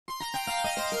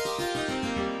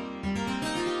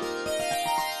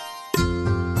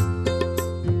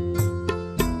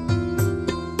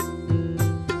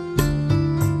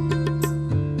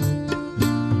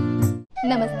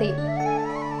నమస్తే.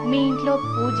 మీ ఇంట్లో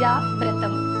పూజ,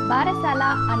 వ్రతం, బారసాల,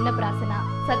 అన్నప్రాసన,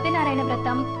 సత్యనారాయణ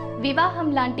వ్రతం, వివాహం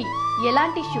లాంటి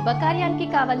ఎలాంటి శుభకార్యానికి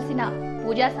కావలసిన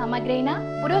పూజా సామాగ్రి అయినా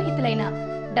పురోహితులైన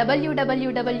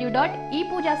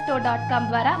www.epoojastore.com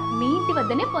ద్వారా మీ ఇంటి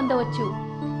వద్దనే పొందవచ్చు.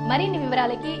 మరిన్ని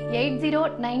వివరాలకి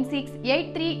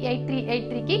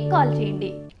 8096838383కి కాల్ చేయండి.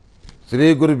 శ్రీ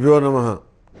గురుభ్యో నమః.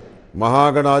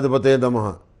 మహాగణాధిపతే నమః.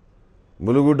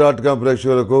 ములుగు.com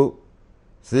ప్రేక్షకులకు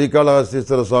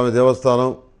శ్రీకాళహస్తీశ్వర స్వామి దేవస్థానం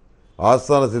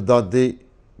ఆస్థాన సిద్ధాంతి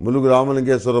ములుగు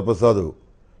రామలింగేశ్వర ప్రసాద్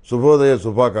శుభోదయ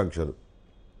శుభాకాంక్షలు.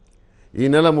 ఈ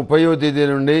నెల 30వ తేదీ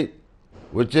నుండి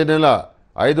వచ్చే నెల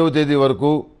 5వ తేదీ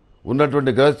వరకు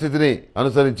ఉన్నటువంటి గ్రహస్థితిని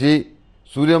అనుసరించి,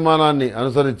 సూర్యమానాన్ని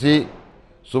అనుసరించి,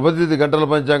 శుభతిథి గంటల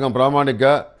పంచాంగం ప్రామాణిక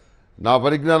నా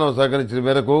పరిజ్ఞానం సహకరించిన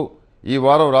మేరకు ఈ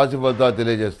వారం రాశి ఫలితాలు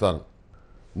తెలియజేస్తాను.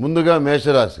 ముందుగా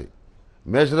మేషరాశి.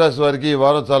 మేషరాశి వారికి ఈ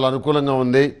వారం చాలా అనుకూలంగా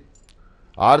ఉంది.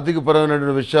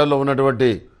 ఆర్థికపరమైనటువంటి విషయాల్లో ఉన్నటువంటి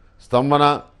స్తంభన,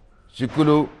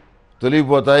 చిక్కులు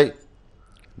తొలగిపోతాయి.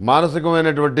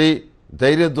 మానసికమైనటువంటి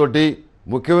ధైర్యంతో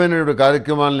ముఖ్యమైనటువంటి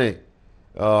కార్యక్రమాలని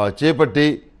చేపట్టి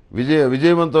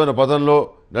విజయవంతమైన పథంలో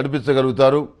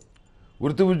నడిపించగలుగుతారు.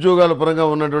 వృత్తి ఉద్యోగాల పరంగా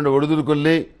ఉన్నటువంటి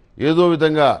ఒడిదుడుకుల్ని ఏదో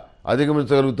విధంగా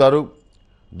అధిగమించగలుగుతారు.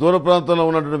 దూర ప్రాంతంలో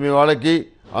ఉన్నటువంటి మీ వాళ్ళకి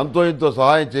అంతో ఇంతో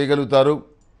సహాయం చేయగలుగుతారు.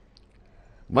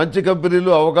 మంచి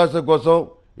కంపెనీలు అవకాశం కోసం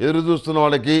ఎదురు చూస్తున్న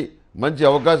వాళ్ళకి మంచి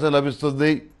అవకాశం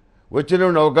లభిస్తుంది.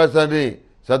 వచ్చినటువంటి అవకాశాన్ని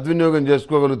సద్వినియోగం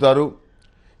చేసుకోగలుగుతారు.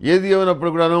 ఏది ఏమైనప్పుడు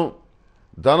కూడాను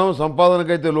ధనం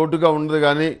సంపాదనకైతే లోటుగా ఉండదు,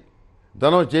 కానీ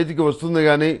ధనం చేతికి వస్తుంది,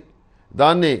 కానీ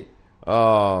దాన్ని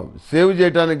సేవ్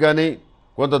చేయడానికి కానీ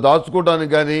కొంత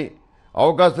దాచుకోవడానికి కానీ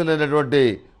అవకాశం లేనటువంటి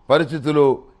పరిస్థితులు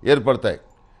ఏర్పడతాయి.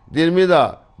 దీని మీద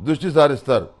దృష్టి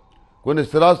సారిస్తారు. కొన్ని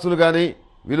స్థిరాస్తులు కానీ,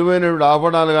 విలువైనటువంటి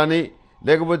ఆభరణాలు కానీ,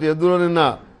 లేకపోతే ఎందులో నిన్న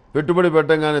పెట్టుబడి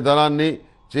పెట్టడం కానీ ధనాన్ని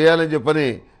చేయాలని చెప్పని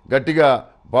గట్టిగా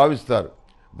భావిస్తారు.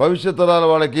 భవిష్యత్ తరాల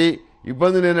వాళ్ళకి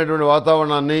ఇబ్బంది లేనటువంటి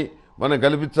వాతావరణాన్ని మనం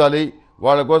కల్పించాలి,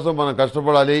 వాళ్ళ కోసం మనం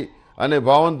కష్టపడాలి అనే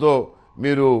భావంతో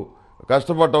మీరు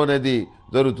కష్టపడటం అనేది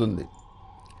జరుగుతుంది.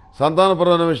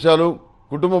 సంతానపరమైన విషయాలు,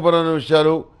 కుటుంబపరమైన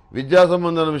విషయాలు, విద్యా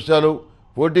సంబంధమైన విషయాలు,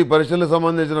 పోటీ పరీక్షలకు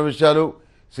సంబంధించిన విషయాలు,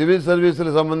 సివిల్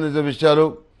సర్వీసులకు సంబంధించిన విషయాలు,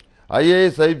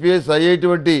 ఐఏఎస్, ఐపీఎస్, ఐఐటి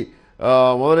వంటి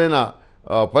మొదలైన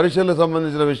పరీక్షలకు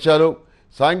సంబంధించిన విషయాలు,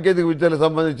 సాంకేతిక విద్యలకు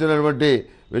సంబంధించినటువంటి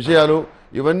విషయాలు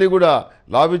ఇవన్నీ కూడా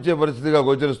లాభించే పరిస్థితిగా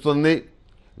గోచరిస్తుంది.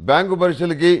 బ్యాంకు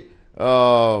పరీక్షలకి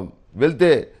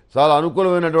వెళ్తే చాలా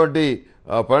అనుకూలమైనటువంటి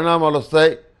పరిణామాలు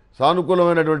వస్తాయి,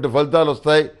 సానుకూలమైనటువంటి ఫలితాలు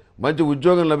వస్తాయి, మంచి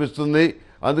ఉద్యోగం లభిస్తుంది.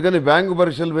 అందుకని బ్యాంకు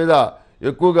పరీక్షల మీద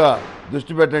ఎక్కువగా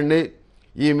దృష్టి పెట్టండి.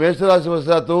 ఈ మేషరాశి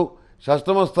వశాత్తు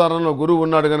షష్టమ స్థానంలో గురువు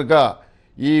ఉన్నాడు కనుక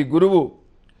ఈ గురువు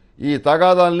ఈ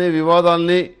తగాదాలని,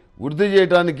 వివాదాలని వృద్ధి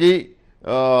చేయడానికి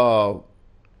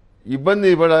ఇబ్బంది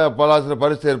పడాల్సిన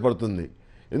పరిస్థితి ఏర్పడుతుంది.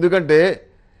 ఎందుకంటే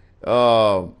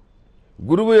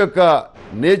గురువు యొక్క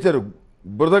నేచరు,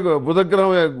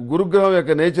 బుధగ్రహం, గురుగ్రహం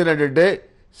యొక్క నేచర్ ఏంటంటే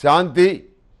శాంతి,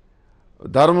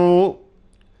 ధర్మము,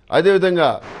 అదేవిధంగా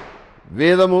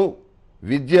వేదము,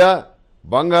 విద్య,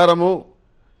 బంగారము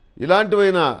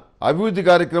ఇలాంటివైన అభివృద్ధి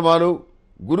కార్యక్రమాలు,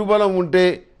 గురుబలం ఉంటే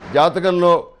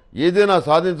జాతకంలో ఏదైనా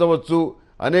సాధించవచ్చు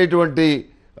అనేటువంటి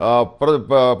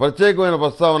ప్రత్యేకమైన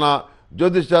ప్రస్తావన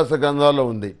జ్యోతిష్శాస్త్ర గ్రంథాల్లో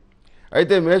ఉంది.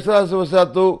 అయితే మేషరాశి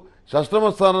వశాత్తు షష్టమ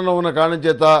స్థానంలో ఉన్న కారణం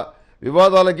చేత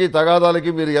వివాదాలకి, తగాదాలకి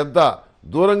మీరు ఎంత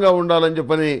దూరంగా ఉండాలని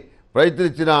చెప్పని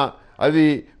ప్రయత్నించినా అవి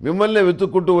మిమ్మల్ని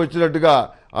వెతుక్కుంటూ వచ్చినట్టుగా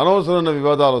అనవసరమైన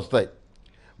వివాదాలు వస్తాయి.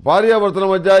 భార్యాభర్తల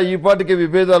మధ్య ఈ పాటికి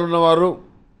విభేదాలు ఉన్నవారు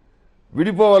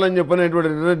విడిపోవాలని చెప్పినటువంటి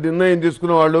నిర్ణయం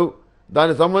తీసుకున్న వాళ్ళు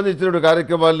దానికి సంబంధించినటువంటి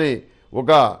కార్యక్రమాల్ని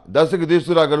ఒక దశకు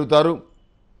తీసుకురాగలుగుతారు.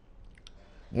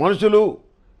 మనుషులు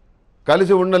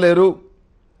కలిసి ఉండలేరు,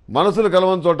 మనసులు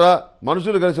కలవని చోట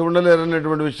మనుషులు కలిసి ఉండలేరు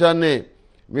అనేటువంటి విషయాన్ని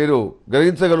మీరు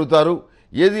గ్రహించగలుగుతారు.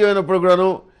 ఏది అయినప్పుడు కూడాను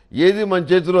ఏది మన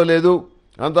చేతిలో లేదు,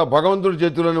 అంతా భగవంతుడి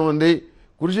చేతిలోనే ఉంది,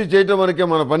 కృషి చేయటం వరకే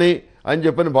మన పని అని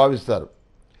చెప్పని భావిస్తారు.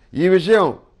 ఈ విషయం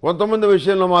కొంతమంది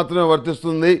విషయంలో మాత్రమే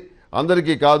వర్తిస్తుంది,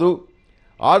 అందరికీ కాదు.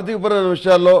 ఆర్థికపరమైన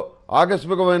విషయాల్లో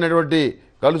ఆకస్మికమైనటువంటి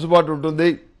కలుసుబాటు ఉంటుంది.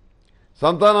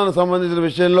 సంతానానికి సంబంధించిన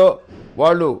విషయంలో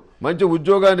వాళ్ళు మంచి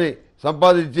ఉద్యోగాన్ని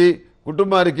సంపాదించి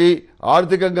కుటుంబానికి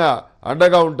ఆర్థికంగా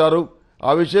అండగా ఉంటారు.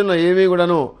 ఆ విషయంలో ఏమీ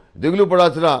కూడాను దిగులు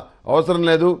పడాల్సిన అవసరం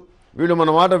లేదు. వీళ్ళు మన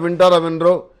మాట వింటారో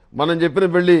వినరో, మనం చెప్పిన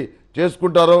పెళ్ళి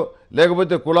చేసుకుంటారో,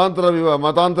 లేకపోతే కులాంతర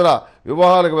మతాంతర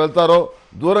వివాహాలకు వెళ్తారో,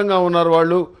 దూరంగా ఉన్నారు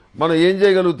వాళ్ళు, మనం ఏం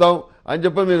చేయగలుగుతాం అని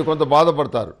చెప్పి మీరు కొంత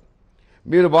బాధపడతారు.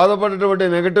 మీరు బాధపడేటువంటి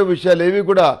నెగటివ్ విషయాలు ఏవి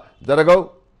కూడా జరగవు.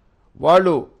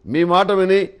 వాళ్ళు మీ మాట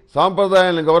విని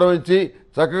సాంప్రదాయాలను గౌరవించి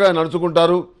చక్కగా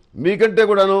నడుచుకుంటారు. మీకంటే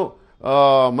కూడాను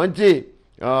మంచి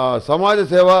సమాజ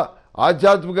సేవ,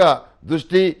 ఆధ్యాత్మిక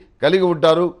దృష్టి కలిగి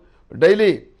ఉంటారు.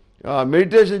 డైలీ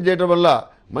మెడిటేషన్ చేయటం వల్ల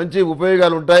మంచి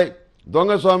ఉపయోగాలు ఉంటాయి.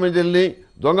 దొంగ స్వామీజీల్ని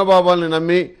దొంగ బాబాల్ని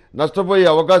నమ్మి నష్టపోయే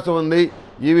అవకాశం ఉంది.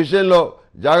 ఈ విషయంలో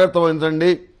జాగ్రత్త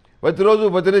వహించండి. ప్రతిరోజు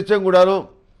ప్రతినిత్యం కూడాను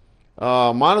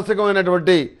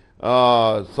మానసికమైనటువంటి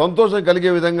సంతోషం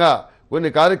కలిగే విధంగా కొన్ని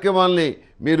కార్యక్రమాల్ని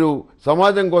మీరు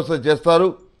సమాజం కోసం చేస్తారు.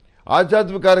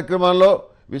 ఆధ్యాత్మిక కార్యక్రమాల్లో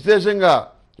విశేషంగా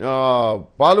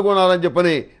పాల్గొనాలని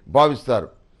చెప్పని భావిస్తారు.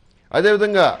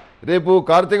 అదేవిధంగా రేపు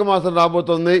కార్తీక మాసం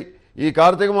రాబోతుంది. ఈ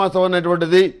కార్తీక మాసం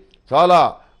అనేటువంటిది చాలా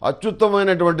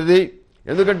అత్యుత్తమైనటువంటిది.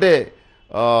 ఎందుకంటే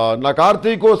నా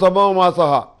కార్తీకో సమో మాస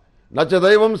నచ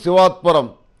దైవం శివాత్పరం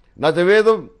నచ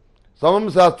వేదం సమం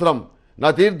శాస్త్రం నా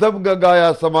తీర్థం గంగాయా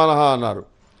సమాన అన్నారు.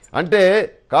 అంటే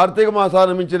కార్తీక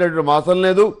మాసాన్ని మించినటువంటి మాసం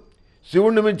లేదు,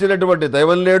 శివుణ్ణి మించినటువంటి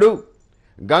దైవం లేడు,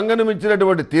 గంగను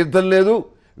మించినటువంటి తీర్థం లేదు,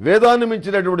 వేదాన్ని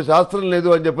మించినటువంటి శాస్త్రం లేదు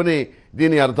అని చెప్పని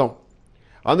దీని అర్థం.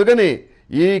 అందుకని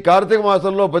ఈ కార్తీక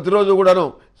మాసంలో ప్రతిరోజు కూడాను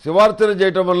శివార్చన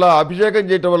చేయటం వల్ల, అభిషేకం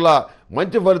చేయటం వల్ల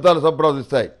మంచి ఫలితాలు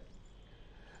సంప్రాప్తిస్తాయి.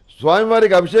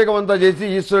 స్వామివారికి అభిషేకం అంతా చేసి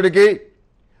ఈశ్వరుడికి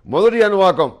మొదటి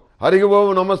అనువాకం హరి ఓం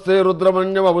నమస్తే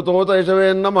రుద్రమణ్యం అభుతోతైషవే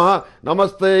నమః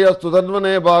నమస్తే అస్తు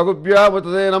ధన్వనే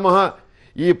బాహుభ్యావతదే నమః.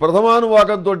 ఈ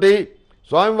ప్రథమానువాకంతో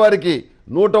స్వామివారికి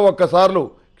 101 సార్లు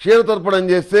క్షీరతర్పణం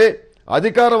చేస్తే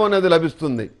అధికారం అనేది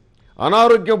లభిస్తుంది,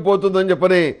 అనారోగ్యం పోతుందని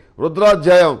చెప్పని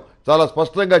రుద్రాధ్యాయం చాలా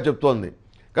స్పష్టంగా చెప్తోంది.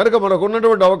 కనుక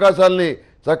మనకున్నటువంటి అవకాశాలని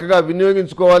చక్కగా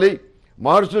వినియోగించుకోవాలి.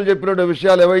 మహర్షులు చెప్పినటువంటి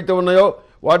విషయాలు ఏవైతే ఉన్నాయో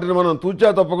వాటిని మనం తూచా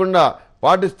తప్పకుండా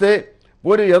పాటిస్తే,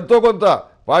 పోనీ ఎంతో కొంత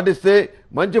పాటిస్తే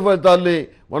మంచి ఫలితాల్ని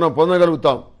మనం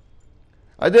పొందగలుగుతాం.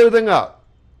 అదేవిధంగా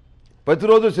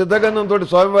ప్రతిరోజు సిద్ధగంధంతో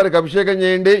స్వామివారికి అభిషేకం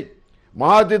చేయండి.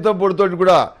 మహాతీర్థం పొడితో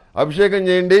కూడా అభిషేకం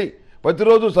చేయండి.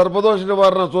 ప్రతిరోజు సర్పదోష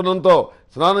నివారణ చూర్ణంతో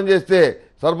స్నానం చేస్తే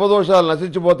సర్పదోషాలు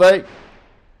నశించిపోతాయి,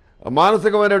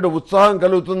 మానసికమైనటువంటి ఉత్సాహం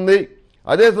కలుగుతుంది.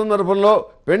 అదే సందర్భంలో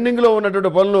పెండింగ్లో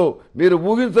ఉన్నటువంటి పనులు మీరు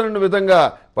ఊహించని విధంగా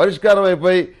పరిష్కారం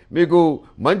అయిపోయి మీకు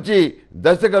మంచి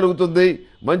దశ కలుగుతుంది,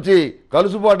 మంచి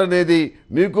కలుసుబాటు అనేది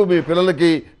మీకు మీ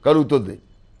పిల్లలకి కలుగుతుంది.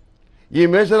 ఈ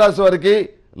మేషరాశి వారికి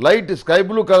లైట్ స్కై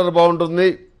బ్లూ కలర్ బాగుంటుంది.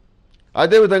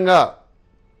 అదేవిధంగా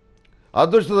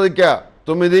అదృష్ట సంఖ్య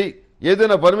 9.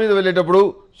 ఏదైనా పని మీద వెళ్ళేటప్పుడు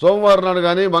సోమవారం నాడు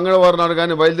కానీ మంగళవారం నాడు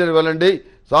కానీ బయలుదేరి వెళ్ళండి,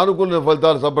 సానుకూల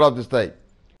ఫలితాలు సంప్రాప్తిస్తాయి.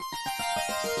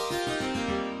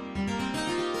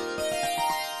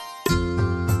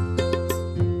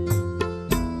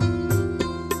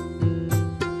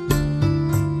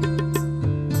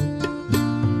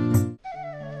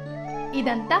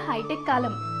 ఇదంతా హైటెక్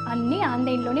కాలం, అన్నీ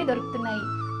ఆన్లైన్లోనే దొరుకుతున్నాయి.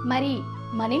 మరి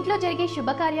మన ఇంట్లో జరిగే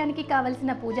శుభకార్యానికి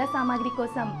కావలసిన పూజా సామాగ్రి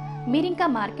కోసం మీరింకా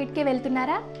మార్కెట్కే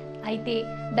వెళ్తున్నారా? అయితే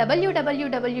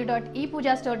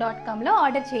www.epoojastore.comలో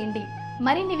ఆర్డర్ చేయండి.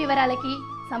 మరిన్ని వివరాలకి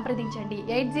సంప్రదించండి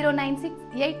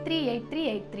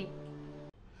 8096838383.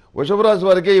 వృషభ రాశి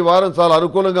వారికి ఈ వారం చాలా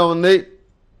అనుకూలంగా ఉంది.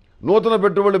 నూతన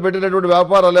పెట్టుబడులు పెట్టినటువంటి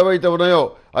వ్యాపారాలు ఏవైతే ఉన్నాయో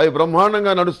అవి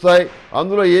బ్రహ్మాండంగా నడుస్తాయి.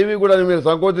 అందులో ఏమీ కూడా మీరు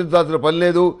సంకోచించాల్సిన పని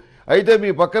లేదు. అయితే మీ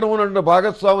పక్కన ఉన్నటువంటి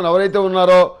భాగస్వాములు ఎవరైతే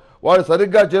ఉన్నారో వాళ్ళు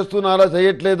సరిగ్గా చేస్తున్నారా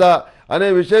చేయట్లేదా అనే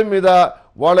విషయం మీద,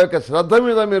 వాళ్ళ యొక్క శ్రద్ధ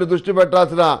మీద మీరు దృష్టి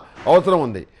పెట్టాల్సిన అవసరం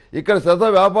ఉంది. ఇక్కడ శ్రద్ధ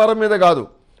వ్యాపారం మీద కాదు,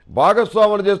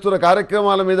 భాగస్వాములు చేస్తున్న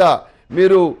కార్యక్రమాల మీద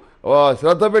మీరు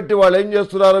శ్రద్ధ పెట్టి వాళ్ళు ఏం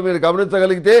చేస్తున్నారో మీరు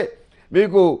గమనించగలిగితే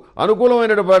మీకు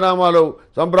అనుకూలమైన పరిణామాలు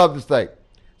సంప్రాప్తిస్తాయి.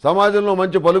 సమాజంలో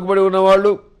మంచి పలుకుబడి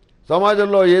ఉన్నవాళ్ళు,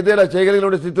 సమాజంలో ఏదైనా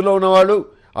చేయగలిగిన స్థితిలో ఉన్నవాళ్ళు,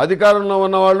 అధికారంలో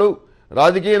ఉన్నవాళ్ళు,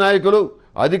 రాజకీయ నాయకులు,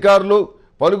 అధికారులు,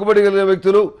 పలుకుబడి కలిగిన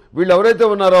వ్యక్తులు, వీళ్ళు ఎవరైతే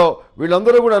ఉన్నారో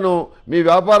వీళ్ళందరూ కూడాను మీ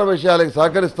వ్యాపార విషయాలకు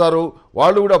సహకరిస్తారు.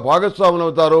 వాళ్ళు కూడా భాగస్వాములు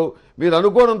అవుతారు. మీరు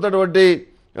అనుకోనంతటువంటి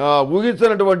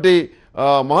ఊహించినటువంటి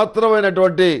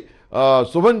మహత్తరమైనటువంటి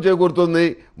శుభం చేకూరుతుంది.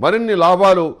 మరిన్ని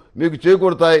లాభాలు మీకు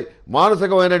చేకూరుతాయి.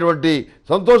 మానసికమైనటువంటి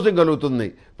సంతోషం కలుగుతుంది.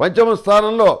 పంచమ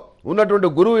స్థానంలో ఉన్నటువంటి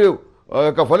గురువు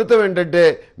యొక్క ఫలితం ఏంటంటే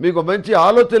మీకు మంచి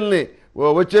ఆలోచనల్ని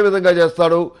వచ్చే విధంగా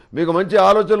చేస్తాడు. మీకు మంచి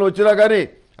ఆలోచనలు వచ్చినా కానీ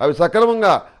అవి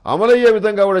సక్రమంగా అమలయ్యే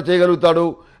విధంగా కూడా చేయగలుగుతాడు.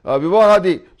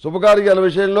 వివాహాది శుభకార్యాల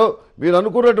విషయంలో మీరు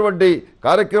అనుకున్నటువంటి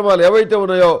కార్యక్రమాలు ఏవైతే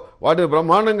ఉన్నాయో వాటిని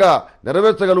బ్రహ్మాండంగా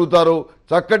నెరవేర్చగలుగుతారు.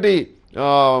 చక్కటి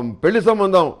పెళ్లి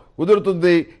సంబంధం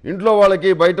కుదురుతుంది. ఇంట్లో వాళ్ళకి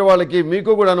బయట వాళ్ళకి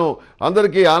మీకు కూడాను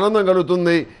అందరికీ ఆనందం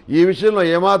కలుగుతుంది. ఈ విషయంలో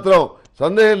ఏమాత్రం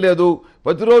సందేహం లేదు.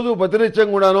 ప్రతిరోజు ప్రతినిత్యం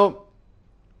కూడాను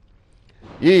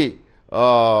ఈ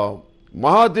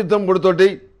మహాతీర్థం పొడితోటి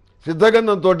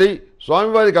సిద్ధగంధంతో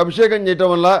స్వామివారికి అభిషేకం చేయటం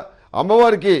వల్ల,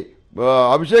 అమ్మవారికి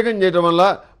అభిషేకం చేయటం వల్ల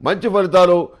మంచి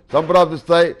ఫలితాలు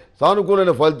సంప్రాప్తిస్తాయి.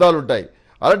 సానుకూలమైన ఫలితాలు ఉంటాయి.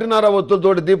 అరటినార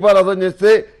ఒత్తులతోటి దీపారాధన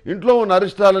చేస్తే ఇంట్లో ఉన్న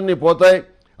అరిష్టాలన్నీ పోతాయి.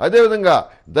 అదేవిధంగా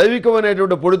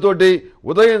దైవికమైనటువంటి పొడితోటి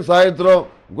ఉదయం సాయంత్రం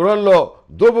గృహంలో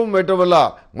ధూపం పెట్టడం వల్ల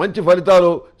మంచి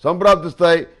ఫలితాలు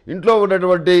సంప్రాప్తిస్తాయి. ఇంట్లో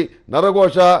ఉన్నటువంటి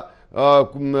నరఘోష,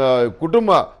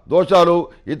 కుటుంబ దోషాలు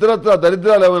ఇతరత్ర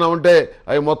దరిద్రాలు ఏమైనా ఉంటే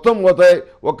అవి మొత్తం పోతాయి.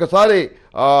 ఒక్కసారి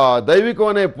దైవికం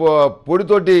అనే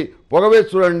పొడితోటి పొగవేసి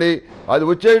చూడండి. అది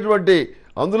వచ్చేటువంటి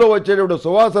అందులో వచ్చేటువంటి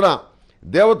సువాసన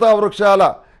దేవతా వృక్షాల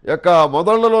యొక్క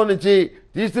మొదళ్లలో నుంచి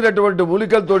తీసినటువంటి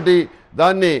మూలికలతోటి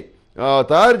దాన్ని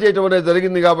తయారు చేయటం అనేది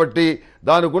జరిగింది. కాబట్టి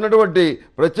దానికి ఉన్నటువంటి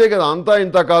ప్రత్యేకత అంతా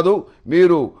ఇంత కాదు.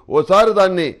 మీరు ఓసారి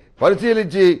దాన్ని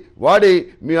పరిశీలించి వాడి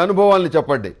మీ అనుభవాల్ని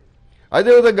చెప్పండి.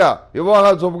 అదేవిధంగా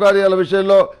వివాహాల శుభకార్యాల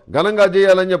విషయంలో ఘనంగా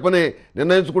చేయాలని చెప్పని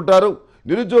నిర్ణయించుకుంటారు.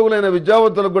 నిరుద్యోగులైన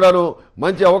విద్యావంతులకు కూడాను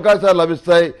మంచి అవకాశాలు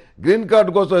లభిస్తాయి. గ్రీన్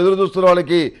కార్డు కోసం ఎదురు చూస్తున్న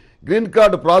వాళ్ళకి గ్రీన్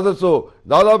కార్డు ప్రాసెస్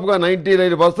దాదాపుగా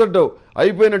 99%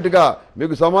 అయిపోయినట్టుగా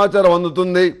మీకు సమాచారం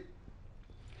అందుతుంది.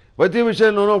 ప్రతి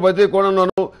విషయంలోనూ ప్రతి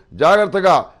కోణంలోనూ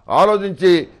జాగ్రత్తగా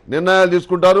ఆలోచించి నిర్ణయాలు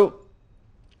తీసుకుంటారు.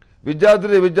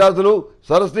 విద్యార్థులు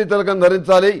సరస్వతీ తిలకం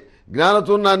ధరించాలి,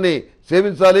 జ్ఞానచూర్ణాన్ని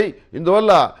సేవించాలి.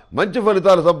 ఇందువల్ల మంచి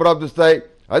ఫలితాలు సంప్రాప్తిస్తాయి.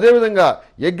 అదేవిధంగా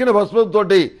యజ్ఞ భస్మంతో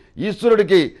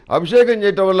ఈశ్వరుడికి అభిషేకం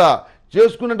చేయటం వల్ల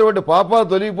చేసుకున్నటువంటి పాపాలు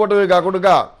తొలగిపోవటమే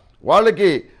కాకుండా వాళ్ళకి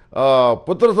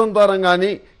పుత్ర సంతానం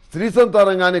కానీ స్త్రీ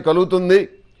సంతానం కానీ కలుగుతుంది.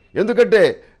 ఎందుకంటే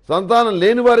సంతానం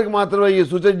లేని వారికి మాత్రమే ఈ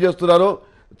సూచన చేస్తున్నారు.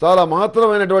 చాలా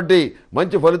మహత్తరమైనటువంటి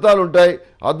మంచి ఫలితాలు ఉంటాయి.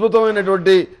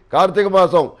 అద్భుతమైనటువంటి కార్తీక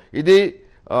మాసం ఇది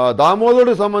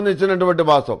దామోదరుడికి సంబంధించినటువంటి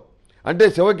మాసం. అంటే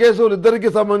శివకేశవులు ఇద్దరికి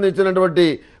సంబంధించినటువంటి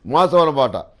మాసం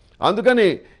అన్నమాట. అందుకని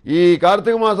ఈ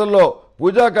కార్తీక మాసంలో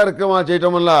పూజా కార్యక్రమాలు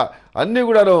చేయటం వల్ల అన్నీ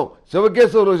కూడాను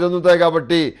శివకేశవులకు చెందుతాయి.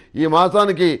 కాబట్టి ఈ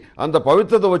మాసానికి అంత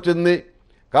పవిత్రత వచ్చింది.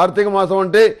 కార్తీక మాసం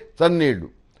అంటే చన్నీళ్లు,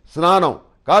 స్నానం,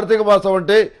 కార్తీక మాసం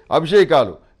అంటే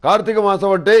అభిషేకాలు, కార్తీక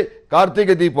మాసం అంటే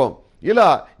కార్తీక దీపం. ఇలా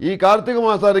ఈ కార్తీక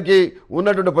మాసానికి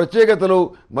ఉన్నటువంటి ప్రత్యేకతలు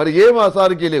మరి ఏ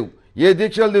మాసానికి లేవు. ఏ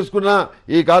దీక్షలు తీసుకున్నా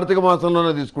ఈ కార్తీక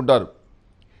మాసంలోనే తీసుకుంటారు.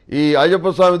 ఈ అయ్యప్ప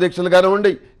స్వామి దీక్షలు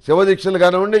కానివ్వండి, శివ దీక్షలు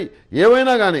కానివ్వండి,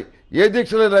 ఏమైనా కానీ ఏ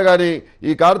దీక్షలైనా కానీ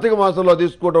ఈ కార్తీక మాసంలో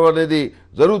తీసుకోవడం అనేది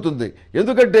జరుగుతుంది.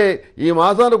 ఎందుకంటే ఈ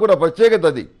మాసానికి కూడా ప్రత్యేకత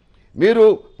అది. మీరు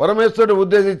పరమేశ్వరుని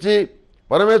ఉద్దేశించి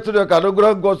పరమేశ్వరుడు యొక్క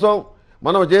అనుగ్రహం కోసం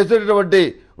మనం చేసేటటువంటి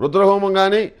రుద్రహోమం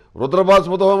కానీ,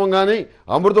 రుద్రపాశుపత హోమం కానీ,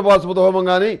 అమృతపాశుపత హోమం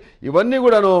కానీ ఇవన్నీ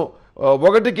కూడాను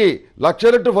 1కి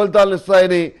 1,00,000 రెట్లు ఫలితాలను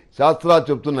ఇస్తాయని శాస్త్రాలు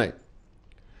చెప్తున్నాయి.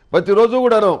 ప్రతిరోజు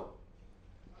కూడాను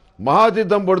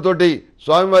మహాతీర్థం పొడితోటి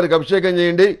స్వామివారికి అభిషేకం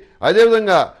చేయండి.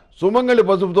 అదేవిధంగా సుమంగళి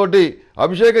పసుపుతోటి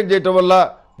అభిషేకం చేయటం వల్ల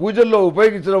పూజల్లో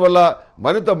ఉపయోగించడం వల్ల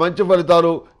మరింత మంచి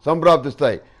ఫలితాలు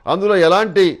సంప్రాప్తిస్తాయి. అందులో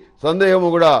ఎలాంటి సందేహము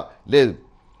కూడా లేదు.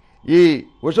 ఈ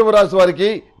వృషభ రాశి వారికి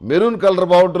మెరూన్ కలర్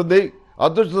బాగుంటుంది.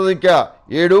 అదృష్ట సంఖ్య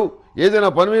 7. ఏదైనా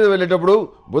పని మీద వెళ్ళేటప్పుడు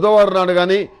బుధవారం నాడు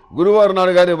కానీ గురువారం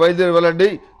నాడు కానీ బయలుదేరి వెళ్ళండి.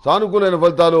 సానుకూలమైన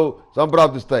ఫలితాలు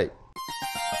సంప్రాప్తిస్తాయి.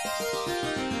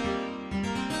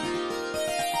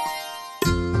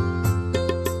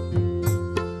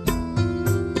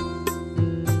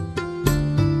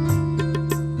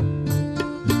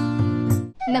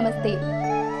 నమస్తే.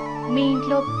 మీ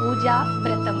ఇంట్లో పూజ,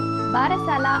 వ్రతం,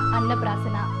 బారసాల,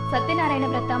 అన్నప్రాసన, సత్యనారాయణ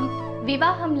వ్రతం,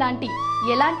 వివాహం లాంటి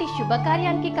ఎలాంటి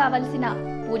శుభకార్యానికి కావలసిన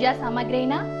పూజా సామాగ్రి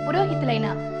అయినా పురోహితులైన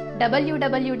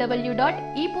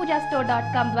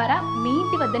www.epoojastore.com ద్వారా మీ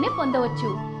ఇంటి వద్దనే పొందవచ్చు.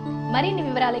 మరిన్ని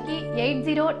వివరాలకి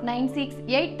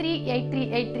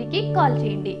 8096838383కి కాల్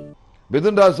చేయండి.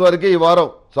 మిథున రాశి వారికి ఈ వారం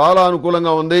చాలా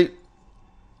అనుకూలంగా ఉంది.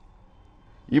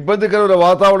 ఇబ్బందికరమైన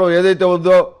వాతావరణం ఏదైతే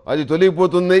ఉందో అది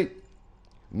తొలగిపోతుంది.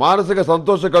 మానసిక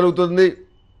సంతోషం కలుగుతుంది.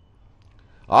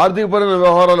 ఆర్థికపరమైన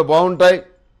వ్యవహారాలు బాగుంటాయి.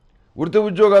 వృత్తి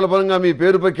ఉద్యోగాల పరంగా మీ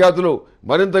పేరు ప్రఖ్యాతులు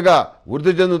మరింతగా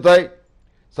వృద్ధి చెందుతాయి.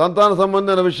 సంతాన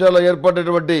సంబంధమైన విషయాల్లో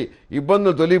ఏర్పడేటువంటి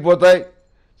ఇబ్బందులు తొలగిపోతాయి.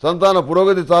 సంతాన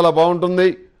పురోగతి చాలా బాగుంటుంది.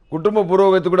 కుటుంబ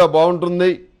పురోగతి కూడా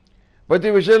బాగుంటుంది. ప్రతి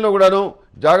విషయంలో కూడాను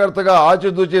జాగ్రత్తగా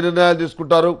ఆచితూచి నిర్ణయాలు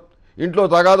తీసుకుంటారు. ఇంట్లో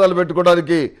తగాదాలు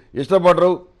పెట్టుకోవడానికి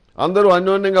ఇష్టపడరు. అందరూ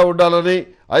అన్యోన్యంగా ఉండాలని,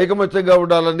 ఐకమత్యంగా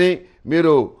ఉండాలని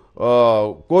మీరు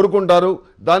కోరుకుంటారు.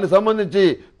 దానికి సంబంధించి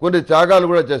కొన్ని త్యాగాలు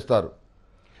కూడా చేస్తారు.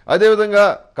 అదేవిధంగా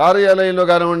కార్యాలయంలో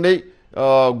కానివ్వండి,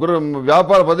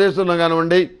 వ్యాపార ప్రదేశంలో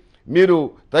కానివ్వండి, మీరు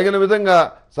తగిన విధంగా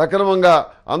సక్రమంగా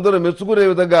అందరూ మెచ్చుకునే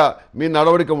విధంగా మీ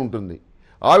నడవడిక ఉంటుంది.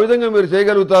 ఆ విధంగా మీరు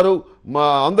చేయగలుగుతారు.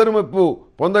 అందరి మెప్పు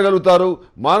పొందగలుగుతారు.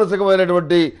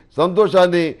 మానసికమైనటువంటి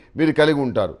సంతోషాన్ని మీరు కలిగి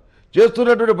ఉంటారు.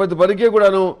 చేస్తున్నటువంటి ప్రతి పనికి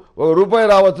కూడాను ₹1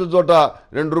 రావాల్సిన చోట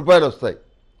 ₹2 వస్తాయి.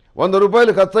 ₹100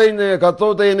 ఖర్చు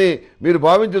అవుతాయని మీరు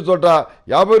భావించిన చోట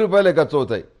 ₹50 ఖర్చు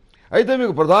అవుతాయి. అయితే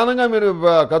మీకు ప్రధానంగా మీరు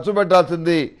ఖర్చు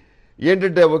పెట్టాల్సింది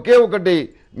ఏంటంటే ఒకే ఒకటి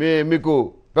మీకు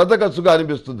పెద్ద ఖర్చుగా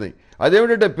అనిపిస్తుంది.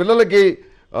 అదేమిటంటే పిల్లలకి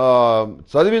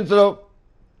చదివించడం,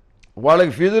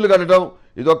 వాళ్ళకి ఫీజులు కట్టడం,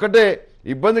 ఇదొక్కటే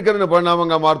ఇబ్బందికరమైన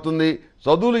పరిణామంగా మారుతుంది.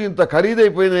 చదువులు ఇంత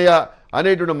ఖరీదైపోయినాయా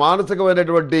అనేటువంటి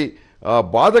మానసికమైనటువంటి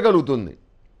బాధ కలుగుతుంది.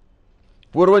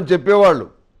 పూర్వం చెప్పేవాళ్ళు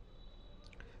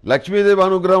లక్ష్మీదేవి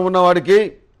అనుగ్రహం ఉన్నవాడికి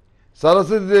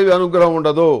సరస్వతీదేవి అనుగ్రహం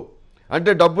ఉండదు.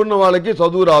 అంటే డబ్బున్న వాళ్ళకి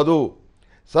చదువు రాదు.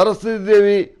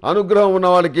 సరస్వతీదేవి అనుగ్రహం ఉన్న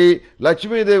వాళ్ళకి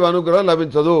లక్ష్మీదేవి అనుగ్రహం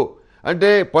లభించదు. అంటే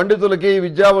పండితులకి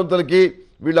విద్యావంతులకి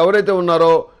వీళ్ళు ఎవరైతే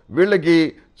ఉన్నారో వీళ్ళకి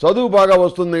చదువు బాగా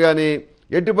వస్తుంది, కానీ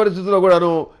ఎట్టి పరిస్థితుల్లో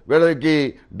కూడాను వీళ్ళకి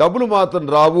డబ్బులు మాత్రం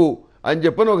రావు అని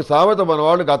చెప్పని ఒక సామెత మన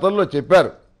వాళ్ళు గతంలో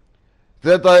చెప్పారు.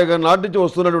 త్రేతాయుగం నాటి నుంచి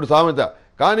వస్తున్నటువంటి సామెత.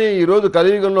 కానీ ఈరోజు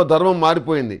కలియుగంలో ధర్మం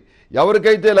మారిపోయింది.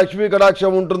 ఎవరికైతే లక్ష్మీ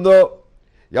కటాక్షం ఉంటుందో,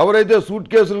 ఎవరైతే సూట్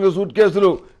కేసులు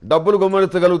డబ్బులు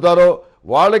గుమ్మరించగలుగుతారో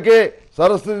వాళ్ళకే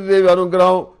సరస్వతీదేవి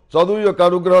అనుగ్రహం, చదువు యొక్క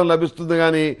అనుగ్రహం లభిస్తుంది.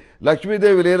 కానీ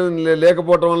లక్ష్మీదేవి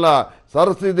లేకపోవటం వల్ల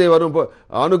సరస్వతీదేవి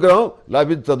అనుగ్రహం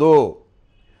లభించదు.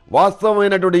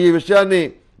 వాస్తవమైనటువంటి ఈ విషయాన్ని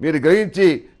మీరు గ్రహించి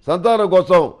సంతానం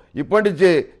కోసం ఇప్పటి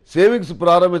నుంచే సేవింగ్స్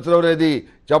ప్రారంభించడం అనేది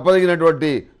చెప్పదగినటువంటి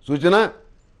సూచన.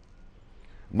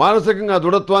 మానసికంగా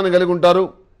దృఢత్వాన్ని కలిగి ఉంటారు.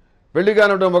 పెళ్లి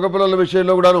కానటువంటి మగపిల్లల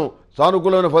విషయంలో కూడాను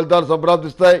సానుకూలమైన ఫలితాలు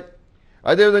సంప్రాప్తిస్తాయి.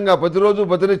 అదేవిధంగా ప్రతిరోజు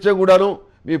ప్రతినిత్యం కూడాను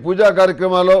మీ పూజా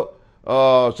కార్యక్రమాల్లో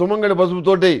సుమంగళి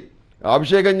పసుపుతోటి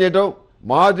అభిషేకం చేయటం,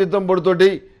 మహాతీర్థం పొడితోటి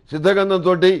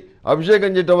సిద్ధగంధంతో అభిషేకం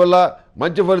చేయటం వల్ల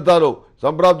మంచి ఫలితాలు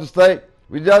సంప్రాప్తిస్తాయి.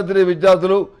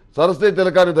 విద్యార్థులు సరస్వతి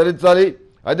తిలకాన్ని ధరించాలి.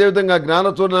 అదేవిధంగా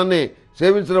జ్ఞానచూర్ణాన్ని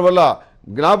సేవించడం వల్ల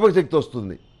జ్ఞాపక శక్తి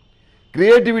వస్తుంది,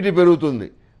 క్రియేటివిటీ పెరుగుతుంది.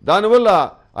 దానివల్ల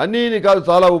అన్ని కాదు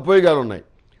చాలా ఉపయోగాలు ఉన్నాయి.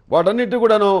 వాటన్నిటి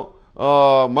కూడాను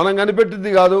మనం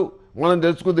కనిపెట్టింది కాదు, మనం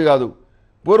తెలుసుకుంది కాదు.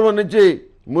 పూర్వం నుంచి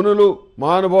మునులు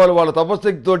మహానుభావులు వాళ్ళ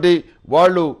తపశక్తితోటి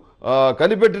వాళ్ళు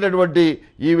కనిపెట్టినటువంటి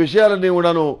ఈ విషయాలన్నీ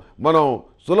కూడాను మనం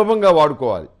సులభంగా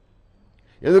వాడుకోవాలి.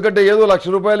 ఎందుకంటే ఏదో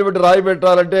 1,00,000 రూపాయలు పెట్టి రాయి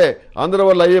పెట్టాలంటే అందరి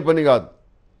వల్ల అయ్యే పని కాదు.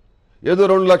 ఏదో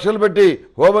 2 లక్షలు పెట్టి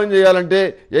హోమం చేయాలంటే,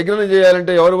 యజ్ఞం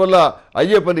చేయాలంటే ఎవరి వల్ల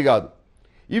అయ్యే పని కాదు.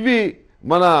 ఇవి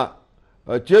మన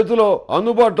చేతిలో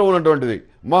అందుబాటులో ఉన్నటువంటిది.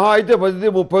 మహా అయితే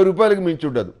 30 రూపాయలకి మించి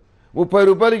ఉండదు. 30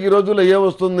 రూపాయలకి ఈ రోజుల్లో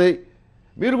ఏమొస్తుంది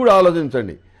మీరు కూడా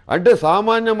ఆలోచించండి. అంటే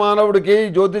సామాన్య మానవుడికి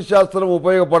జ్యోతిష్ శాస్త్రం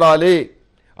ఉపయోగపడాలి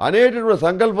అనేటటువంటి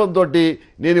సంకల్పంతో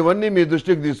నేను ఇవన్నీ మీ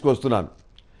దృష్టికి తీసుకొస్తున్నాను.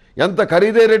 ఎంత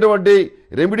ఖరీదైనటువంటి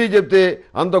రెమెడీ చెప్తే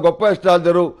అంత గొప్ప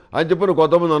అస్ట్రాలజరు అని చెప్పి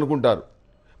కొంతమంది అనుకుంటారు.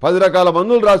 10 రకాల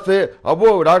మందులు రాస్తే అబ్బో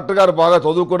డాక్టర్ గారు బాగా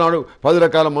చదువుకున్నాడు 10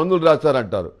 రకాల మందులు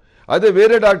రాస్తారంటారు. అదే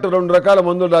వేరే డాక్టర్ 2 రకాల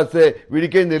మందులు రాస్తే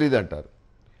వీడికేం తెలియదు అంటారు.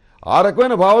 ఆ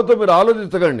రకమైన భావంతో మీరు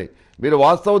ఆలోచించకండి. మీరు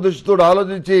వాస్తవ దృష్టితో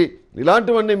ఆలోచించి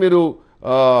ఇలాంటివన్నీ మీరు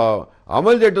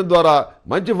అమలు చేయడం ద్వారా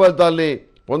మంచి ఫలితాల్ని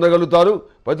పొందగలుగుతారు.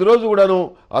 ప్రతిరోజు కూడాను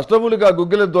అష్టములుగా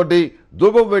గుగ్గిలంతోటి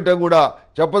ధూపం వేయటం కూడా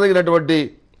చెప్పదగినటువంటి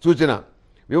సూచన.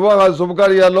 వివాహాలు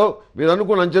శుభకార్యాల్లో మీరు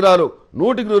అనుకున్న అంచనాలు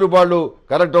 100కి 100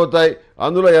 కరెక్ట్ అవుతాయి.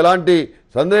 అందులో ఎలాంటి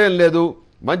సందేహం లేదు.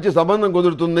 మంచి సంబంధం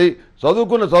కుదురుతుంది.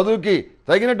 చదువుకున్న చదువుకి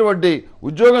తగినటువంటి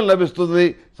ఉద్యోగం లభిస్తుంది.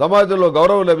 సమాజంలో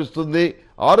గౌరవం లభిస్తుంది.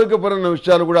 ఆరోగ్యపరమైన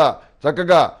విషయాలు కూడా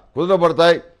చక్కగా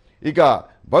కుదరబడతాయి. ఇక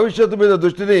భవిష్యత్తు మీద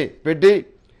దృష్టిని పెట్టి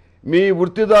మీ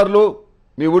వృత్తిలో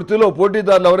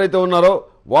పోటీదారులు ఎవరైతే ఉన్నారో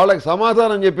వాళ్ళకి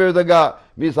సమాధానం చెప్పే విధంగా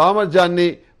మీ సామర్థ్యాన్ని,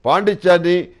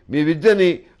 పాండిత్యాన్ని, మీ విద్యని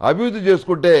అభివృద్ధి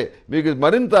చేసుకుంటే మీకు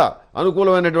మరింత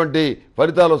అనుకూలమైనటువంటి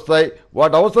ఫలితాలు వస్తాయి.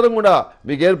 వాటి అవసరం కూడా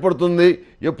మీకు ఏర్పడుతుంది.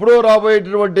 ఎప్పుడో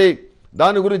రాబోయేటటువంటి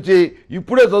దాని గురించి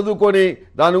ఇప్పుడే చదువుకొని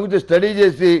దాని గురించి స్టడీ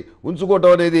చేసి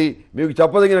ఉంచుకోవటం అనేది మీకు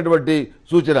చెప్పదగినటువంటి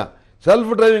సూచన.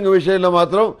 సెల్ఫ్ డ్రైవింగ్ విషయంలో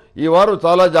మాత్రం ఈ వారం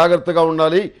చాలా జాగ్రత్తగా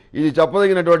ఉండాలి. ఇది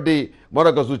చెప్పదగినటువంటి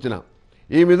మరొక సూచన.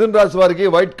 ఈ మిథున రాశి వారికి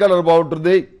వైట్ కలర్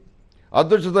బాగుంటుంది.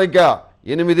 అదృష్ట సంఖ్య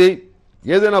 8.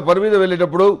 ఏదైనా పని మీద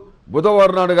వెళ్ళేటప్పుడు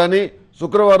బుధవారం నాడు కానీ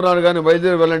శుక్రవారం నాడు కానీ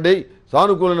బయలుదేరి వెళ్ళండి.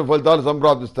 సానుకూలమైన ఫలితాలు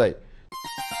సంప్రాప్తిస్తాయి.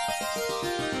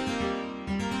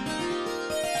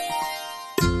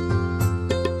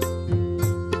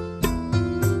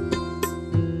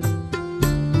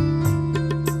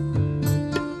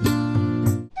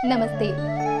 నమస్తే.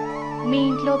 మీ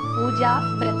ఇంట్లో పూజ,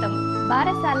 వ్రతం,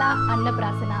 బారసాల,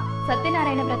 అన్నప్రాసన,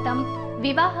 సత్యనారాయణ వ్రతం,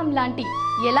 వివాహం లాంటి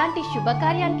ఎలాంటి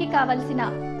శుభకార్యానికి కావలసిన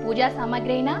పూజా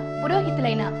సామాగ్రి అయినా,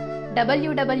 పురోహితులైన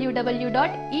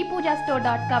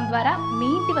www.epoojastore.com ద్వారా మీ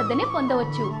ఇంటి వద్దనే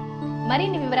పొందవచ్చు.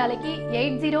 మరిన్ని వివరాలకి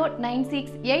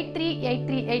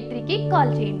 8096838383కి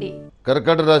కాల్ చేయండి.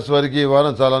 కర్కాటక రాశి వారికి ఈ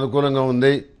వారం చాలా అనుకూలంగా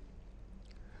ఉంది.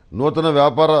 నూతన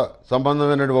వ్యాపార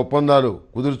సంబంధమైన ఒప్పందాలు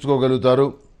కుదుర్చుకోగలుగుతారు.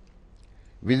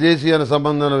 విదేశీయాన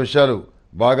సంబంధమైన విషయాలు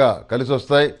బాగా కలిసి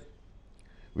వస్తాయి.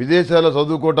 విదేశాల్లో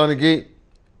చదువుకోవటానికి,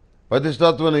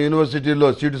 ప్రతిష్టాత్మక యూనివర్సిటీల్లో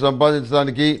సీటు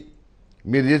సంపాదించడానికి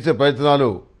మీరు చేసే ప్రయత్నాలు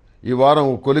ఈ వారం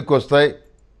కొలిక్కి వస్తాయి.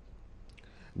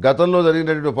 గతంలో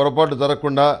జరిగినటువంటి పొరపాట్లు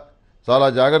జరగకుండా చాలా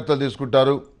జాగ్రత్తలు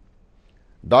తీసుకుంటారు.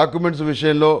 డాక్యుమెంట్స్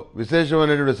విషయంలో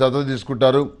విశేషమైనటువంటి శ్రద్ధ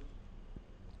తీసుకుంటారు.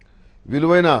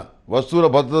 విలువైన వస్తువుల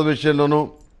భద్రత విషయంలోనూ,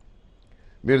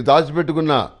 మీరు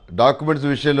దాచిపెట్టుకున్న డాక్యుమెంట్స్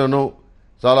విషయంలోనూ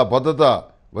చాలా భద్రత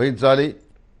వహించాలి.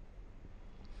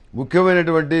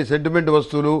 ముఖ్యమైనటువంటి సెంటిమెంట్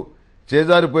వస్తువులు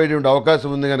చేజారిపోయేటువంటి అవకాశం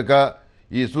ఉంది కనుక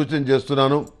ఈ సూచన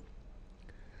చేస్తున్నాను.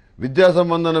 విద్యా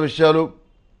సంబంధమైన విషయాలు,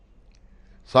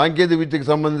 సాంకేతిక విద్యకు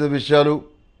సంబంధించిన విషయాలు,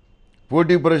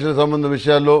 పోటీ పరీక్షలకు సంబంధించిన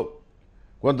విషయాల్లో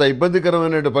కొంత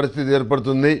ఇబ్బందికరమైన పరిస్థితి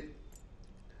ఏర్పడుతుంది.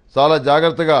 చాలా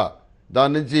జాగ్రత్తగా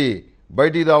దాని నుంచి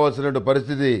బయటికి రావాల్సిన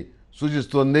పరిస్థితి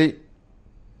సూచిస్తుంది.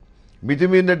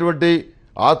 మితిమీరినటువంటి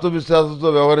ఆత్మవిశ్వాసంతో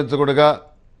వ్యవహరించకూడగా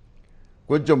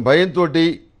కొంచెం భయంతో,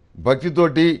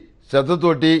 భక్తితోటి,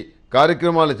 శ్రద్ధతోటి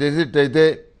కార్యక్రమాలు చేసేటైతే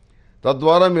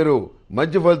తద్వారా మీరు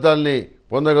మంచి ఫలితాలని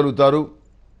పొందగలుగుతారు.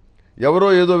 ఎవరో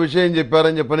ఏదో విషయం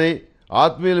చెప్పారని చెప్పని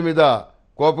ఆత్మీయుల మీద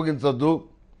కోపగించద్దు.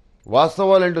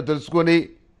 వాస్తవాలేంటో తెలుసుకొని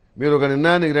మీరు ఒక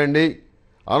నిర్ణయానికి రండి.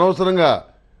 అనవసరంగా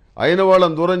అయిన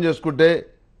వాళ్ళని దూరం చేసుకుంటే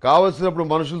కావలసినప్పుడు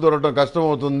మనుషులు దొరకడం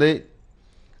కష్టమవుతుంది.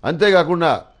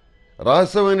 అంతేకాకుండా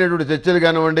రహస్యమైనటువంటి చర్చలు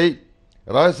కానివ్వండి,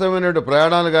 రహస్యమైనటువంటి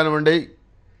ప్రయాణాలు కానివ్వండి,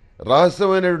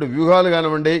 రహస్యమైనటువంటి వ్యూహాలు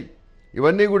కానివ్వండి,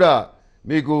 ఇవన్నీ కూడా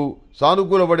మీకు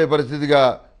సానుకూలపడే పరిస్థితిగా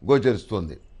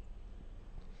గోచరిస్తుంది.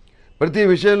 ప్రతి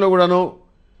విషయంలో కూడాను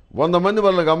 100 మంది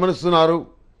వాళ్ళని గమనిస్తున్నారు,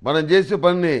 మనం చేసే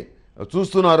పనిని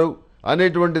చూస్తున్నారు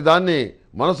అనేటువంటి దాన్ని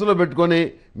మనసులో పెట్టుకొని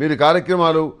మీరు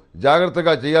కార్యక్రమాలు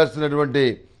జాగ్రత్తగా చేయాల్సినటువంటి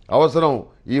అవసరం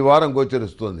ఈ వారం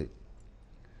గోచరిస్తుంది.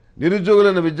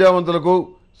 నిరుద్యోగులైన విద్యావంతులకు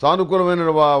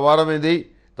సానుకూలమైన వారం ఇది.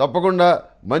 తప్పకుండా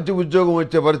మంచి ఉద్యోగం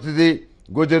వచ్చే పరిస్థితి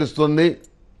గోచరిస్తుంది.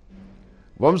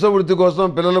 వంశవృద్ధి కోసం,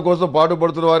 పిల్లల కోసం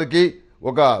పాటుపడుతున్న వారికి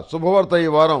ఒక శుభవార్త ఈ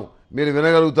వారం మీరు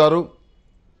వినగలుగుతారు.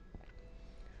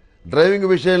 డ్రైవింగ్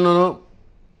విషయంలోనూ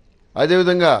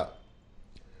అదేవిధంగా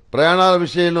ప్రయాణాల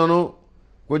విషయంలోనూ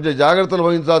కొంచెం జాగ్రత్తలు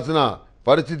వహించాల్సిన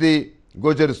పరిస్థితి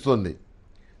గోచరిస్తుంది.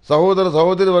 సహోదర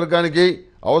సహోదరి వర్గానికి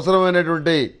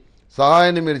అవసరమైనటువంటి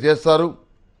సహాయాన్ని మీరు చేస్తారు.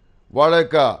 వాళ్ళ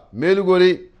యొక్క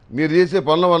మేలుగోరి మీరు చేసే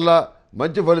పనుల వల్ల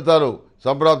మంచి ఫలితాలు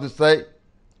సంప్రాప్తిస్తాయి.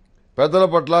 పెద్దల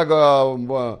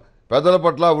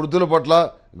పట్ల వృద్ధుల పట్ల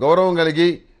గౌరవం కలిగి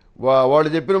వాళ్ళు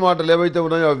చెప్పిన మాటలు ఏవైతే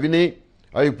ఉన్నాయో అవి విని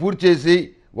అవి పూర్తి చేసి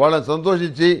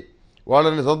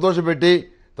వాళ్ళని సంతోషపెట్టి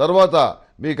తర్వాత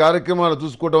మీ కార్యక్రమాలు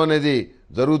చూసుకోవటం అనేది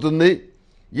జరుగుతుంది.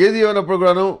 ఏది ఏమైనప్పుడు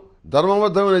కూడాను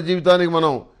ధర్మబద్ధమైన జీవితానికి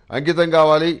మనం అంకితం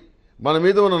కావాలి. మన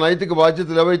మీద ఉన్న నైతిక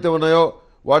బాధ్యతలు ఏవైతే ఉన్నాయో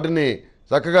వాటిని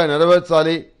చక్కగా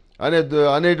నెరవేర్చాలి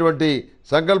అనేటువంటి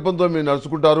సంకల్పంతో మీరు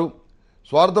నడుచుకుంటారు.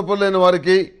 స్వార్థపరులైన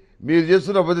వారికి మీరు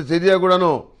చేస్తున్న ప్రతి చర్య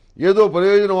కూడాను ఏదో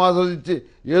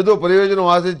ప్రయోజనం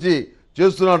ఆశించి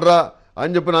చేస్తున్నాడ్రా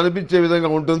అని చెప్పి అనిపించే విధంగా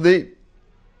ఉంటుంది.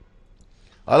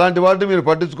 అలాంటి వాటిని మీరు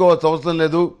పట్టించుకోవాల్సిన అవసరం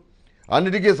లేదు.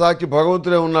 అన్నిటికీ సాక్షి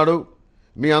భగవంతుడే ఉన్నాడు,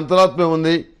 మీ అంతరాత్మే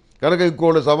ఉంది కనుక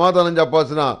ఇంకోటి సమాధానం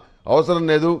చెప్పాల్సిన అవసరం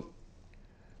లేదు.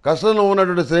 కష్టంలో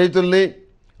ఉన్నటువంటి స్నేహితుల్ని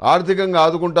ఆర్థికంగా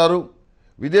ఆదుకుంటారు.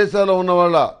 విదేశాల్లో ఉన్న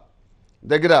వాళ్ళ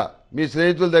దగ్గర, మీ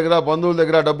స్నేహితుల దగ్గర, బంధువుల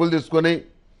దగ్గర డబ్బులు తీసుకొని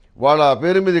వాళ్ళ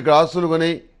పేరు మీద ఇక్కడ ఆస్తులు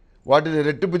కొని వాటిని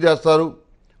రెట్టింపు చేస్తారు.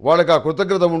 వాళ్ళకి ఆ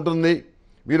కృతజ్ఞత ఉంటుంది.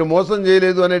 మీరు మోసం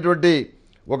చేయలేదు అనేటువంటి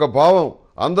ఒక భావం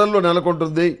అందరిలో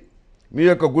నెలకొంటుంది. మీ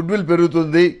యొక్క గుడ్విల్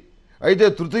పెరుగుతుంది. అయితే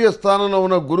తృతీయ స్థానంలో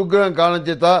ఉన్న గురుగ్రహం కారణం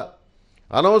చేత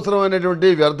అనవసరమైనటువంటి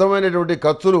వ్యర్థమైనటువంటి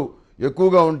ఖర్చులు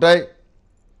ఎక్కువగా ఉంటాయి.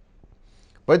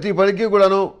 ప్రతి పనికి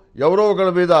కూడాను ఎవరో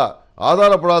ఒకరి మీద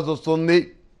ఆధారపడాల్సి వస్తుంది.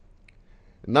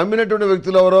 నమ్మినటువంటి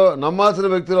వ్యక్తులు ఎవరో, నమ్మాల్సిన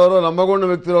వ్యక్తులు ఎవరో, నమ్మకూడని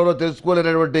వ్యక్తులు ఎవరో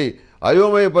తెలుసుకోలేనటువంటి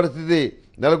అయోమయ పరిస్థితి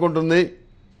నెలకొంటుంది.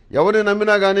 ఎవరిని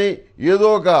నమ్మినా కానీ ఏదో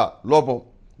ఒక లోపం,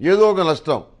 ఏదో ఒక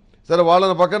నష్టం. సరే,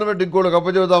 వాళ్ళని పక్కన పెట్టి ఇంకోటి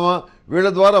అప్పచెబుతామా, వీళ్ళ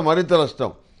ద్వారా మరింత నష్టం.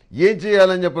 ఏం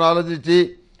చేయాలని చెప్పి ఆలోచించి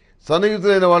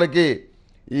సన్నిహితులైన వాళ్ళకి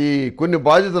ఈ కొన్ని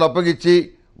బాధ్యతలు అప్పగించి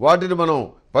వాటిని మనం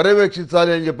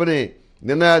పర్యవేక్షించాలి అని చెప్పని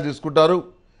నిర్ణయాలు తీసుకుంటారు.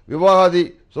 వివాహాది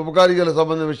శుభకార్యాలకు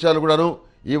సంబంధించిన విషయాలు కూడాను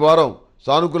ఈ వారం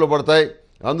సానుకూల పడతాయి.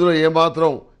 అందులో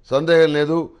ఏమాత్రం సందేహం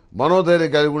లేదు. మనోధైర్యం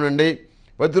కలిగి ఉండండి.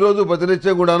 ప్రతిరోజు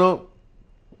ప్రతినిత్యం కూడాను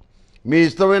మీ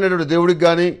ఇష్టమైనటువంటి దేవుడికి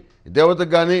కానీ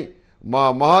దేవతకు కానీ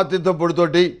మహాతీర్థం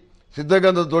పొడితోటి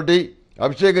సిద్ధగంధంతోటి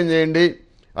అభిషేకం చేయండి.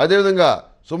 అదేవిధంగా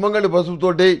సుమంగళి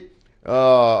పసుపుతోటి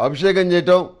అభిషేకం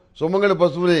చేయటం, సుమంగళి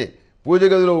పసుపుని పూజ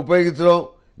గదిలో ఉపయోగించడం,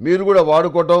 మీరు కూడా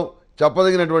వాడుకోవటం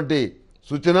చెప్పదగినటువంటి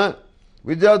సూచన.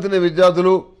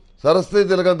 విద్యార్థులు సరస్వతి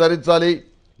తిలకం ధరించాలి,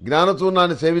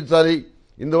 జ్ఞానచూర్ణాన్ని సేవించాలి.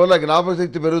 ఇందువల్ల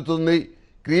జ్ఞాపకశక్తి పెరుగుతుంది,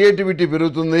 క్రియేటివిటీ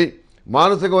పెరుగుతుంది,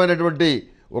 మానసికమైనటువంటి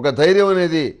ఒక ధైర్యం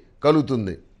అనేది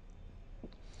కలుగుతుంది.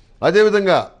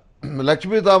 అదేవిధంగా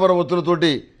లక్ష్మీ తామర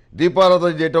ఒత్తులతోటి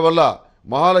దీపారాధన చేయటం వల్ల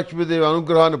మహాలక్ష్మీదేవి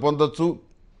అనుగ్రహాన్ని పొందొచ్చు.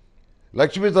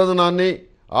 లక్ష్మీ చందనాన్ని,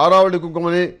 ఆరావళి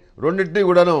కుంకుమని రెండింటినీ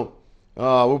కూడాను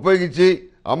ఉపయోగించి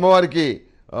అమ్మవారికి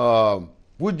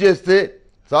పూజ చేస్తే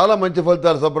చాలా మంచి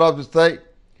ఫలితాలు సంప్రాప్తిస్తాయి.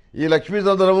 ఈ లక్ష్మీ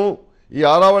చందనము, ఈ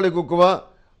ఆరావళి కుంకుమ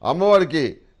అమ్మవారికి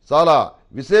చాలా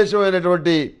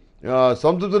విశేషమైనటువంటి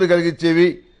సంతృప్తిని కలిగించేవి,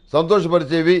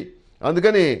 సంతోషపరిచేవి.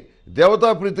 అందుకని దేవతా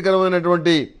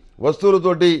ప్రీతికరమైనటువంటి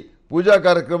వస్తువులతోటి పూజా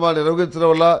కార్యక్రమాలు నిర్వహించడం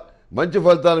వల్ల మంచి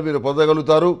ఫలితాలు మీరు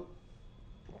పొందగలుగుతారు.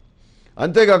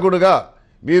 అంతేకాకుండా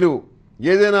మీరు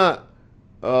ఏదైనా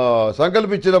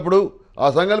సంకల్పించినప్పుడు ఆ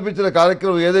సంకల్పించిన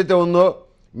కార్యక్రమం ఏదైతే ఉందో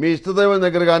మీ ఇష్టదైవం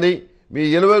దగ్గర కానీ మీ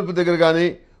ఎలువెల్పు దగ్గర కానీ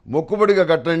మొక్కుబడిగా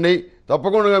కట్టండి.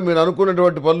 తప్పకుండా మీరు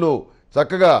అనుకున్నటువంటి పనులు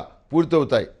చక్కగా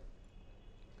పూర్తవుతాయి.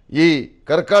 ఈ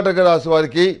కర్కాటక రాశి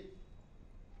వారికి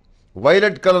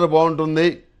వైలెట్ కలర్ బాగుంటుంది.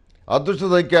 అదృష్ట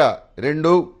సంఖ్య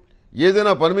 2.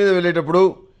 ఏదైనా పని మీద వెళ్ళేటప్పుడు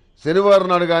శనివారం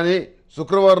నాడు కానీ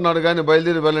శుక్రవారం నాడు కానీ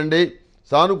బయలుదేరి వెళ్ళండి.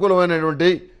 సానుకూలమైనటువంటి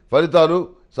ఫలితాలు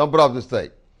సంప్రాప్తిస్తాయి.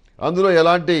 అందులో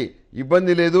ఎలాంటి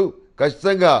ఇబ్బంది లేదు.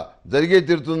 ఖచ్చితంగా జరిగే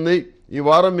తీరుతుంది. ఈ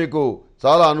వారం మీకు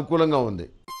చాలా అనుకూలంగా ఉంది.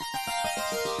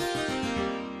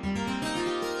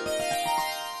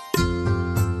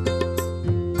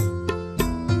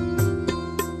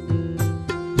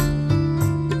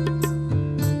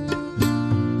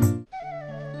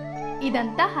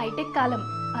 ఇదంతా హైటెక్ కాలం,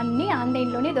 అన్నీ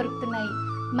ఆన్లైన్లోనే దొరుకుతున్నాయి.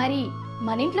 మరి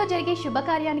మన ఇంట్లో జరిగే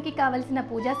శుభకార్యానికి కావలసిన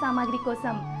పూజా సామాగ్రి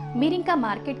కోసం మీరింకా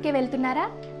మార్కెట్కే వెళ్తున్నారా?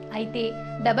 అయితే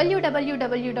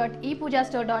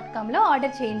www.epoojastore.comలో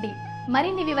ఆర్డర్ చేయండి.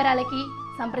 మరిన్ని వివరాలకి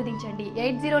సంప్రదించండి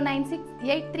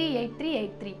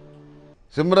 8096838383.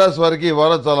 సింహరాశి వారికి ఈ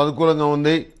వారం చాలా అనుకూలంగా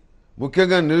ఉంది.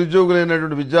 ముఖ్యంగా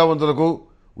నిరుద్యోగులైనటువంటి విద్యావంతులకు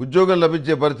ఉద్యోగం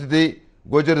లభించే పరిస్థితి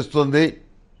గోచరిస్తుంది.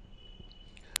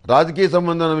 రాజకీయ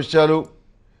సంబంధమైన విషయాలు,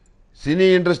 సినీ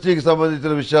ఇండస్ట్రీకి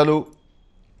సంబంధించిన విషయాలు,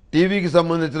 టీవీకి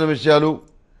సంబంధించిన విషయాలు,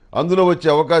 అందులో వచ్చే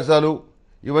అవకాశాలు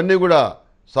ఇవన్నీ కూడా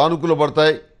సానుకూల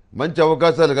పడతాయి. మంచి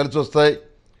అవకాశాలు కలిసి వస్తాయి.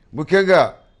 ముఖ్యంగా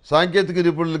సాంకేతిక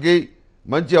నిపుణులకి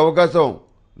మంచి అవకాశం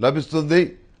లభిస్తుంది.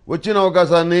 వచ్చిన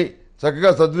అవకాశాన్ని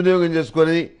చక్కగా సద్వినియోగం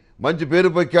చేసుకొని మంచి పేరు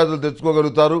ప్రఖ్యాతులు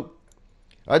తెచ్చుకోగలుగుతారు.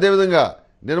 అదేవిధంగా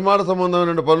నిర్మాణ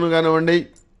సంబంధమైన పనులు కానివ్వండి,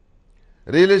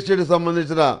 రియల్ ఎస్టేట్కి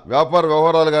సంబంధించిన వ్యాపార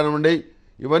వ్యవహారాలు కానివ్వండి,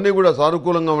 ఇవన్నీ కూడా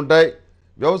సానుకూలంగా ఉంటాయి.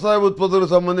 వ్యవసాయ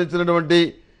ఉత్పత్తులకు సంబంధించినటువంటి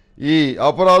ఈ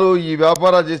అపరాలు ఈ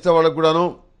వ్యాపారాలు చేసే వాళ్ళకు కూడాను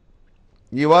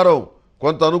ఈ వారం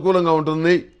కొంత అనుకూలంగా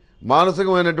ఉంటుంది.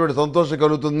 మానసికమైనటువంటి సంతోషం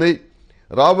కలుగుతుంది.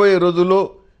 రాబోయే రోజుల్లో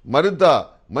మరింత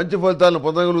మంచి ఫలితాలను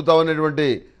పొందగలుగుతామనేటువంటి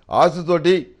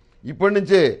ఆశతోటి ఇప్పటి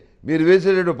నుంచే మీరు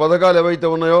వేసేటటువంటి పథకాలు ఏవైతే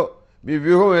ఉన్నాయో, మీ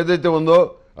వ్యూహం ఏదైతే ఉందో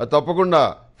అది తప్పకుండా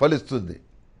ఫలిస్తుంది.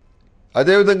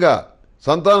 అదేవిధంగా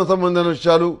సంతాన సంబంధమైన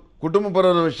విషయాలు,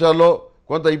 కుటుంబపరమైన విషయాల్లో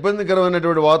కొంత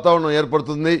ఇబ్బందికరమైనటువంటి వాతావరణం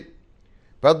ఏర్పడుతుంది.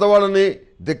 పెద్దవాళ్ళని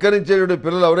ధిక్కరించేటువంటి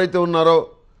పిల్లలు ఎవరైతే ఉన్నారో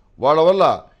వాళ్ళ వల్ల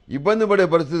ఇబ్బంది పడే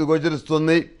పరిస్థితి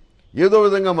గోచరిస్తుంది. ఏదో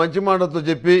విధంగా మంచి మాటతో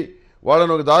చెప్పి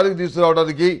వాళ్ళని ఒక దారికి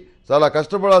తీసుకురావడానికి చాలా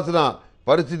కష్టపడాల్సిన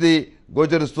పరిస్థితి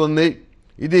గోచరిస్తుంది.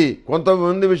 ఇది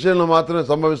కొంతమంది విషయంలో మాత్రమే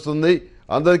సంభవిస్తుంది,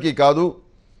 అందరికీ కాదు.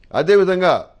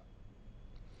 అదేవిధంగా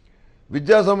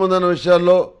విద్యా సంబంధమైన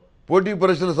విషయాల్లో, పోటీ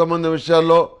పరీక్షల సంబంధమైన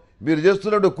విషయాల్లో మీరు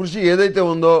చేస్తున్నట్టు కృషి ఏదైతే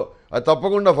ఉందో అది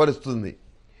తప్పకుండా ఫలిస్తుంది.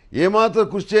 ఏమాత్రం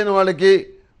కృషి చేయని వాళ్ళకి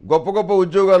గొప్ప గొప్ప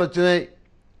ఉద్యోగాలు వచ్చినాయి,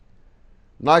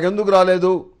 నాకెందుకు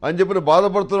రాలేదు అని చెప్పిన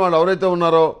బాధపడుతున్న వాళ్ళు ఎవరైతే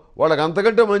ఉన్నారో వాళ్ళకి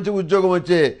అంతకంటే మంచి ఉద్యోగం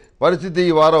వచ్చే పరిస్థితి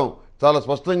ఈ వారం చాలా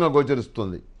స్పష్టంగా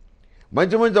గోచరిస్తుంది.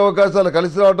 మంచి మంచి అవకాశాలు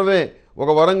కలిసి రావటమే ఒక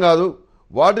వరం కాదు,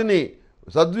 వాటిని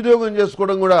సద్వినియోగం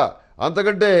చేసుకోవడం కూడా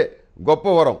అంతకంటే గొప్ప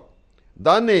వరం.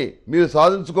 దాన్ని మీరు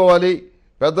సాధించుకోవాలి.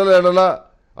 పెద్దల ఎడల,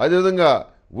 అదేవిధంగా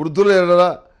వృద్ధుల ఎడల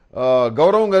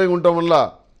గౌరవం కలిగి ఉండటం వల్ల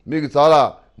మీకు చాలా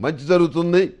మంచి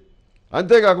జరుగుతుంది.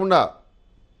 అంతేకాకుండా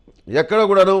ఎక్కడ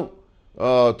కూడాను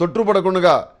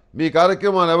తొట్టుపడకుండా మీ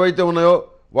కార్యక్రమాలు ఏవైతే ఉన్నాయో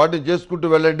వాటిని చేసుకుంటూ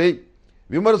వెళ్ళండి.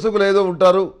 విమర్శకులు ఏదో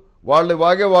ఉంటారు, వాళ్ళు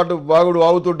వాగుడు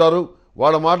వాగుతుంటారు,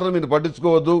 వాళ్ళ మాటలు మీరు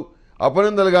పట్టించుకోవద్దు.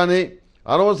 అపనిందలు కానీ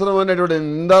అనవసరమైనటువంటి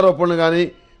నిందారోపణలు కానీ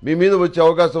మీ మీద వచ్చే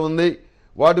అవకాశం ఉంది.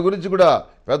 వాటి గురించి కూడా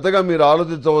పెద్దగా మీరు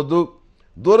ఆలోచించవద్దు.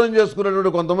 దూరం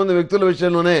చేసుకున్నటువంటి కొంతమంది వ్యక్తుల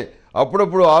విషయంలోనే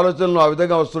అప్పుడప్పుడు ఆలోచనలు ఆ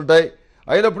విధంగా వస్తుంటాయి.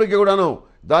 అయినప్పటికీ కూడాను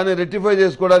దాన్ని రెక్టిఫై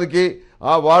చేసుకోవడానికి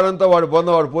వాడంతా వాడు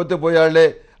వాడు పోతే పోయాళ్లే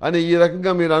అని ఈ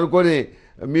రకంగా మీరు అనుకొని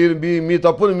మీరు మీ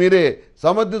తప్పును మీరే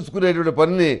సమర్థించుకునేటువంటి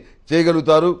పనిని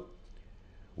చేయగలుగుతారు.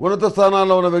 ఉన్నత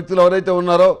స్థానాల్లో ఉన్న వ్యక్తులు ఎవరైతే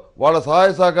ఉన్నారో వాళ్ళ సహాయ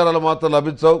సహకారాలు మాత్రం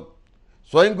లభించవు.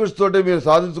 స్వయం కృషితోటి మీరు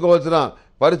సాధించుకోవాల్సిన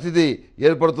పరిస్థితి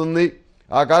ఏర్పడుతుంది.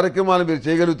 ఆ కార్యక్రమాలు మీరు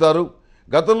చేయగలుగుతారు.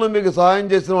 గతంలో మీకు సహాయం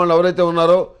చేసిన వాళ్ళు ఎవరైతే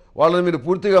ఉన్నారో వాళ్ళని మీరు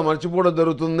పూర్తిగా మర్చిపోవడం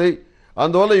జరుగుతుంది.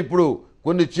 అందువల్ల ఇప్పుడు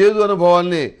కొన్ని చేదు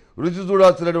అనుభవాల్ని రుచి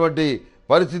చూడాల్సినటువంటి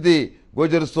పరిస్థితి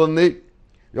గోచరిస్తుంది.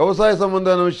 వ్యవసాయ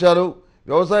సంబంధమైన విషయాలు,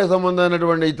 వ్యవసాయ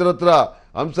సంబంధమైనటువంటి ఇతరత్ర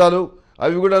అంశాలు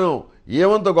అవి కూడాను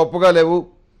ఏమంత గొప్పగా లేవు,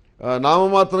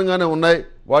 నామమాత్రంగానే ఉన్నాయి.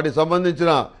 వాటికి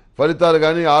సంబంధించిన ఫలితాలు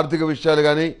కానీ ఆర్థిక విషయాలు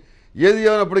కానీ ఏది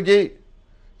ఏమైనప్పటికీ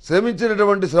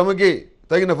శ్రమించినటువంటి శ్రమకి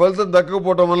తగిన ఫలితం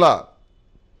దక్కకపోవటం వల్ల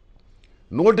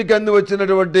నోటికి అంది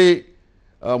వచ్చినటువంటి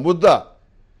ముద్ద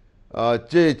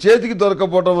చేతికి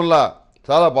దొరకపోవటం వల్ల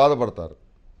చాలా బాధపడతారు.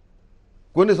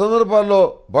 కొన్ని సందర్భాల్లో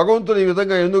భగవంతుడు ఈ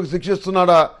విధంగా ఎందుకు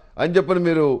శిక్షిస్తున్నాడా అని చెప్పని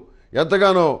మీరు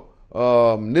ఎంతగానో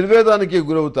నిర్వేదానికి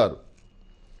గురవుతారు.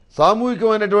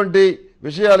 సామూహికమైనటువంటి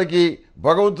విషయాలకి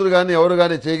భగవంతుడు కానీ ఎవరు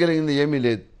కానీ చేయగలిగింది ఏమీ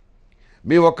లేదు.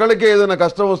 మీ ఒక్కళ్ళకే ఏదైనా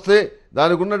కష్టం వస్తే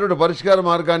దానికి ఉన్నటువంటి పరిష్కార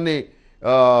మార్గాన్ని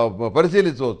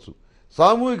పరిశీలించవచ్చు.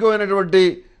 సామూహికమైనటువంటి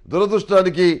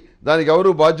దురదృష్టానికి దానికి ఎవరు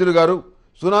బాధ్యులు గారు.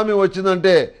 సునామీ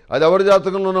వచ్చిందంటే అది ఎవరి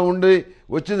జాతకంలోనూ ఉండి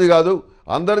వచ్చింది కాదు.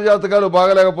 అందరి జాతకాలు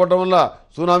బాగలేకపోవటం వల్ల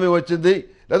సునామీ వచ్చింది,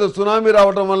 లేదా సునామీ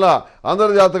రావటం వల్ల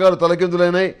అందరి జాతకాలు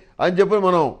తలకిందులైనాయి అని చెప్పి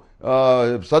మనం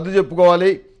సర్ది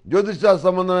చెప్పుకోవాలి. జ్యోతిష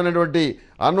సంబంధమైనటువంటి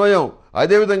అన్వయం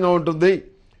అదేవిధంగా ఉంటుంది.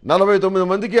 49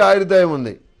 మందికి ఆయుర్దాయం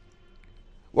ఉంది,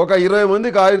 ఒక 20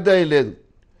 మందికి ఆయుర్దాయం లేదు.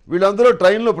 వీళ్ళందరూ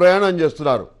ట్రైన్లో ప్రయాణం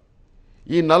చేస్తున్నారు.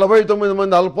 ఈ 49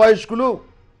 మంది అల్పాయుష్కులు,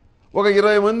 ఒక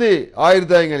 20 మంది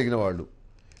ఆయుర్దాయం కలిగిన వాళ్ళు.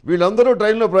 వీళ్ళందరూ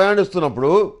ట్రైన్లో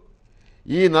ప్రయాణిస్తున్నప్పుడు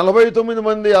ఈ 49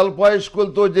 మంది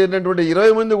అల్పాయుష్కులతో చేరినటువంటి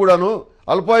 20 మంది కూడాను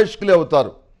అల్పాయుష్కులే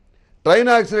అవుతారు. ట్రైన్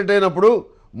యాక్సిడెంట్ అయినప్పుడు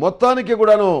మొత్తానికి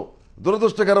కూడాను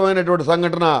దురదృష్టకరమైనటువంటి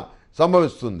సంఘటన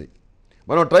సంభవిస్తుంది.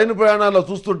 మనం ట్రైన్ ప్రయాణాల్లో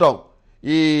చూస్తుంటాం.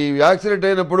 ఈ యాక్సిడెంట్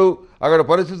అయినప్పుడు అక్కడ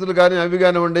పరిస్థితులు కానీ అవి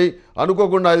కానివ్వండి,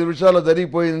 అనుకోకుండా 5 నిమిషాల్లో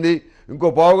జరిగిపోయింది, ఇంకో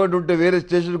పావుగంట ఉంటే వేరే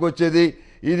స్టేషన్కి వచ్చేది,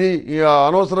 ఇది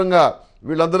అనవసరంగా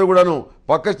వీళ్ళందరూ కూడాను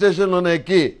పక్క స్టేషన్లోనే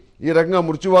ఎక్కి ఈ రకంగా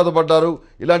మృత్యువాదపడ్డారు.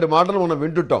 ఇలాంటి మాటలు మనం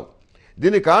వింటుంటాం.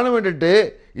 దీనికి కారణం ఏంటంటే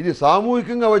ఇది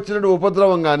సామూహికంగా వచ్చినటువంటి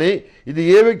ఉపద్రవం, కానీ ఇది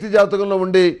ఏ వ్యక్తి జాతకంలో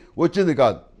ఉండి వచ్చింది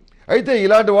కాదు. అయితే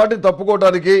ఇలాంటి వాటిని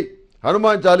తప్పుకోవడానికి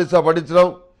హనుమాన్ చాలీసా పఠించడం,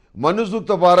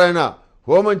 మనుసూక్త పారాయణ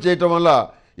హోమం చేయటం వల్ల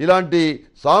ఇలాంటి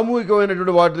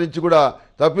సామూహికమైనటువంటి వాటి నుంచి కూడా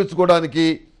తప్పించుకోవడానికి,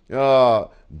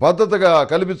 భద్రతగా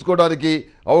కల్పించుకోవడానికి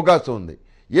అవకాశం ఉంది.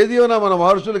 ఏది అయినా మన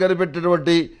మహర్షులు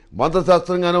కనిపెట్టినటువంటి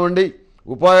మంత్రశాస్త్రం కానివ్వండి,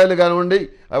 ఉపాయాలు కానివ్వండి,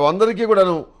 అవి అందరికీ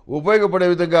కూడాను ఉపయోగపడే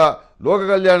విధంగా, లోక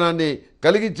కళ్యాణాన్ని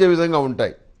కలిగించే విధంగా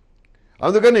ఉంటాయి.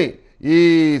 అందుకని ఈ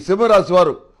సింహరాశి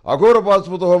వారు అఘోర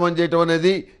పాశుపత హోమం చేయటం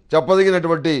అనేది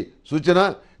చెప్పదగినటువంటి సూచన.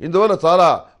 ఇందువల్ల చాలా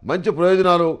మంచి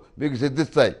ప్రయోజనాలు మీకు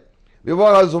సిద్ధిస్తాయి.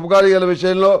 వివాహాలు శుభకార్యాల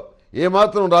విషయంలో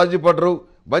ఏమాత్రం రాజీ పడరు,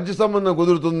 మంచి సంబంధం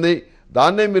కుదురుతుంది,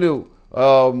 దాన్నే మీరు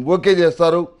ఓకే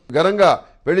చేస్తారు. ఘనంగా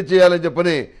పెళ్లి చేయాలని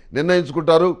చెప్పని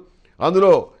నిర్ణయించుకుంటారు.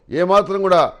 అందులో ఏమాత్రం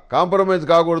కూడా కాంప్రమైజ్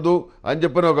కాకూడదు అని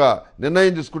చెప్పని ఒక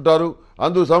నిర్ణయం తీసుకుంటారు.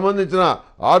 అందుకు సంబంధించిన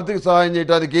ఆర్థిక సహాయం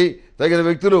చేయడానికి తగిన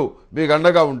వ్యక్తులు మీకు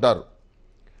అండగా ఉంటారు.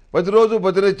 ప్రతిరోజు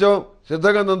ప్రతినిత్యం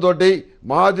సిద్ధగంధంతో,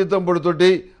 మహాతీర్థం పొడితోటి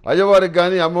అయ్యవారికి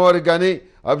కానీ అమ్మవారికి కానీ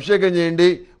అభిషేకం చేయండి,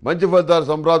 మంచి ఫలితాలు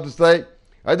సంప్రాప్తిస్తాయి.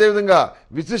 అదేవిధంగా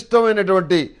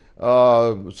విశిష్టమైనటువంటి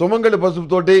సుమంగళి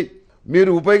పసుపుతోటి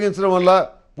మీరు ఉపయోగించడం వల్ల,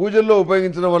 పూజల్లో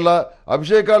ఉపయోగించడం వల్ల,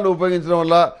 అభిషేకాల్లో ఉపయోగించడం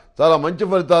వల్ల చాలా మంచి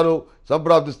ఫలితాలు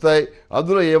సంప్రాప్తిస్తాయి.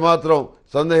 అందులో ఏమాత్రం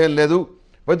సందేహం లేదు.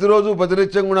 ప్రతిరోజు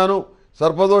ప్రతినిత్యం కూడాను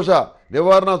సర్పదోష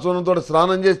నివారణ చూర్ణంతో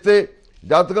స్నానం చేస్తే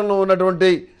జాతకంలో ఉన్నటువంటి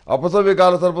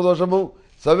అపసవ్యకాల సర్పదోషము,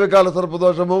 సవ్యకాల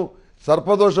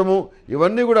సర్పదోషము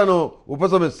ఇవన్నీ కూడాను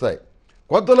ఉపశమిస్తాయి.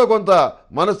 కొంతలో కొంత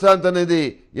మనశ్శాంతి అనేది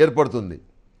ఏర్పడుతుంది.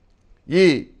 ఈ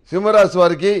సింహరాశి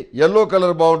వారికి ఎల్లో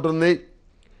కలర్ బాగుంటుంది.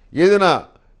 ఏదైనా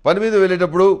పని మీద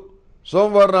వెళ్ళేటప్పుడు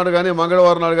సోమవారం నాడు కానీ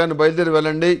మంగళవారం నాడు కానీ బయలుదేరి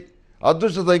వెళ్ళండి.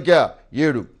 అదృష్ట సంఖ్య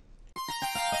 7.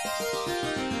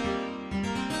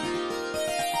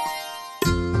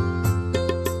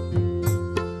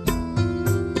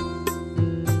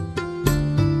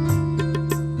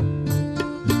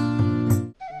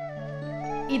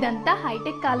 ఇదంతా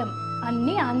హైటెక్ కాలం,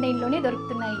 అన్నీ ఆన్లైన్లోనే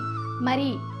దొరుకుతున్నాయి. మరి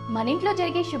మన ఇంట్లో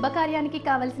జరిగే శుభకార్యానికి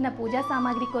కావలసిన పూజా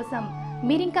సామాగ్రి కోసం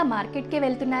మీరింకా మార్కెట్కే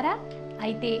వెళ్తున్నారా?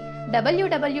 అయితే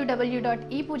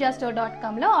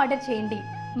www.epoojastore.comలో ఆర్డర్ చేయండి.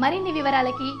 మరిన్ని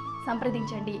వివరాలకి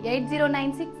సంప్రదించండి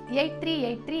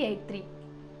 8096838383.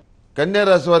 కన్యా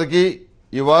రాశి వారికి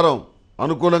ఈ వారం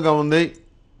అనుకూలంగా ఉంది.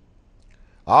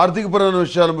 ఆర్థికపరమైన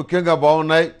విషయాలు ముఖ్యంగా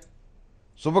బాగున్నాయి.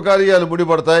 శుభకార్యాలు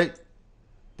ముడిపడతాయి.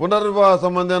 పునర్వివాహ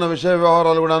సంబంధమైన విషయ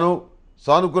వ్యవహారాలు కూడాను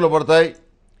సానుకూలపడతాయి.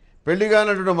 పెళ్లి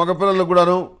కానటువంటి మగపిల్లలకు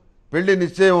కూడాను పెళ్లి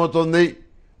నిశ్చయం అవుతుంది.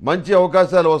 మంచి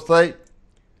అవకాశాలు వస్తాయి.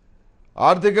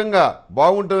 ఆర్థికంగా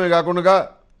బాగుంటమే కాకుండా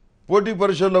పోటీ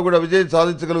పరీక్షల్లో కూడా విజయం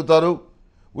సాధించగలుగుతారు.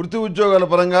 వృత్తి ఉద్యోగాల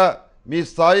పరంగా మీ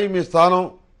స్థాయి, మీ స్థానం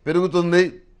పెరుగుతుంది.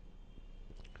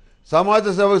 సమాజ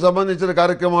సేవకు సంబంధించిన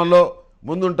కార్యక్రమాల్లో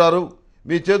ముందుంటారు.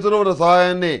 మీ చేతిలో ఉన్న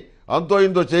సహాయాన్ని అంతో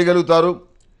ఇంతో చేయగలుగుతారు.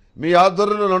 మీ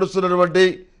ఆధ్వర్యంలో నడుస్తున్నటువంటి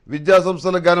విద్యా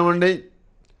సంస్థలకు కానివ్వండి,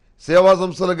 సేవా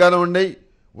సంస్థలకు కానివ్వండి,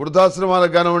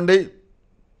 వృద్ధాశ్రమాలకు కానివ్వండి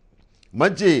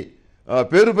మంచి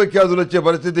పేరు ప్రఖ్యాతులు వచ్చే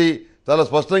పరిస్థితి చాలా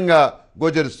స్పష్టంగా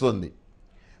గోచరిస్తుంది.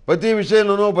 ప్రతి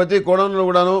విషయంలోనూ, ప్రతి కోణంలో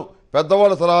కూడాను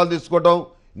పెద్దవాళ్ళ సలహాలు తీసుకోవటం,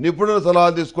 నిపుణుల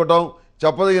సలహాలు తీసుకోవటం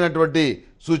చెప్పదగినటువంటి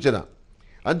సూచన.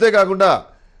 అంతేకాకుండా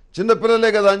చిన్నపిల్లలే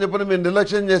కదా అని చెప్పని మీరు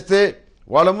నిర్లక్ష్యం చేస్తే,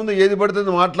 వాళ్ళ ముందు ఏది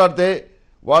పడుతుంది మాట్లాడితే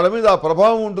వాళ్ళ మీద ఆ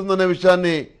ప్రభావం ఉంటుందనే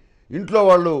విషయాన్ని ఇంట్లో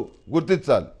వాళ్ళు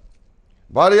గుర్తించాలి.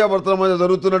 భార్యాభర్తల మధ్య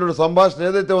జరుగుతున్నటువంటి సంభాషణ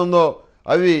ఏదైతే ఉందో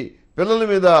అవి పిల్లల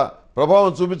మీద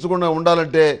ప్రభావం చూపించకుండా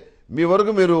ఉండాలంటే మీ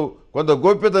వరకు మీరు కొంత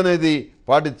గోప్యత అనేది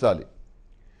పాటించాలి.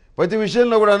 ప్రతి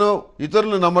విషయంలో కూడాను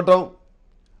ఇతరులను నమ్మటం,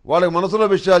 వాళ్ళకి మనసులో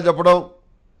విషయాలు చెప్పడం,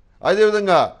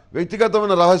 అదేవిధంగా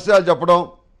వ్యక్తిగతమైన రహస్యాలు చెప్పడం,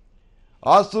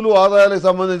 ఆస్తులు ఆదాయాలకు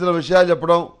సంబంధించిన విషయాలు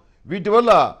చెప్పడం, వీటి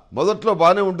వల్ల మొదట్లో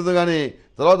బాగానే ఉంటుంది, కానీ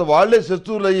తర్వాత వాళ్లే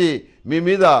శత్రువులయ్యి మీ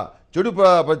మీద చెడు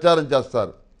ప్రచారం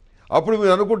చేస్తారు. అప్పుడు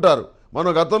మీరు అనుకుంటారు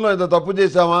మనం గతంలో ఎంత తప్పు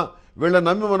చేశామా, వీళ్ళని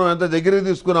నమ్మి మనం ఎంత దగ్గరికి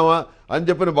తీసుకున్నామా అని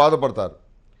చెప్పని బాధపడతారు.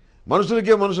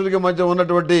 మనుషులకి మధ్య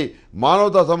ఉన్నటువంటి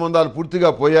మానవతా సంబంధాలు పూర్తిగా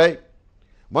పోయాయి.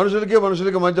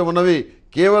 మనుషులకి మధ్య ఉన్నవి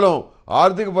కేవలం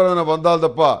ఆర్థికపరమైన బంధాలు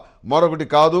తప్ప మరొకటి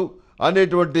కాదు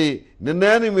అనేటువంటి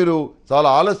నిర్ణయాన్ని మీరు చాలా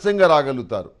ఆలస్యంగా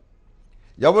రాగలుగుతారు.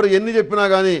 ఎవరు ఎన్ని చెప్పినా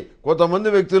కానీ కొంతమంది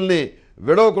వ్యక్తుల్ని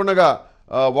విడవకుండా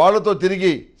వాళ్ళతో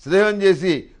తిరిగి స్నేహం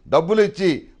చేసి డబ్బులు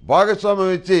ఇచ్చి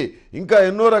భాగస్వామ్యం ఇచ్చి ఇంకా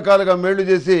ఎన్నో రకాలుగా మేళ్లు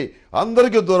చేసి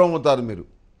అందరికీ దూరం అవుతారు.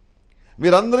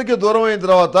 మీరందరికీ దూరం అయిన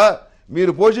తర్వాత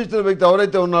మీరు పోషించిన వ్యక్తి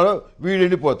ఎవరైతే ఉన్నారో వీడు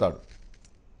ఎండిపోతాడు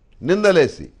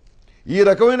నిందలేసి. ఈ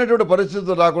రకమైనటువంటి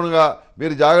పరిస్థితులు రాకుండా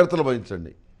మీరు జాగ్రత్తలు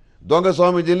వహించండి. దొంగ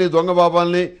స్వామీజీని దొంగ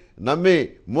బాబాల్ని నమ్మి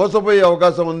మోసపోయే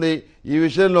అవకాశం ఉంది. ఈ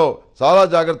విషయంలో చాలా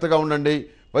జాగ్రత్తగా ఉండండి.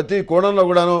 ప్రతి కోణంలో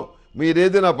కూడాను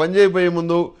మీరేదైనా పని చేయబోయే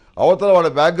ముందు అవతల వాళ్ళ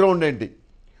బ్యాక్గ్రౌండ్ ఏంటి,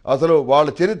 అసలు వాళ్ళ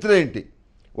చరిత్ర ఏంటి,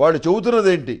 వాళ్ళు చెబుతున్నది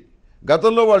ఏంటి,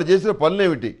 గతంలో వాళ్ళు చేసిన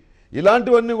పనులేమిటి,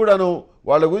 ఇలాంటివన్నీ కూడాను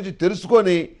వాళ్ళ గురించి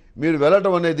తెలుసుకొని మీరు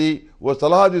వెళ్ళటం అనేది, ఓ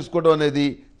సలహా తీసుకోవడం అనేది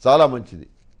చాలా మంచిది.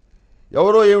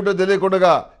 ఎవరో ఏమిటో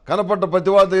తెలియకుండా కనపడ్డ ప్రతి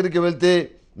వాళ్ళ దగ్గరికి వెళ్తే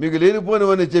మీకు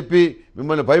లేనిపోనివని చెప్పి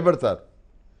మిమ్మల్ని భయపెడతారు.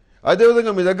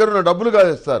 అదేవిధంగా మీ దగ్గర ఉన్న డబ్బులు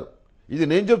కాదేస్తారు. ఇది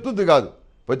నేను చెప్తుంది కాదు,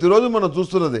 ప్రతిరోజు మనం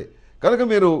చూస్తున్నదే. కనుక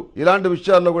మీరు ఇలాంటి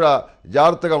విషయాల్లో కూడా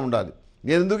జాగ్రత్తగా ఉండాలి.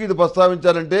 నేను ఎందుకు ఇది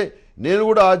ప్రస్తావించానంటే నేను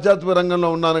కూడా ఆధ్యాత్మిక రంగంలో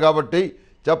ఉన్నాను కాబట్టి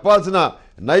చెప్పాల్సిన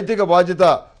నైతిక బాధ్యత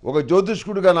ఒక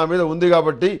జ్యోతిష్కుడిగా నా మీద ఉంది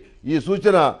కాబట్టి ఈ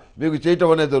సూచన మీకు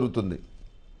చేయటం అనేది జరుగుతుంది.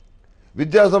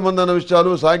 విద్యా సంబంధమైన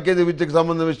విషయాలు, సాంకేతిక విద్యకు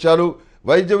సంబంధించిన విషయాలు,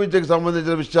 వైద్య విద్యకు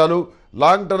సంబంధించిన విషయాలు,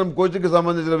 లాంగ్ టర్మ్ కోచింగ్కి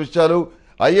సంబంధించిన విషయాలు,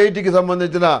 ఐఐటికి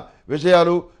సంబంధించిన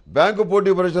విషయాలు, బ్యాంకు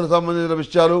పోటీ పరీక్షలకు సంబంధించిన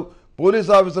విషయాలు,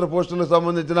 పోలీస్ ఆఫీసర్ పోస్టులకు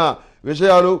సంబంధించిన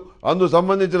విషయాలు, అందుకు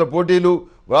సంబంధించిన పోటీలు,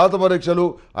 వ్రాత పరీక్షలు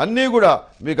అన్నీ కూడా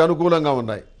మీకు అనుకూలంగా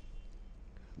ఉన్నాయి.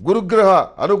 గురుగ్రహ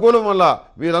అనుకూలం వల్ల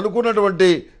మీరు అనుకున్నటువంటి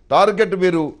టార్గెట్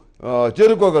మీరు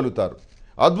చేరుకోగలుగుతారు.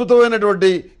 అద్భుతమైనటువంటి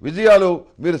విజయాలు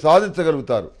మీరు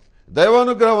సాధించగలుగుతారు.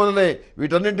 దైవానుగ్రహం వల్లనే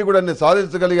వీటన్నింటి కూడా నేను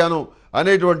సాధించగలిగాను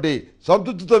అనేటువంటి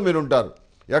సంతృప్తితో మీరు ఉంటారు.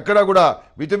 ఎక్కడా కూడా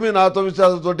విటమిన్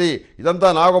ఆత్మవిశ్వాసంతో ఇదంతా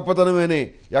నా గొప్పతనమేని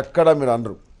ఎక్కడా మీరు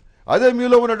అనరు. అదే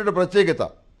మీలో ఉన్నటువంటి ప్రత్యేకత,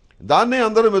 దాన్నే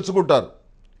అందరూ మెచ్చుకుంటారు.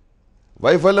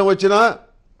 వైఫల్యం వచ్చినా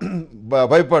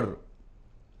భయపడరు,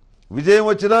 విజయం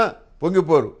వచ్చినా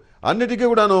పొంగిపోరు. అన్నిటికీ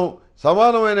కూడాను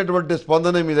సమానమైనటువంటి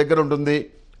స్పందన మీ దగ్గర ఉంటుంది.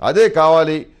 అదే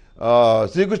కావాలి.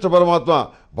 శ్రీకృష్ణ పరమాత్మ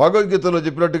భగవద్గీతలో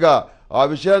చెప్పినట్టుగా ఆ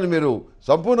విషయాన్ని మీరు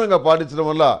సంపూర్ణంగా పాటించడం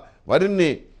వల్ల మరిన్ని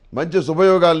మంచి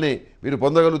శుభయోగాల్ని మీరు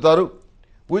పొందగలుగుతారు.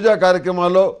 పూజా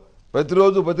కార్యక్రమాల్లో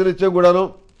ప్రతిరోజు ప్రతినిత్యం కూడాను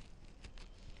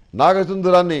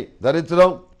నాగసింధురాన్ని ధరించడం,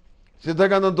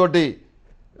 సిద్ధగంధంతో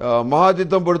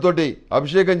మహాతీర్థం పొడితోటి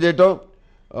అభిషేకం చేయటం,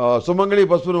 సుమంగళి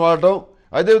పసుపును వాడటం,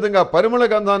 అదేవిధంగా పరిమళ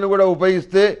గంధాన్ని కూడా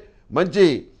ఉపయోగిస్తే మంచి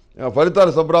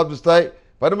ఫలితాలు సంప్రాప్తిస్తాయి.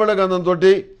 పరిమళ గంధంతో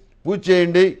పూజ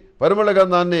చేయండి. పరిమళ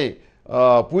గంధాన్ని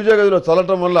పూజా గదిలో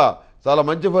చల్లటం వల్ల చాలా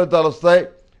మంచి ఫలితాలు వస్తాయి.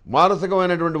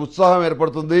 మానసికమైనటువంటి ఉత్సాహం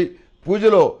ఏర్పడుతుంది.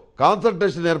 పూజలో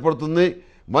కాన్సన్ట్రేషన్ ఏర్పడుతుంది.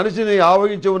 మనిషిని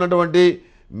ఆవహించి ఉన్నటువంటి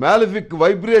మ్యాలిఫిక్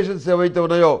వైబ్రేషన్స్ ఏవైతే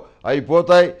ఉన్నాయో అవి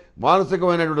పోతాయి.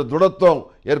 మానసికమైనటువంటి దృఢత్వం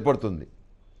ఏర్పడుతుంది.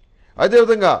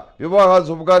 అదేవిధంగా వివాహాలు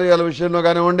శుభకార్యాల విషయంలో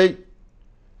కానివ్వండి,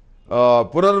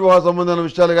 పునర్వివాహ సంబంధమైన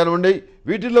విషయాలు కానివ్వండి,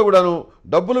 వీటిల్లో కూడాను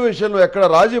డబ్బుల విషయంలో ఎక్కడ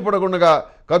రాజీ పడకుండా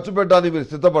ఖర్చు పెట్టడానికి మీరు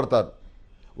సిద్ధపడతారు.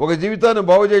 ఒక జీవితాన్ని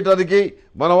బాగు చేయడానికి,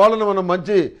 మన వాళ్ళని మనం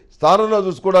మంచి స్థానంలో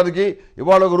చూసుకోవడానికి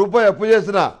ఇవాళ ₹1 అప్పు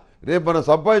చేసినా రేపు మనం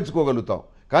సంపాదించుకోగలుగుతాం.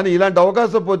 కానీ ఇలాంటి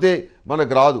అవకాశం పోతే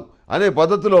మనకు రాదు అనే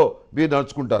పద్ధతిలో మీరు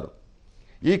నడుచుకుంటారు.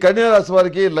 ఈ కన్యా రాశి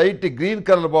వారికి లైట్ గ్రీన్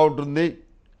కలర్ బాగుంటుంది.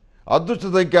 అదృష్ట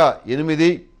సంఖ్య 8.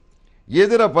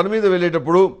 ఏదైనా పని మీద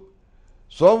వెళ్ళేటప్పుడు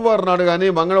సోమవారం నాడు కానీ,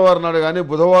 మంగళవారం నాడు కానీ,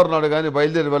 బుధవారం నాడు కానీ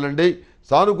బయలుదేరి వెళ్ళండి.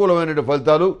 సానుకూలమైన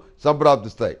ఫలితాలు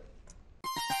సంప్రాప్తిస్తాయి.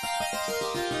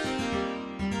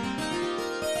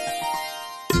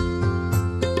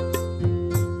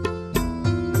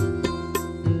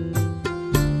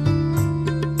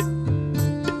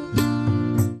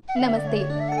 నమస్తే.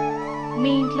 మీ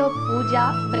ఇంట్లో పూజ,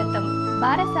 వ్రతం,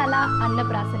 బారసాల,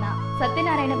 అన్నప్రాసన,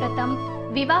 సత్యనారాయణ వ్రతం,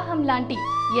 వివాహం లాంటి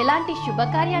ఎలాంటి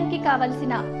శుభకార్యానికి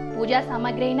కావలసిన పూజా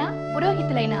సామాగ్రి అయినా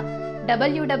పురోహితులైన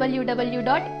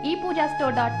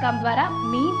www.epoojastore.com ద్వారా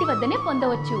మీ ఇంటి వద్దనే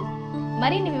పొందవచ్చు.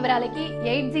 మరిన్ని వివరాలకి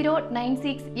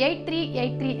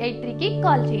 8096838383కి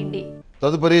కాల్ చేయండి.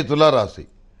 తదుపరి తులారాశి.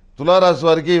 తులారాశి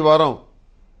వారికి ఈ వారం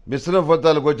మిశ్రమ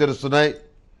ఫలితాలు గోచరిస్తున్నాయి.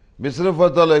 మిశ్రమ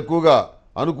ఫలితాలు ఎక్కువగా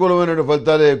అనుకూలమైన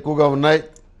ఫలితాలే ఎక్కువగా ఉన్నాయి.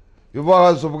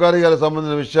 వివాహాలు శుభకార్యాలకు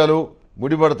సంబంధించిన విషయాలు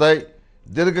ముడిపడతాయి.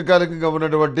 దీర్ఘకాలికంగా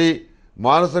ఉన్నటువంటి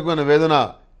మానసికమైన వేదన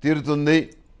తీరుతుంది.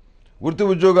 వృత్తి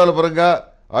ఉద్యోగాల పరంగా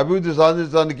అభివృద్ధి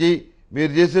సాధించడానికి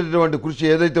మీరు చేసేటటువంటి కృషి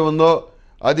ఏదైతే ఉందో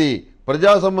అది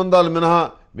ప్రజా సంబంధాలు మినహా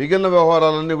మిగిలిన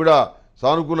వ్యవహారాలన్నీ కూడా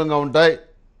సానుకూలంగా ఉంటాయి.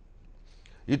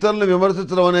 ఇతరులను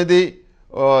విమర్శించడం అనేది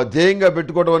ధ్యేయంగా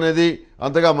పెట్టుకోవడం అనేది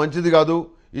అంతగా మంచిది కాదు.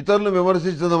 ఇతరులను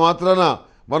విమర్శించిన మాత్రాన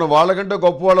మనం వాళ్ళకంటే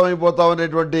గొప్పవాళ్ళం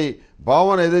అయిపోతామనేటువంటి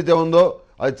భావన ఏదైతే ఉందో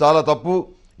అది చాలా తప్పు.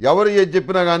 ఎవరు ఏది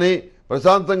చెప్పినా కానీ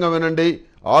ప్రశాంతంగా వినండి,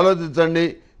 ఆలోచించండి.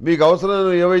 మీకు అవసరమైన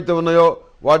ఏవైతే ఉన్నాయో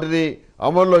వాటిని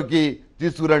అమల్లోకి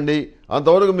తీసుకురండి.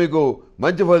 అంతవరకు మీకు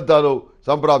మంచి ఫలితాలు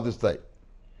సంప్రాప్తిస్తాయి.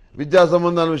 విద్యా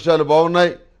సంబంధాల విషయాలు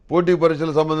బాగున్నాయి. పోటీ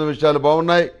పరీక్షలకు సంబంధించిన విషయాలు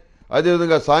బాగున్నాయి.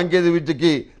 అదేవిధంగా సాంకేతిక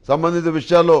విద్యకి సంబంధిత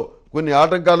విషయాల్లో కొన్ని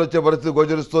ఆటంకాలు వచ్చే పరిస్థితి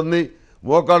గోచరిస్తుంది.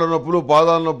 మోకాళ్ళ నొప్పులు,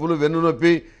 పాదాల నొప్పులు, వెన్ను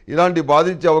నొప్పి ఇలాంటి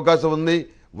బాధించే అవకాశం ఉంది.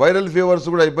 వైరల్ ఫీవర్స్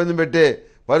కూడా ఇబ్బంది పెట్టే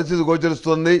పరిస్థితి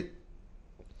గోచరిస్తుంది.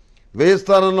 వ్యయ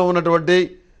స్థానంలో ఉన్నటువంటి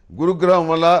గురుగ్రహం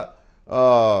వల్ల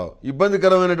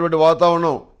ఇబ్బందికరమైనటువంటి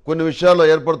వాతావరణం కొన్ని విషయాల్లో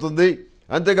ఏర్పడుతుంది.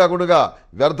 అంతేకాకుండా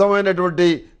వ్యర్థమైనటువంటి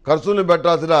ఖర్చులను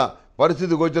పెట్టాల్సిన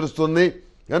పరిస్థితి గోచరిస్తుంది.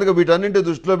 కనుక వీటన్నింటి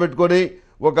దృష్టిలో పెట్టుకొని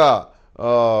ఒక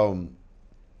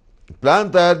ప్లాన్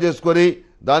తయారు చేసుకొని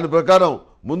దాని ప్రకారం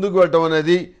ముందుకు వెళ్ళటం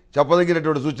అనేది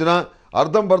చెప్పదగినటువంటి సూచన.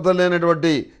 అర్థం పర్థం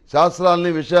లేనటువంటి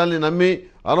శాస్త్రాలని విషయాల్ని నమ్మి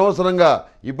అనవసరంగా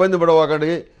ఇబ్బంది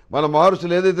పడవాకండి. మన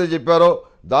మహర్షులు ఏదైతే చెప్పారో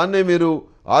దాన్నే మీరు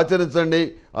ఆచరించండి.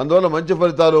 అందువల్ల మంచి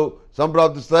ఫలితాలు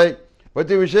సంప్రాప్తిస్తాయి.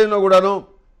 ప్రతి విషయంలో కూడాను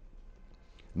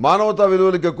మానవతా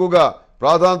విలువలకు ఎక్కువగా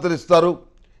ప్రాధాన్యత ఇస్తారు.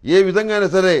 ఏ విధంగా అయినా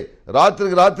సరే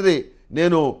రాత్రికి రాత్రి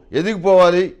నేను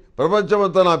ఎదిగిపోవాలి,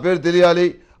 ప్రపంచమంతా నా పేరు తెలియాలి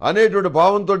అనేటువంటి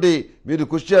భావంతో మీరు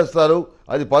కృషి చేస్తారు.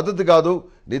 అది పద్ధతి కాదు.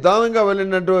 నిదానంగా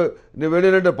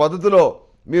వెళ్ళినట్టు పద్ధతిలో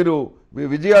మీరు మీ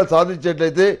విజయాలు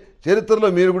సాధించేట్లయితే చరిత్రలో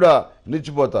మీరు కూడా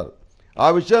నిలిచిపోతారు. ఆ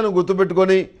విషయాన్ని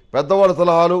గుర్తుపెట్టుకొని పెద్దవాళ్ళ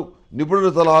సలహాలు, నిపుణుల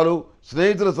సలహాలు,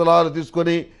 స్నేహితుల సలహాలు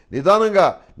తీసుకొని నిదానంగా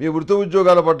మీ వృత్తి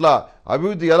ఉద్యోగాల పట్ల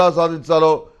అభివృద్ధి ఎలా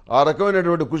సాధించాలో ఆ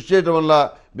రకమైనటువంటి కృషి చేయటం వల్ల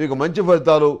మీకు మంచి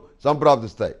ఫలితాలు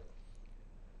సంప్రాప్తిస్తాయి.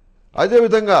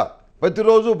 అదేవిధంగా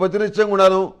ప్రతిరోజు ప్రతినిత్యం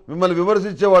కూడాను మిమ్మల్ని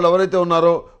విమర్శించే వాళ్ళు ఎవరైతే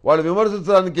ఉన్నారో వాళ్ళు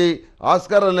విమర్శించడానికి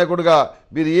ఆస్కారం లేకుండా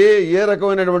మీరు ఏ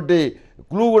రకమైనటువంటి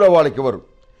క్లూ కూడా వాళ్ళకి ఇవ్వరు.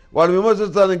 వాళ్ళు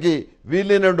విమర్శించడానికి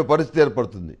వీలైనటువంటి పరిస్థితి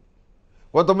ఏర్పడుతుంది.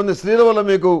 కొంతమంది స్త్రీల వల్ల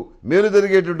మీకు మేలు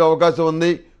జరిగేటువంటి అవకాశం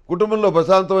ఉంది. కుటుంబంలో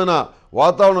ప్రశాంతమైన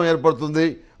వాతావరణం ఏర్పడుతుంది.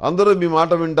 అందరూ మీ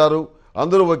మాట వింటారు.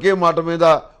 అందరూ ఒకే మాట మీద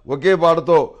ఒకే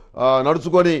పాటతో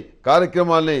నడుచుకొని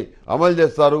కార్యక్రమాల్ని అమలు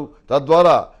చేస్తారు.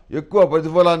 తద్వారా ఎక్కువ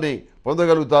ప్రతిఫలాన్ని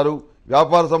పొందగలుగుతారు.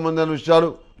 వ్యాపార సంబంధమైన విషయాలు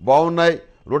బాగున్నాయి.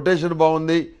 రొటేషన్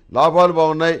బాగుంది. లాభాలు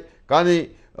బాగున్నాయి. కానీ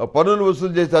పన్నులు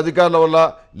వసూలు చేసే అధికారుల వల్ల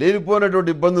లేనిపోయినటువంటి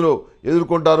ఇబ్బందులు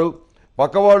ఎదుర్కొంటారు.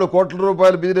 పక్కవాళ్ళు కోట్ల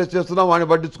రూపాయలు బిజినెస్ చేస్తున్నా వాడిని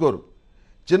పట్టించుకోరు.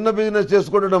 చిన్న బిజినెస్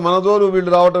చేసుకుంటే మనదోరు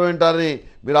వీళ్ళు రావటం ఏంటని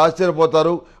మీరు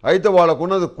ఆశ్చర్యపోతారు. అయితే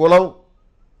వాళ్ళకున్నది కులం,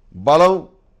 బలం,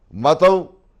 మతం,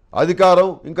 అధికారం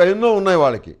ఇంకా ఎన్నో ఉన్నాయి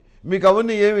వాళ్ళకి. మీకు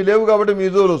అవన్నీ ఏమీ లేవు కాబట్టి మీ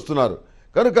దూరం వస్తున్నారు.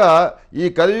 కనుక ఈ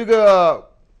కలియుగ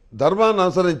ధర్మాన్ని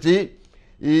అనుసరించి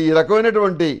ఈ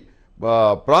రకమైనటువంటి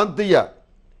ప్రాంతీయ,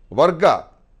 వర్గ,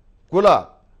 కుల,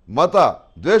 మత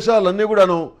ద్వేషాలన్నీ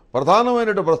కూడాను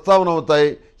ప్రధానమైనటువంటి ప్రస్తావన అవుతాయి.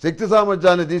 శక్తి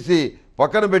సామర్థ్యాన్ని తీసి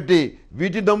పక్కన పెట్టి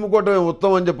వీటిని నమ్ముకోవటమే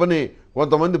ఉత్తమం అని చెప్పని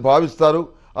కొంతమంది భావిస్తారు.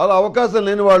 అలా అవకాశం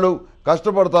లేని వాళ్ళు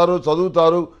కష్టపడతారు,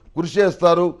 చదువుతారు, కృషి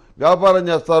చేస్తారు, వ్యాపారం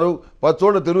చేస్తారు,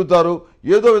 పచ్చోడ తిరుగుతారు,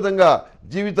 ఏదో విధంగా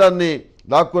జీవితాన్ని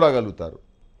లాక్కురాగలుగుతారు.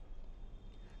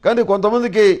 కానీ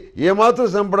కొంతమందికి ఏమాత్రం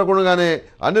శ్రమపడకుండానే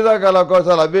అన్ని రకాల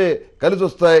అవకాశాలు అవే కలిసి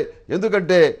వస్తాయి.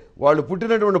 ఎందుకంటే వాళ్ళు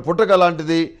పుట్టినటువంటి పుట్టక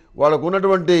లాంటిది. వాళ్ళకు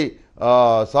ఉన్నటువంటి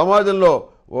సమాజంలో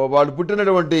వాళ్ళు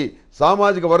పుట్టినటువంటి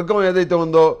సామాజిక వర్గం ఏదైతే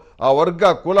ఉందో ఆ వర్గ,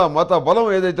 కుల, మత బలం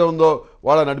ఏదైతే ఉందో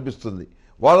వాళ్ళని నడిపిస్తుంది.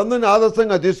 వాళ్ళందరినీ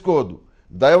ఆదర్శంగా తీసుకోవద్దు.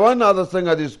 దైవాన్ని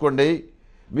ఆదర్శంగా తీసుకోండి.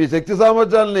 మీ శక్తి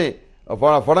సామర్థ్యాలని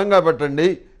ఫలంగా పెట్టండి,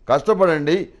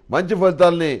 కష్టపడండి. మంచి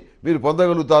ఫలితాలని మీరు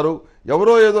పొందగలుగుతారు.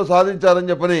 ఎవరో ఏదో సాధించారని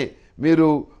చెప్పని మీరు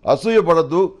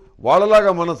అసూయపడద్దు.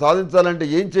 వాళ్ళలాగా మనం సాధించాలంటే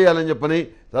ఏం చేయాలని చెప్పని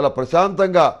చాలా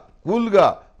ప్రశాంతంగా, కూల్గా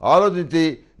ఆలోచించి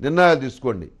నిర్ణయాలు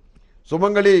తీసుకోండి.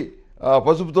 సుమంగళి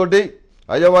పసుపుతోటి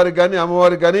అయ్యవారికి కానీ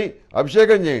అమ్మవారికి కానీ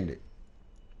అభిషేకం చేయండి.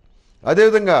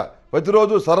 అదేవిధంగా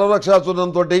ప్రతిరోజు సర్వరక్షా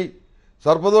చూర్ణంతో,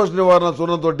 సర్పదోష నివారణ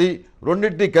చూర్ణంతో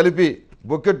రెండింటినీ కలిపి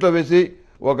బొక్కెట్లో వేసి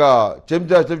ఒక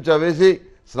చెంచా వేసి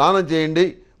స్నానం చేయండి.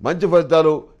 మంచి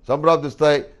ఫలితాలు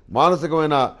సంప్రాప్తిస్తాయి,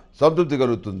 మానసికమైన సంతృప్తి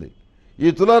కలుగుతుంది. ఈ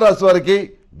తులారాశి వారికి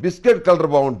బిస్కెట్ కలర్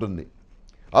బాగుంటుంది.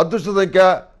 అదృష్ట సంఖ్య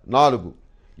 4.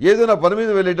 ఏదైనా పని మీద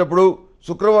వెళ్ళేటప్పుడు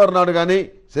శుక్రవారం నాడు కానీ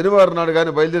శనివారం నాడు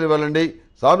కానీ బయలుదేరి వెళ్ళండి,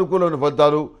 సానుకూలమైన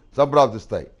ఫలితాలు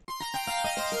సంప్రాప్తిస్తాయి.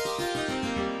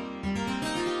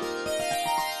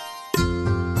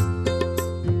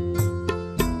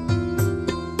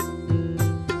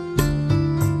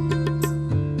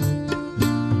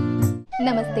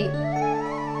 నమస్తే.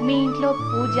 మీ ఇంట్లో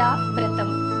పూజ, వ్రతం,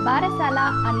 బారసాల,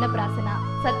 అన్నప్రాసన,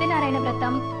 సత్యనారాయణ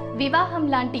వ్రతం, వివాహం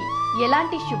లాంటి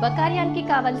ఎలాంటి శుభకార్యానికి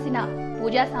కావలసిన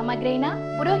పూజా సామాగ్రి అయినా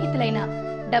పురోహితులైన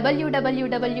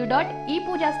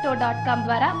www.epoojastore.com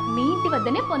ద్వారా మీ ఇంటి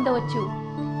వద్దనే పొందవచ్చు.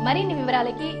 మరిన్ని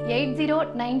వివరాలకి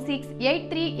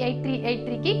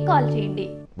 8096838383కి కాల్ చేయండి.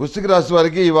 వృశ్చిక రాశి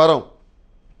వారికి ఈ వారం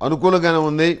అనుకూలంగానే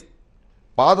ఉంది.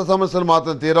 పాత సమస్యలు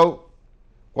మాత్రం తీరవు.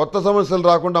 కొత్త సమస్యలు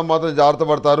రాకుండా మాత్రం జాగ్రత్త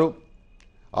పడతారు.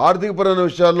 ఆర్థికపరమైన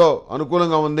విషయాల్లో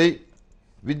అనుకూలంగా ఉంది.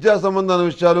 విద్యా సంబంధమైన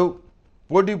విషయాలు,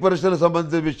 పోటీ పరీక్షలకు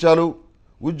సంబంధించిన విషయాలు,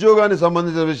 ఉద్యోగానికి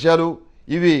సంబంధించిన విషయాలు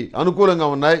ఇవి అనుకూలంగా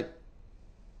ఉన్నాయి.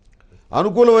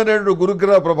 అనుకూలమైనటువంటి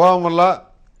గురుగ్రహ ప్రభావం వల్ల,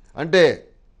 అంటే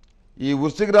ఈ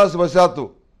వృశ్చిక రాశి వశాత్తు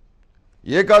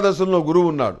ఏకాదశంలో గురువు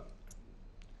ఉన్నాడు.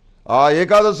 ఆ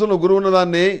ఏకాదశంలో గురువు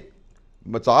ఉన్నదాన్ని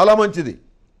చాలా మంచిది.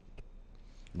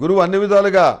 గురువు అన్ని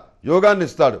విధాలుగా యోగాన్ని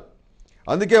ఇస్తాడు.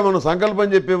 అందుకే మనం సంకల్పం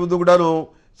చెప్పే ముందు కూడాను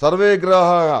సర్వే గ్రహ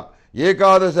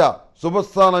ఏకాదశ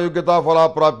శుభస్థాన యోగ్యతా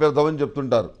ఫలాప్రాప్యర్థం అని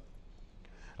చెప్తుంటారు.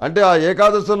 అంటే ఆ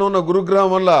ఏకాదశంలో ఉన్న గురుగ్రహం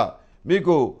వల్ల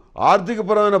మీకు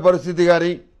ఆర్థికపరమైన పరిస్థితి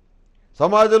కానీ,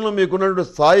 సమాజంలో మీకున్నటువంటి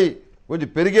స్థాయి కొంచెం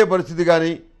పెరిగే పరిస్థితి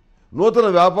కానీ, నూతన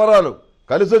వ్యాపారాలు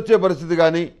కలిసి వచ్చే పరిస్థితి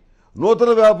కానీ, నూతన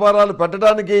వ్యాపారాలు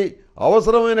పెట్టడానికి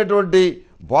అవసరమైనటువంటి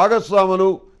భాగస్వాములు,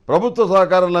 ప్రభుత్వ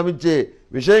సహకారం లభించే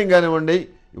విషయం కానివ్వండి,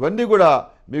 ఇవన్నీ కూడా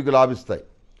మీకు లాభిస్తాయి.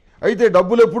 అయితే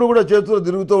డబ్బులు ఎప్పుడు కూడా చేతుల్లో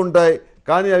తిరుగుతూ ఉంటాయి,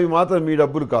 కానీ అవి మాత్రం మీ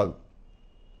డబ్బులు కాదు.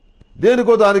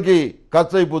 దేనికో దానికి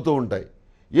ఖర్చు అయిపోతూ ఉంటాయి.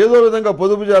 ఏదో విధంగా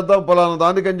పొదుపు చేద్దాం ఫలానా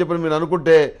దానికని చెప్పి మీరు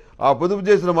అనుకుంటే ఆ పొదుపు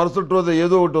చేసిన మరుసటి రోజు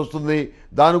ఏదో ఒకటి వస్తుంది,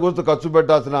 దానికోసం ఖర్చు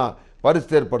పెట్టాల్సిన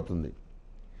పరిస్థితి ఏర్పడుతుంది.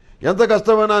 ఎంత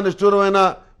కష్టమైనా నిష్ఠూరమైన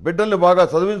బిడ్డల్ని బాగా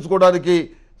చదివించుకోవడానికి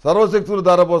సర్వశక్తులు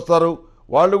ధారపోస్తారు.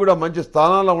 వాళ్ళు కూడా మంచి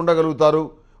స్థానాల్లో ఉండగలుగుతారు,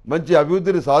 మంచి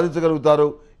అభివృద్ధిని సాధించగలుగుతారు.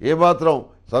 ఏమాత్రం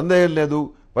సందేహం లేదు.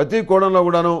 ప్రతి కోణంలో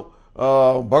కూడాను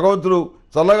భగవంతుడు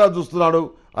చల్లగా చూస్తున్నాడు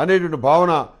అనేటువంటి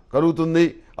భావన కలుగుతుంది.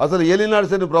 అసలు ఏలినాడు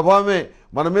శని ప్రభావమే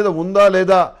మన మీద ఉందా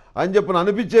లేదా అని చెప్పి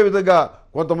అనిపించే విధంగా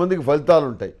కొంతమందికి ఫలితాలు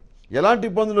ఉంటాయి. ఎలాంటి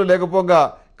ఇబ్బందులు లేకపోగా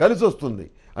కలిసి వస్తుంది.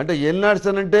 అంటే ఏలినాడు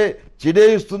శని అంటే చిడే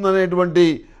ఇస్తుంది అనేటువంటి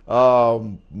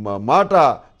మాట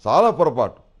చాలా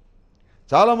పొరపాటు.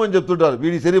 చాలామంది చెప్తుంటారు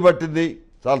వీడి శని పట్టింది,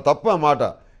 చాలా తప్ప మాట.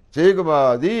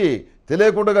 అది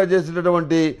తెలియకుండా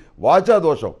చేసేటటువంటి వాచా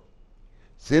దోషం.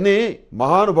 శని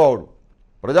మహానుభావుడు,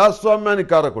 ప్రజాస్వామ్యానికి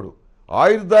కారకుడు,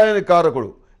 ఆయుర్దాయానికి కారకుడు,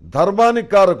 ధర్మానికి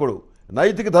కారకుడు,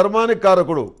 నైతిక ధర్మానికి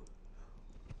కారకుడు,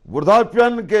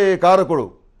 వృద్ధాప్యానికి కారకుడు,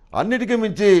 అన్నిటికీ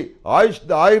మించి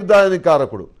ఆయుర్దాయానికి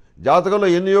కారకుడు. జాతకంలో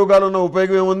ఎన్ని యోగాలు ఉన్న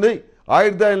ఉపయోగం ఏముంది?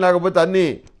 ఆయుర్దాయం లేకపోతే అన్నీ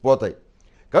పోతాయి.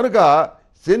 కనుక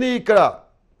శని ఇక్కడ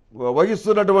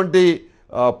వహిస్తున్నటువంటి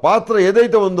పాత్ర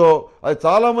ఏదైతే ఉందో అది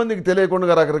చాలామందికి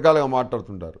తెలియకుండా రకరకాలుగా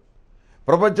మాట్లాడుతుంటారు.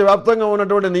 ప్రపంచవ్యాప్తంగా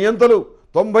ఉన్నటువంటి నియంతలు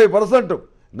 90%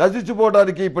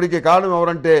 నశించిపోవడానికి ఇప్పటికీ కారణం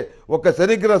ఎవరంటే ఒక్క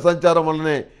శనిగ్రహ సంచారం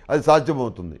వల్లనే అది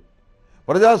సాధ్యమవుతుంది.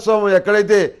 ప్రజాస్వామ్యం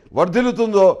ఎక్కడైతే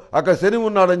వర్ధిల్లుతుందో అక్కడ శని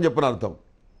ఉన్నాడని చెప్పిన అర్థం.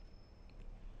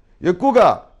 ఎక్కువగా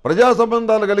ప్రజా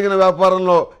సంబంధాలు కలిగిన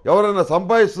వ్యాపారంలో ఎవరైనా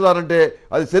సంపాదిస్తున్నారంటే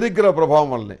అది శనిగ్రహ ప్రభావం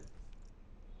వల్లనే.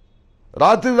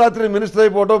 రాత్రి మినిస్టర్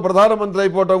అయిపోవటం, ప్రధానమంత్రి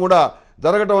అయిపోవటం కూడా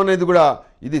జరగటం అనేది కూడా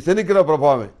ఇది శనిగ్రహ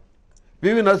ప్రభావమే.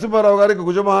 పివి నరసింహారావు గారికి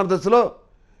కుజమహాదశలో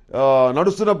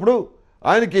నడుస్తున్నప్పుడు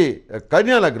ఆయనకి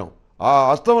కన్యా లగ్నం, ఆ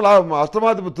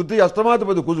అష్టమాధిపతి తృతీయ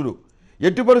అష్టమాధిపతి కుజుడు.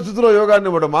 ఎట్టి పరిస్థితుల్లో యోగాన్ని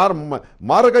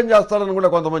మారకం చేస్తాడని కూడా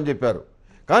కొంతమంది చెప్పారు.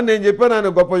 కానీ నేను చెప్పాను ఆయన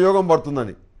గొప్ప యోగం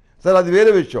పడుతుందని. సరే, అది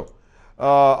వేరే విషయం.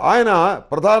 ఆయన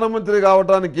ప్రధానమంత్రి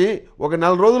కావడానికి ఒక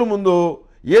 4 రోజుల ముందు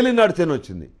ఏలినాడు శని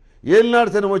వచ్చింది. ఏలినాడు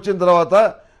శని వచ్చిన తర్వాత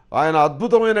ఆయన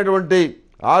అద్భుతమైనటువంటి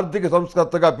ఆర్థిక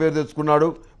సంస్కర్తగా పేరు తెచ్చుకున్నాడు,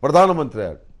 ప్రధానమంత్రి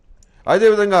అయ్యాడు.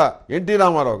 అదేవిధంగా ఎన్టీ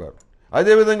రామారావు గారు,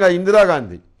 అదేవిధంగా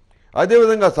ఇందిరాగాంధీ,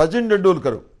 అదేవిధంగా సచిన్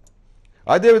టెండూల్కర్,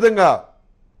 అదేవిధంగా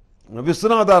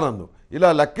విశ్వనాథానంద్, ఇలా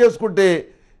లెక్కేసుకుంటే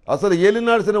అసలు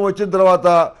ఏలినాడు శని వచ్చిన తర్వాత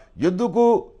ఎందుకు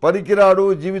పనికిరాడు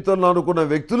జీవితంలో అనుకున్న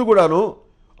వ్యక్తులు కూడాను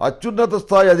అత్యున్నత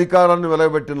స్థాయి అధికారాన్ని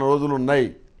వెలగబెట్టిన రోజులు ఉన్నాయి.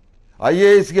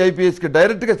 ఐఏఎస్కి ఐపీఎస్కి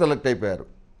డైరెక్ట్గా సెలెక్ట్ అయిపోయారు.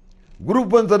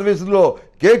 గ్రూప్ 1 సర్వీసులో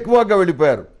కేక్ వాక్గా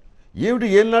వెళ్ళిపోయారు. ఏమిటి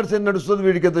ఏలినాడు శని నడుస్తుంది,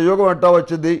 వీడికి ఎంత యోగం అంటా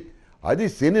వచ్చింది? అది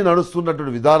శని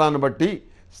నడుస్తున్నటువంటి విధానాన్ని బట్టి,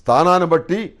 స్థానాన్ని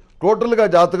బట్టి, టోటల్గా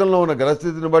జాతకంలో ఉన్న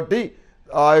గ్రహస్థితిని బట్టి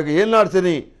ఆ యొక్క ఏలినాటి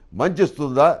శని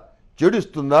మంచిస్తుందా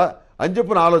చెడిస్తుందా అని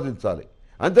చెప్పి ఆలోచించాలి.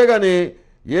 అంతేగాని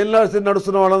ఏలినాటి శని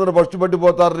నడుస్తున్న వాళ్ళందరూ బస్టు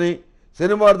పట్టిపోతారని,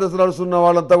 శనివారి దశ నడుస్తున్న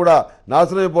వాళ్ళంతా కూడా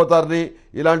నాశనమైపోతారని,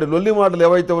 ఇలాంటి లొల్లి మాటలు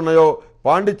ఏవైతే ఉన్నాయో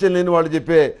పాండిత్యం లేని వాళ్ళు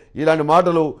చెప్పే ఇలాంటి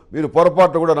మాటలు మీరు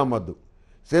పొరపాటు కూడా నమ్మద్దు.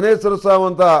 శనేశ్వర స్వామి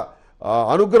అంతా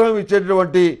అనుగ్రహం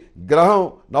ఇచ్చేటటువంటి గ్రహం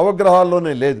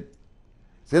నవగ్రహాల్లోనే లేదు.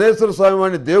 శనేశ్వర స్వామి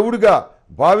వాడిని దేవుడిగా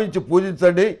భావించి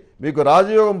పూజించండి, మీకు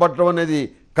రాజయోగం పట్టడం అనేది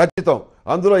ఖచ్చితం,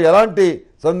 అందులో ఎలాంటి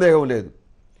సందేహం లేదు.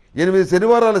 8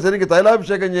 శనివారాల శనికి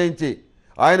తైలాభిషేకం చేయించి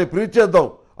ఆయన ప్రీచేద్దాం,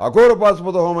 అఘోర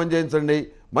పాశుపత హోమం చేయించండి,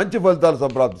 మంచి ఫలితాలు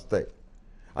సంప్రాప్తిస్తాయి.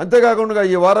 అంతేకాకుండా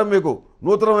ఈ వారం మీకు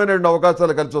నూతనమైనటువంటి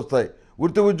అవకాశాలు కలిసి వస్తాయి.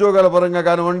 వృత్తి ఉద్యోగాల పరంగా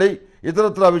కానివ్వండి,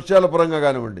 ఇతరత్ర విషయాల పరంగా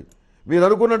కానివ్వండి, మీరు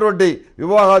అనుకున్నటువంటి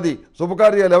వివాహాది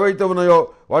శుభకార్యాలు ఏవైతే ఉన్నాయో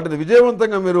వాటిని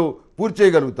విజయవంతంగా మీరు పూర్తి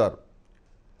చేయగలుగుతారు.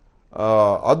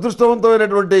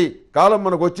 అదృష్టవంతమైనటువంటి కాలం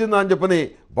మనకు వచ్చిందా అని చెప్పని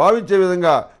భావించే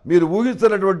విధంగా మీరు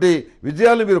ఊహించినటువంటి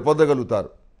విజయాలను మీరు పొందగలుగుతారు.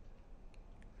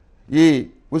 ఈ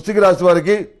వృశ్చిక రాశి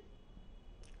వారికి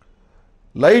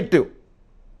లైట్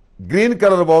గ్రీన్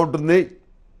కలర్ బాగుంటుంది.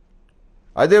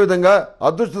 అదేవిధంగా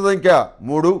అదృష్ట సంఖ్య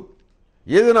 3.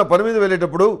 ఏదైనా పని మీద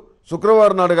వెళ్ళేటప్పుడు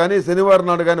శుక్రవారం నాడు కానీ శనివారం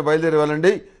నాడు కానీ బయలుదేరి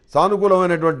వెళ్ళండి,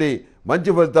 సానుకూలమైనటువంటి మంచి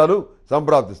ఫలితాలు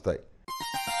సంప్రాప్తిస్తాయి.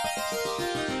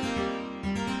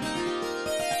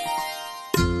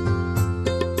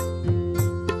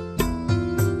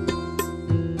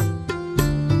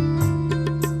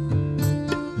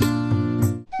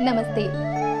 నమస్తే.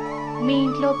 మీ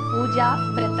ఇంట్లో పూజ,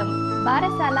 వ్రతం,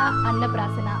 బారసాల,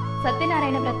 అన్నప్రాసన,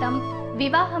 సత్యనారాయణ వ్రతం,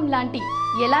 వివాహం లాంటి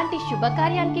ఎలాంటి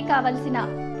శుభకార్యానికి కావలసిన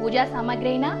పూజా సామాగ్రి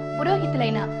అయినా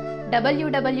పురోహితులైన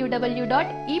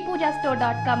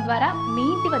www.epoojastore.com ద్వారా మీ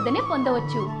ఇంటి వద్దనే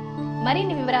పొందవచ్చు.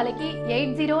 మరిన్ని వివరాలకి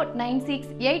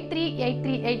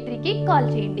 8096838383కి కాల్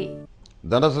చేయండి.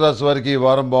 ధనుసు రాశి వారికి ఈ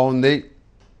వారం బాగుంది.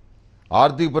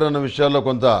 ఆర్థికపరమైన విషయాల్లో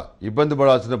కొంత ఇబ్బంది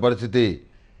పడాల్సిన పరిస్థితి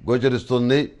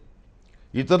గోచరిస్తుంది.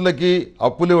 ఇతరులకి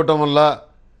అప్పులు ఇవ్వటం వల్ల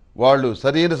వాళ్ళు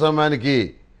సరైన సమయానికి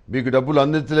మీకు డబ్బులు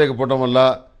అందించలేకపోవటం వల్ల,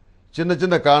 చిన్న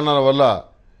చిన్న కారణాల వల్ల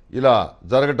ఇలా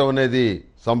జరగటం అనేది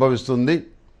సంభవిస్తుంది.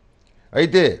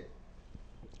 అయితే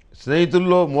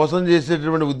స్నేహితుల్లో మోసం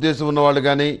చేసేటటువంటి ఉద్దేశం ఉన్నవాళ్ళు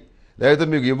కానీ, లేకపోతే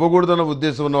మీకు ఇవ్వకూడదన్న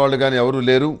ఉద్దేశం ఉన్నవాళ్ళు కానీ ఎవరూ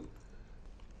లేరు.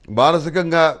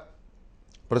 మానసికంగా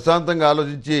ప్రశాంతంగా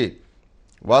ఆలోచించి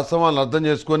వాస్తవాలను అర్థం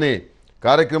చేసుకొని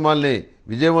కార్యక్రమాల్ని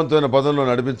విజయవంతమైన పదంలో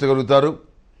నడిపించగలుగుతారు.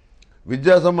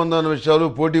 విద్యా సంబంధమైన విషయాలు,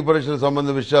 పోటీ పరీక్షల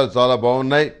సంబంధించిన విషయాలు చాలా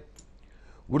బాగున్నాయి.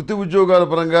 వృత్తి ఉద్యోగాల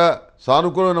పరంగా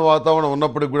సానుకూలమైన వాతావరణం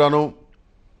ఉన్నప్పటికి కూడాను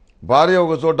భార్య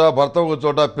ఒక చోట, భర్త ఒక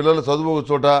చోట, పిల్లల చదువు ఒక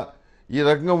చోట, ఈ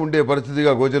రకంగా ఉండే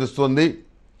పరిస్థితిగా గోచరిస్తోంది.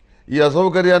 ఈ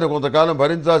అసౌకర్యాన్ని కొంతకాలం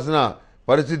భరించాల్సిన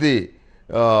పరిస్థితి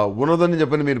ఉన్నదని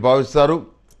చెప్పని మీరు భావిస్తారు.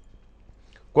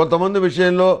 కొంతమంది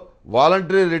విషయంలో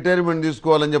వాలంటరీ రిటైర్మెంట్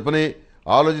తీసుకోవాలని చెప్పని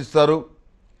ఆలోచిస్తారు.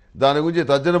 దాని గురించి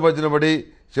తర్జన భర్జన పడి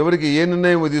చివరికి ఏ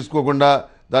నిర్ణయం తీసుకోకుండా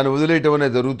దాన్ని వదిలేయటం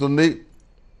అనేది జరుగుతుంది.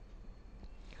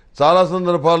 చాలా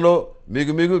సందర్భాల్లో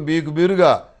మీకు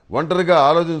మీరుగా ఒంటరిగా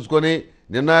ఆలోచించుకొని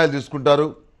నిర్ణయాలు తీసుకుంటారు.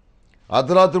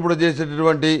 అర్ధరాత్రి పూట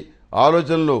చేసేటటువంటి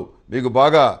ఆలోచనలు మీకు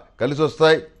బాగా కలిసి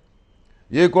వస్తాయి.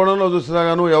 ఏ కోణంలో చూసినా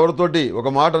గాను ఎవరితోటి ఒక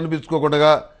మాట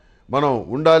అనిపించుకోకుండా మనం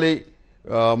ఉండాలి.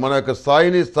 మన యొక్క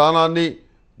స్థాయిని, స్థానాన్ని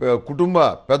కుటుంబ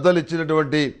పెద్దలు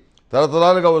ఇచ్చినటువంటి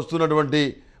తరతరాలుగా వస్తున్నటువంటి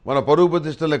మన పరువు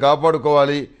ప్రతిష్టల్ని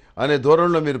కాపాడుకోవాలి అనే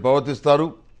ధోరణిలో మీరు ప్రవర్తిస్తారు.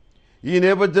 ఈ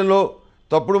నేపథ్యంలో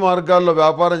తప్పుడు మార్గాల్లో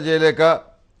వ్యాపారం చేయలేక,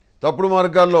 తప్పుడు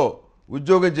మార్గాల్లో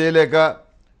ఉద్యోగం చేయలేక,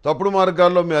 తప్పుడు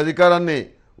మార్గాల్లో మీ అధికారాన్ని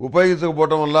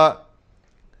ఉపయోగించకపోవటం వల్ల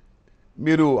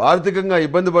మీరు ఆర్థికంగా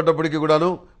ఇబ్బంది పడ్డప్పటికీ కూడాను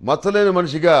మచ్చలేని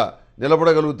మనిషిగా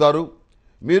నిలబడగలుగుతారు.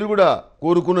 మీరు కూడా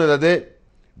కోరుకునేది అదే.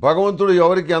 భగవంతుడు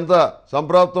ఎవరికి ఎంత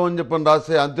సంప్రాప్తం అని చెప్పని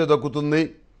రాస్తే అంతే దక్కుతుంది.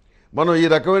 మనం ఈ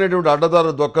రకమైనటువంటి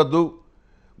అడ్డదారులు దొక్కద్దు.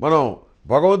 మనం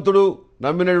భగవంతుడు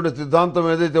నమ్మినటువంటి సిద్ధాంతం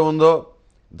ఏదైతే ఉందో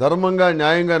ధర్మంగా,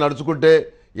 న్యాయంగా నడుచుకుంటే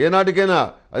ఏనాటికైనా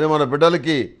అది మన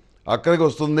బిడ్డలకి అక్కడికి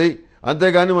వస్తుంది.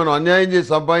 అంతేగాని మనం అన్యాయం చేసి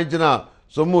సంపాదించిన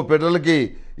సొమ్ము బిడ్డలకి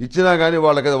ఇచ్చినా కానీ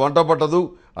వాళ్ళకి అది వంట పట్టదు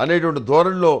అనేటువంటి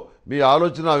ధోరణిలో మీ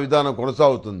ఆలోచన విధానం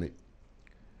కొనసాగుతుంది.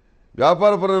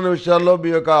 వ్యాపారపరమైన విషయాల్లో మీ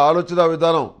యొక్క ఆలోచన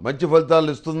విధానం మంచి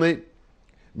ఫలితాలను ఇస్తుంది.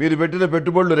 మీరు పెట్టిన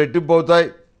పెట్టుబడులు రెట్టింపు అవుతాయి.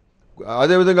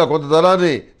 అదేవిధంగా కొంత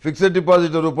ధనాన్ని ఫిక్స్డ్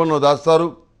డిపాజిట్ రూపంలో దాస్తారు.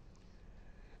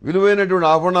 విలువైనటువంటి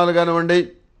ఆభరణాలు కానివ్వండి,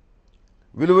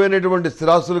 విలువైనటువంటి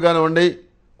స్థిరాస్తులు కానివ్వండి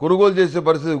కొనుగోలు చేసే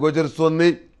పరిస్థితి గోచరిస్తుంది.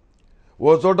 ఓ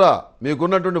చోట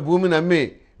మీకున్నటువంటి భూమిని అమ్మి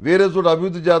వేరే చోట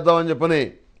అభివృద్ధి చేద్దామని చెప్పని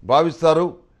భావిస్తారు.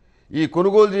 ఈ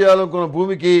కొనుగోలు చేయాలనుకున్న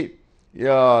భూమికి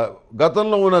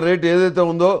గతంలో ఉన్న రేటు ఏదైతే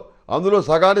ఉందో అందులో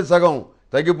సగానికి సగం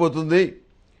తగ్గిపోతుంది.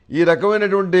 ఈ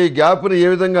రకమైనటువంటి గ్యాప్ని ఏ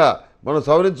విధంగా మనం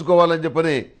సవరించుకోవాలని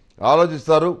చెప్పని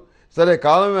ఆలోచిస్తారు. సరే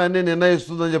కాలమే అన్నీ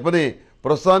నిర్ణయిస్తుందని చెప్పని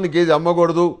ప్రస్తుతానికి ఏది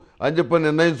అమ్మకూడదు అని చెప్పని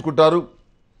నిర్ణయించుకుంటారు.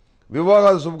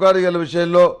 వివాహాల శుభకార్యాల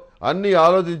విషయంలో అన్నీ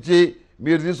ఆలోచించి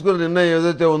మీరు తీసుకున్న నిర్ణయం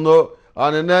ఏదైతే ఉందో ఆ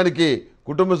నిర్ణయానికి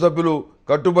కుటుంబ సభ్యులు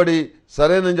కట్టుబడి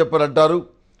సరేనని చెప్పని అంటారు.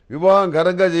 వివాహం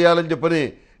ఘనంగా చేయాలని చెప్పని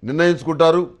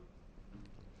నిర్ణయించుకుంటారు.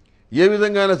 ఏ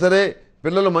విధంగా అయినా సరే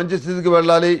పిల్లలు మంచి స్థితికి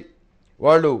వెళ్ళాలి,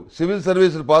 వాళ్ళు సివిల్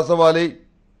సర్వీసులు పాస్ అవ్వాలి,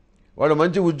 వాళ్ళు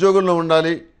మంచి ఉద్యోగంలో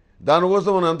ఉండాలి,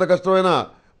 దానికోసం మనం ఎంత కష్టమైనా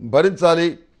భరించాలి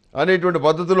అనేటువంటి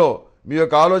పద్ధతిలో మీ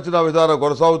యొక్క ఆలోచన విధానం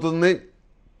కొనసాగుతుంది.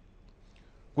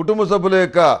 కుటుంబ సభ్యుల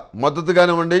యొక్క మద్దతు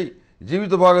కానివ్వండి,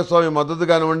 జీవిత భాగస్వామి మద్దతు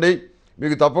కానివ్వండి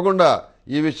మీకు తప్పకుండా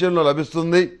ఈ విషయంలో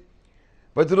లభిస్తుంది.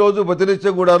 ప్రతిరోజు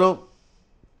ప్రతినిత్యం కూడాను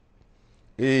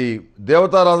ఈ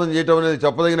దేవతారాధన చేయటం అనేది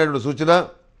చెప్పదగినటువంటి సూచన.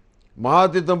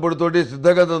 మహాతీర్థం పొడితోటి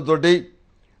సిద్ధగంధంతో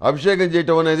అభిషేకం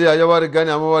చేయటం అనేది అయ్యవారికి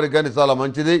కానీ అమ్మవారికి కానీ చాలా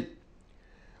మంచిది.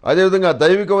 అదేవిధంగా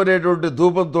దైవికమైనటువంటి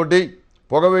ధూపంతో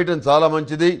పొగ వేయటం చాలా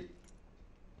మంచిది.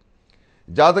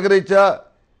 జాతకరీత్యా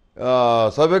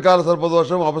సవ్యకాల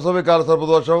సర్పదోషం, అపసవ్యకాల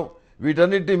సర్పదోషం,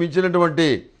 వీటన్నిటిని మించినటువంటి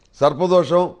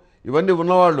సర్పదోషం ఇవన్నీ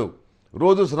ఉన్నవాళ్ళు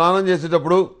రోజు స్నానం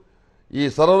చేసేటప్పుడు ఈ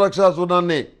సర్వరక్షా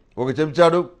చూర్ణాన్ని ఒక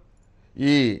చెంచాడు,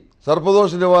 ఈ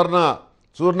సర్పదోష నివారణ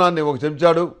చూర్ణాన్ని ఒక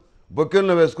చెంచాడు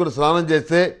బొక్కెల్లో వేసుకుని స్నానం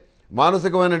చేస్తే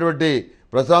మానసికమైనటువంటి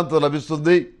ప్రశాంతత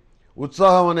లభిస్తుంది,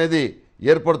 ఉత్సాహం అనేది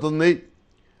ఏర్పడుతుంది.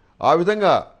 ఆ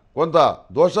విధంగా కొంత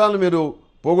దోషాలను మీరు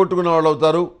పోగొట్టుకున్న వాళ్ళు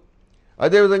అవుతారు.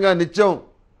 అదేవిధంగా నిత్యం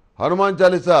హనుమాన్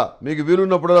చాలీసా మీకు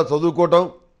వీలున్నప్పుడల్లా చదువుకోవటం,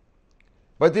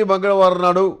 ప్రతి మంగళవారం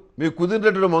నాడు మీకు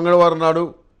కుదిరినటువంటి మంగళవారం నాడు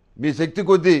మీ శక్తి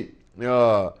కొద్దీ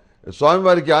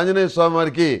స్వామివారికి, ఆంజనేయ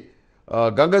స్వామివారికి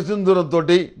గంగ సింధూరంతో,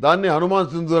 దాన్ని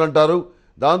హనుమాన్ సింధూరం అంటారు,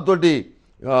 దాంతో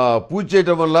పూజ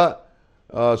చేయటం వల్ల,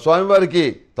 స్వామివారికి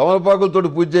తమలపాకులతో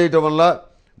పూజ చేయటం వల్ల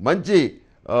మంచి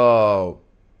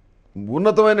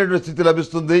ఉన్నతమైనటువంటి స్థితి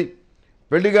లభిస్తుంది.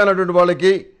 పెళ్లి కానటువంటి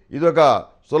వాళ్ళకి ఇదొక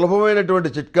సులభమైనటువంటి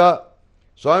చిట్కా.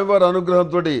 స్వామివారి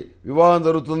అనుగ్రహంతో వివాహం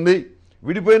జరుగుతుంది.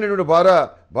 విడిపోయినటువంటి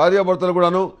భార్యాభర్తలు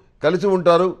కూడాను కలిసి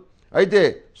ఉంటారు. అయితే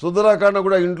సుందరాకాండ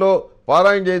కూడా ఇంట్లో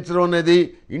పారాయణ చేయించడం అనేది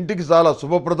ఇంటికి చాలా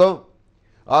శుభప్రదం.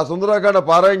 ఆ సుందరాకాండ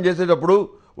పారాయణ చేసేటప్పుడు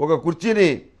ఒక కుర్చీని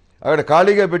అక్కడ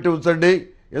ఖాళీగా పెట్టి ఉంచండి.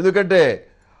 ఎందుకంటే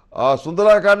ఆ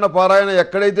సుందరాకాండ పారాయణ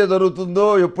ఎక్కడైతే జరుగుతుందో,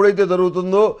 ఎప్పుడైతే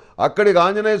జరుగుతుందో అక్కడికి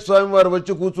ఆంజనేయ స్వామి వారు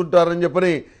వచ్చి కూర్చుంటారని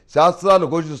చెప్పని శాస్త్రాలు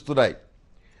ఘోషిస్తున్నాయి.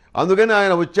 అందుకని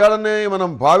ఆయన వచ్చాడని మనం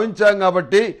భావించాం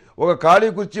కాబట్టి ఒక ఖాళీ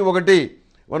కుర్చీ ఒకటి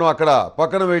మనం అక్కడ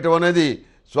పక్కన వేయటం అనేది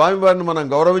స్వామివారిని మనం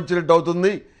గౌరవించినట్టు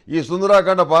అవుతుంది. ఈ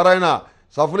సుందరాకాండ పారాయణ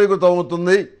సఫలీకృతం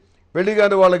అవుతుంది. పెళ్లి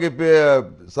కాని వాళ్ళకి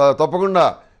తప్పకుండా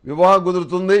వివాహం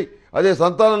కుదురుతుంది. అదే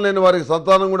సంతానం లేని వారికి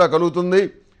సంతానం కూడా కలుగుతుంది.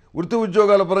 వృత్తి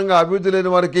ఉద్యోగాల పరంగా అభివృద్ధి లేని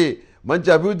వారికి మంచి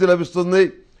అభివృద్ధి లభిస్తుంది.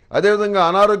 అదేవిధంగా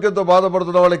అనారోగ్యంతో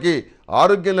బాధపడుతున్న వాళ్ళకి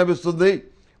ఆరోగ్యం లభిస్తుంది.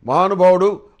 మహానుభావుడు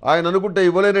ఆయన అనుకుంటే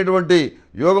ఇవ్వలేనటువంటి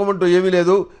యోగం అంటూ ఏమీ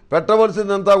లేదు.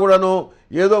 పెట్టవలసిందంతా కూడాను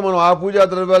ఏదో మనం ఆ పూజా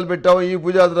ద్రవ్యాలు పెట్టాం, ఈ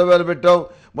పూజా ద్రవ్యాలు పెట్టాం,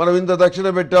 మనం ఇంత దక్షిణ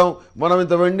పెట్టాం, మనం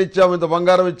ఇంత వెండి ఇచ్చాం, ఇంత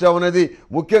బంగారం ఇచ్చాం అనేది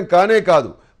ముఖ్యం కానే కాదు.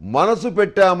 మనసు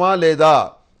పెట్టామా లేదా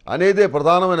అనేదే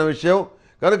ప్రధానమైన విషయం.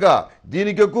 కనుక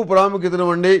దీనికి ఎక్కువ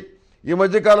ప్రాముఖ్యతనివ్వండి. ఈ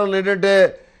మధ్యకాలంలో ఏంటంటే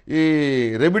ఈ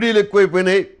రెమెడీలు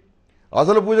ఎక్కువైపోయినాయి.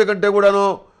 అసలు పూజ కంటే కూడాను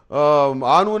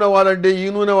ఆ నూనె వాడండి, ఈ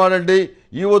నూనె వాడండి,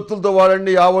 ఈ ఒత్తులతో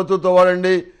వాడండి, ఆ ఒత్తులతో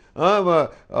వాడండి,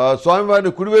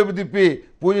 స్వామివారిని కుడివైపు తిప్పి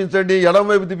పూజించండి,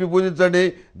 ఎడమవైపు తిప్పి పూజించండి,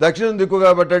 దక్షిణం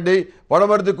దిక్కుగా పెట్టండి,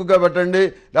 పడమర దిక్కుగా పెట్టండి,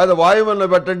 లేదా వాయువ్యంలో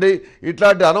పెట్టండి,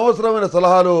 ఇట్లాంటి అనవసరమైన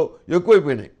సలహాలు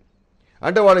ఎక్కువైపోయినాయి.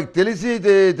 అంటే వాళ్ళకి తెలిసి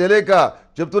తెలియక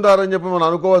చెప్తున్నారని చెప్పి మనం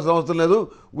అనుకోవాల్సిన అవసరం లేదు.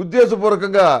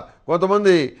 ఉద్దేశపూర్వకంగా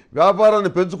కొంతమంది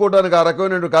వ్యాపారాన్ని పెంచుకోవడానికి ఆ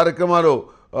రకమైన కార్యక్రమాలు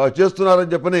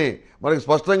చేస్తున్నారని చెప్పని మనకి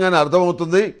స్పష్టంగానే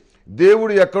అర్థమవుతుంది.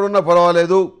 దేవుడు ఎక్కడున్నా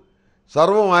పర్వాలేదు,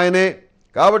 సర్వం ఆయనే.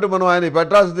 కాబట్టి మనం ఆయన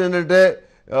పెట్టాల్సింది ఏంటంటే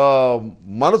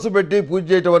మనసు పెట్టి పూజ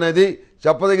చేయటం అనేది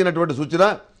చెప్పదగినటువంటి సూచన.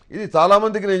 ఇది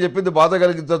చాలామందికి నేను చెప్పింది బాధ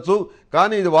కలిగించవచ్చు,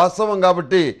 కానీ ఇది వాస్తవం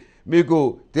కాబట్టి మీకు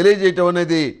తెలియజేయటం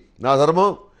అనేది నా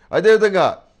ధర్మం. అదేవిధంగా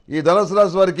ఈ ధనుసు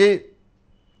రాశి వారికి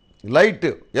లైట్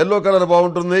ఎల్లో కలర్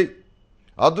బాగుంటుంది.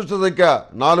 అదృష్ట సంఖ్య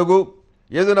 4.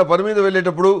 ఏదైనా పని మీద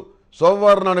వెళ్ళేటప్పుడు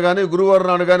సోమవారం నాడు కానీ గురువారం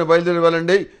నాడు కానీ బయలుదేరి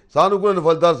వెళ్ళండి, సానుకూల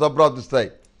ఫలితాలు సంప్రాప్తిస్తాయి.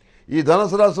 ఈ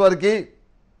ధనుసు రాశి వారికి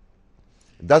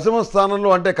దశమ స్థానంలో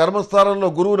అంటే కర్మస్థానంలో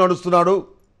గురువు నడుస్తున్నాడు.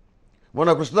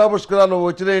 మొన్న కృష్ణా పుష్కరాలు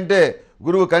వచ్చినాయంటే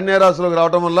గురువు కన్యారాశిలోకి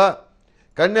రావటం వల్ల,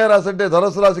 కన్యారాశి అంటే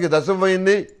ధనుసు రాశికి దశమం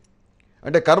అయింది,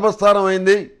 అంటే కర్మస్థానం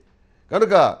అయింది.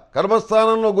 కనుక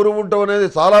కర్మస్థానంలో గురువు ఉండటం అనేది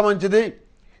చాలా మంచిది.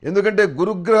 ఎందుకంటే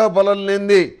గురుగ్రహ బలం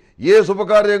లేనిది ఏ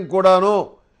శుభకార్యం కూడాను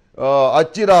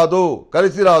అచ్చి రాదు,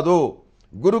 కలిసి రాదు.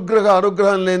 గురుగ్రహ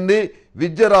అనుగ్రహం లేనిది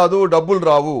విద్య రాదు, డబ్బులు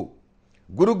రావు.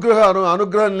 గురుగ్రహ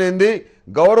అనుగ్రహం లేనిది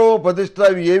గౌరవం, ప్రతిష్ట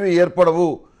ఇవి ఏమీ ఏర్పడవు.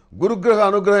 గురుగ్రహ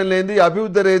అనుగ్రహం లేనిది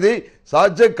అభివృద్ధి అనేది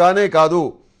సాధ్యం కానే కాదు.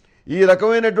 ఈ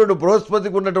రకమైనటువంటి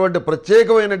బృహస్పతికి ఉన్నటువంటి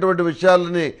ప్రత్యేకమైనటువంటి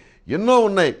విషయాలని ఎన్నో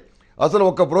ఉన్నాయి. అసలు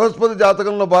ఒక బృహస్పతి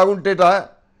జాతకంలో బాగుంటేట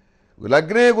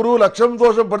లగ్నే గురువు లక్షం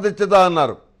దోషం ప్రతిష్ఠిత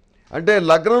అన్నారు. అంటే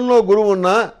లగ్నంలో గురువు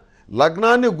ఉన్నా,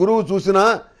 లగ్నాన్ని గురువు చూసినా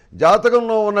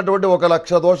జాతకంలో ఉన్నటువంటి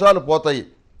 1,00,000 దోషాలు పోతాయి.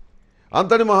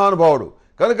 అంతటి మహానుభావుడు.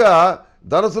 కనుక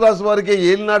ధనుసు రాశి వారికి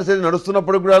ఏలినాడు శని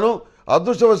నడుస్తున్నప్పుడు కూడాను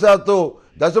అదృష్టవశాత్తు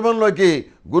దశమంలోకి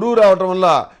గురువు రావటం వల్ల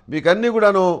మీకు అన్నీ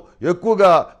కూడాను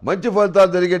ఎక్కువగా మంచి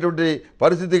ఫలితాలు జరిగేటువంటి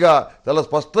పరిస్థితిగా చాలా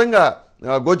స్పష్టంగా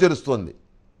గోచరిస్తుంది.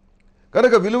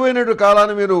 కనుక విలువైనటువంటి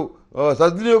కాలాన్ని మీరు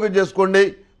సద్వినియోగం చేసుకోండి.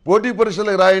 పోటీ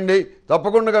పరీక్షలకు రాయండి.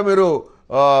 తప్పకుండా మీరు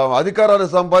అధికారాన్ని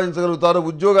సంపాదించగలుగుతారు,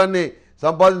 ఉద్యోగాన్ని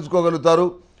సంపాదించుకోగలుగుతారు.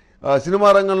 సినిమా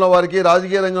రంగంలో వారికి,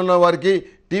 రాజకీయ రంగంలో వారికి,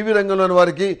 టీవీ రంగంలోని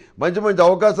వారికి మంచి మంచి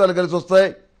అవకాశాలు కలిసి వస్తాయి.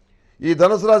 ఈ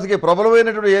ధనుసు రాశికి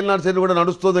ప్రబలమైనటువంటి ఏలినాటి శని కూడా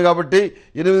నడుస్తుంది కాబట్టి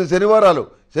 8 శనివారాలు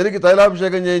శనికి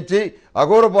తైలాభిషేకం చేయించి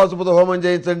అఘోర పాశుపత హోమం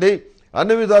చేయించండి.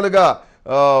 అన్ని విధాలుగా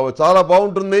చాలా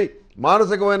బాగుంటుంది.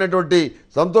 మానసికమైనటువంటి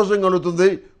సంతోషం కలుగుతుంది.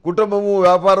 కుటుంబము,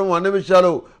 వ్యాపారం అన్ని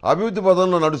విషయాలు అభివృద్ధి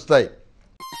పదంలో నడుస్తాయి.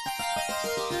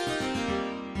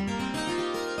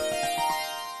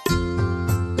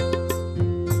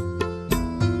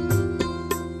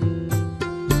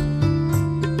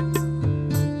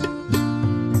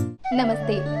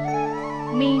 నమస్తే.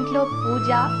 మీ ఇంట్లో పూజ,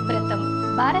 వ్రతం,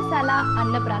 బారసాల,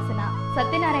 అన్నప్రాసన,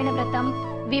 సత్యనారాయణ వ్రతం,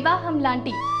 వివాహం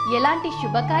లాంటి ఎలాంటి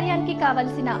శుభకార్యానికి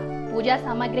కావలసిన పూజా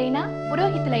సామాగ్రి అయినా,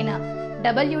 పురోహితులైన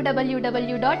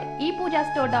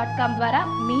www.epoojastore.com ద్వారా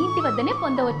మీ ఇంటి వద్దనే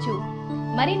పొందవచ్చు.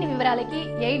 మరిన్ని వివరాలకి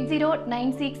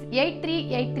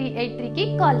 8096838383కి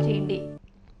కాల్ చేయండి.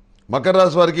 మకర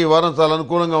రాశి వారికి ఈ వారం చాలా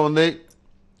అనుకూలంగా ఉంది.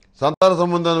 సంతాన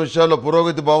సంబంధమైన విషయాల్లో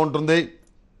పురోగతి బాగుంటుంది.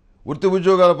 వృత్తి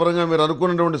ఉద్యోగాల పరంగా మీరు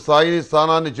అనుకున్నటువంటి స్థాయిని,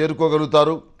 స్థానాన్ని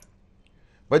చేరుకోగలుగుతారు.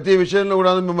 ప్రతి విషయంలో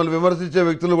కూడా మిమ్మల్ని విమర్శించే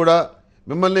వ్యక్తులు కూడా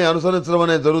మిమ్మల్ని అనుసరించడం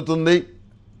అనేది జరుగుతుంది.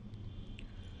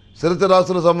 స్థిర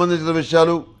రాశులకు సంబంధించిన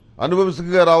విషయాలు,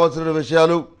 అనుభవిస్తుగా రావాల్సిన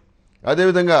విషయాలు,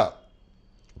 అదేవిధంగా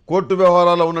కోర్టు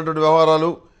వ్యవహారాల్లో ఉన్నటువంటి వ్యవహారాలు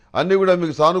అన్నీ కూడా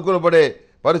మీకు సానుకూలపడే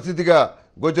పరిస్థితిగా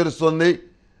గోచరిస్తుంది.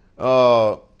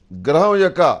 గ్రహం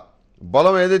యొక్క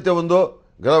బలం ఏదైతే ఉందో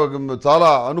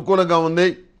చాలా అనుకూలంగా ఉంది.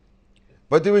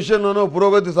 ప్రతి విషయంలోనూ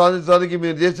పురోగతి సాధించడానికి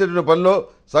మీరు చేసేటువంటి పనిలో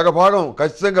సగభాగం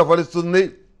ఖచ్చితంగా ఫలిస్తుంది.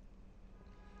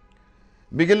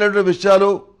 మిగిలినటువంటి విషయాలు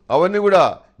అవన్నీ కూడా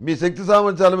మీ శక్తి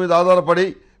సామర్థ్యాల మీద ఆధారపడి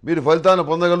మీరు ఫలితాన్ని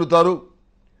పొందగలుగుతారు.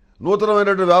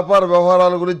 నూతనమైనటువంటి వ్యాపార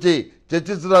వ్యవహారాల గురించి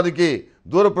చర్చించడానికి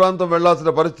దూర ప్రాంతం వెళ్లాల్సిన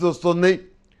పరిస్థితి వస్తుంది.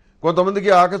 కొంతమందికి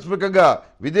ఆకస్మికంగా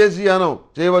విదేశీయానం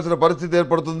చేయవలసిన పరిస్థితి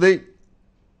ఏర్పడుతుంది.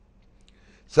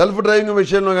 సెల్ఫ్ డ్రైవింగ్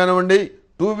విషయంలో కానివ్వండి,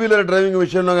 2 వీలర్ డ్రైవింగ్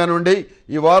విషయంలో కానివ్వండి,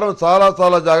 ఈ వారం చాలా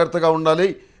చాలా జాగ్రత్తగా ఉండాలి.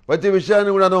 ప్రతి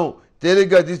విషయాన్ని కూడాను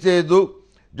తేలిగ్గా తీసేయద్దు.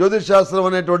 జ్యోతిష్ శాస్త్రం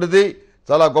అనేటువంటిది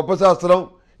చాలా గొప్ప శాస్త్రం.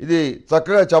 ఇది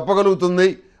చక్కగా చెప్పగలుగుతుంది.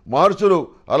 మహర్షులు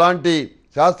అలాంటి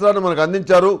శాస్త్రాన్ని మనకు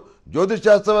అందించారు. జ్యోతిష్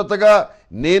శాస్త్రవేత్తగా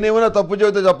నేనేమైనా తప్పు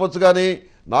చెబితే చెప్పొచ్చు, కానీ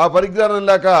నా పరిజ్ఞానం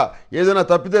లేక ఏదైనా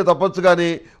తప్పితే తప్పొచ్చు, కానీ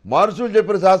మహర్షులు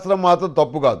చెప్పిన శాస్త్రం మాత్రం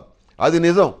తప్పు కాదు. అది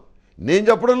నిజం. నేను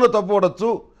చెప్పడంలో తప్పు పడవచ్చు,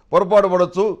 పొరపాటు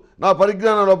పడవచ్చు. నా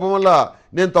పరిజ్ఞాన లోపం వల్ల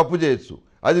నేను తప్పు చేయొచ్చు,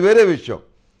 అది వేరే విషయం.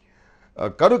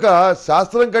 కనుక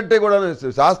శాస్త్రం కంటే కూడా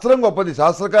శాస్త్రం గొప్పది,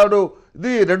 శాస్త్రకారుడు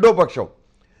ఇది రెండో పక్షం.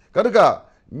 కనుక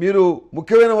మీరు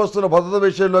ముఖ్యమైన వస్తువుల భద్రత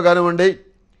విషయంలో కానివ్వండి,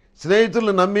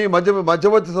 స్నేహితులను నమ్మి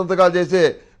మధ్యవర్తి సంతకాలు చేసే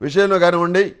విషయంలో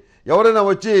కానివ్వండి, ఎవరైనా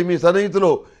వచ్చి మీ సన్నిహితులు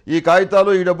ఈ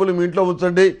కాగితాలు, ఈ డబ్బులు మీ ఇంట్లో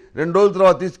ఉంచండి, 2 రోజుల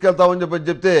తర్వాత తీసుకెళ్తామని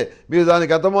చెప్తే మీరు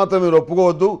దానికి ఎంతమాత్రం మీరు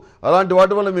ఒప్పుకోవద్దు. అలాంటి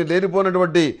వాటి వల్ల మీరు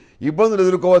లేనిపోయినటువంటి ఇబ్బందులు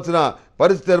ఎదుర్కోవాల్సిన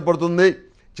పరిస్థితి ఏర్పడుతుంది.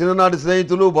 చిన్ననాటి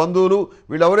స్నేహితులు, బంధువులు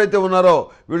వీళ్ళు ఎవరైతే ఉన్నారో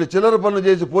వీళ్ళు చిల్లర పనులు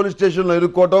చేసి పోలీస్ స్టేషన్లో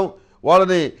ఇరుక్కోవటం,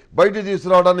 వాళ్ళని బయటికి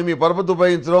తీసుకురావడాన్ని మీ పరపతి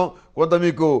ఉపయోగించడం కొంత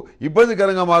మీకు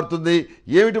ఇబ్బందికరంగా మారుతుంది.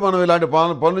 ఏమిటి మనం ఇలాంటి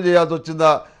పనులు చేయాల్సి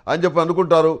వచ్చిందా అని చెప్పి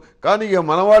అనుకుంటారు. కానీ ఇక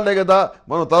మన వాళ్లే కదా,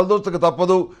 మనం తలదూర్చక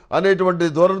తప్పదు అనేటువంటి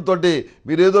ధోరణితో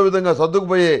మీరు ఏదో విధంగా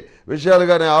సర్దుకుపోయే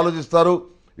విషయాలుగానే ఆలోచిస్తారు.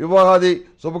 వివాహాది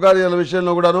శుభకార్యాల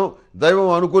విషయంలో కూడాను దైవం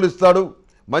అనుకూలిస్తాడు.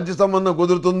 మంచి సంబంధం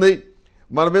కుదురుతుంది.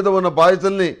 మన మీద ఉన్న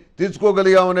బాధ్యతల్ని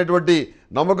తీర్చుకోగలిగామనేటువంటి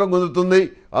నమ్మకం కుదురుతుంది.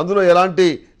 అందులో ఎలాంటి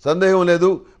సందేహం లేదు.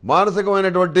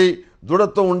 మానసికమైనటువంటి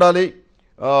దృఢత్వం ఉండాలి.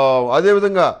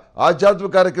 అదేవిధంగా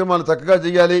ఆధ్యాత్మిక కార్యక్రమాలు చక్కగా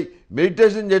చేయాలి.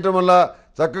 మెడిటేషన్ చేయటం వల్ల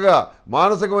చక్కగా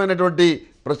మానసికమైనటువంటి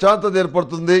ప్రశాంతత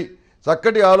ఏర్పడుతుంది.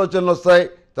 చక్కటి ఆలోచనలు వస్తాయి.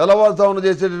 తెల్లవారుజామున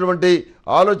చేసేటటువంటి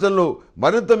ఆలోచనలు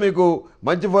మరింత మీకు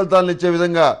మంచి ఫలితాలను ఇచ్చే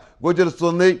విధంగా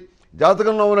గోచరిస్తుంది.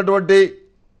 జాతకంలో ఉన్నటువంటి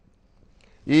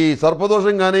ఈ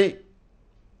సర్పదోషం కానీ,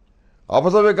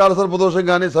 అపసవ్యకాల సర్పదోషం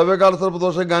కానీ, సవ్యకాల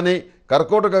సర్పదోషం కానీ,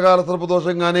 కర్కోటక కాల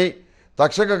సర్పదోషం కానీ,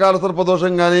 తక్షక కాల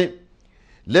సర్పదోషం కానీ,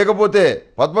 లేకపోతే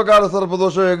పద్మకాల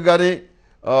సర్పదోషం కానీ,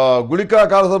 గుళికా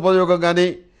కాలసర్పయోగం కానీ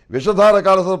విషధార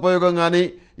కాలసర్పయోగం కానీ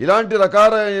ఇలాంటి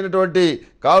రకాలైనటువంటి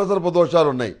కాలసర్ప దోషాలు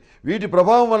ఉన్నాయి. వీటి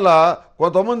ప్రభావం వల్ల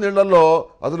కొంతమంది ఇళ్లలో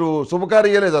అసలు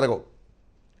శుభకార్యాలే జరగవు.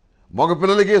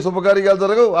 మగపిల్లలకి శుభకార్యాలు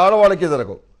జరగవు, ఆడవాళ్ళకి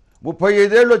జరగవు.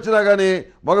 35 ఏళ్ళు వచ్చినా కానీ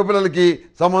మగపిల్లలకి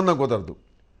సంబంధం కుదరదు.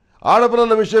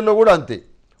 ఆడపిల్లల విషయంలో కూడా అంతే.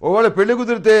 ఒకవేళ పెళ్లి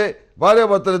కుదిరితే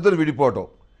భార్యాభర్తలు ఇద్దరు విడిపోవటం,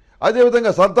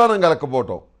 అదేవిధంగా సంతానం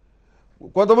కలగకపోవటం.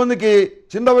 కొంతమందికి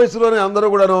చిన్న వయసులోనే అందరూ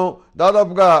కూడాను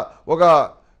దాదాపుగా ఒక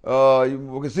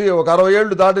 60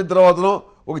 ఏళ్ళు దాటిన తర్వాతనో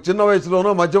ఒక చిన్న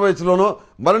వయసులోనో మధ్య వయసులోనో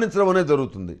మరణించడం అనేది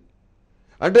జరుగుతుంది.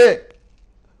 అంటే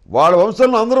వాళ్ళ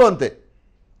వంశంలో అందరూ అంతే.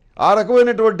 ఆ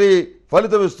రకమైనటువంటి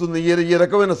ఫలితం ఇస్తుంది ఈ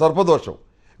రకమైన సర్పదోషం.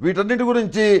 వీటన్నిటి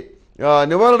గురించి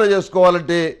నివారణ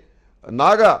చేసుకోవాలంటే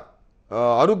నాగ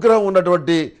అనుగ్రహం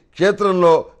ఉన్నటువంటి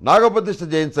క్షేత్రంలో నాగప్రతిష్ఠ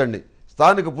చేయించండి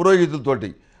స్థానిక పురోహితులతోటి.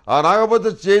 ఆ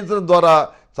నాగప్రతిష్ఠ చేయించడం ద్వారా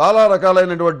చాలా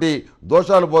రకాలైనటువంటి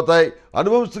దోషాలు పోతాయి.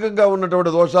 అనువంశికంగా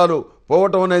ఉన్నటువంటి దోషాలు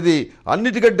పోవటం అనేది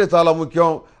అన్నిటికంటే చాలా ముఖ్యం.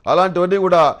 అలాంటివన్నీ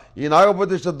కూడా ఈ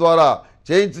నాగప్రతిష్ఠ ద్వారా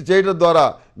చేయటం ద్వారా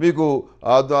మీకు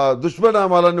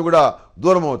దుష్పరిణామాలన్నీ కూడా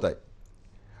దూరం అవుతాయి.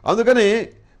 అందుకని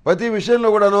ప్రతి విషయంలో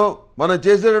కూడాను మనం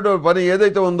చేసేటటువంటి పని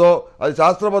ఏదైతే ఉందో అది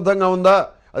శాస్త్రబద్ధంగా ఉందా,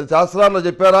 అది శాస్త్రాల్లో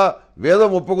చెప్పారా,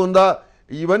 వేదం ఒప్పుకుందా,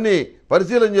 ఇవన్నీ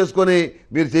పరిశీలన చేసుకొని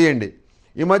మీరు చేయండి.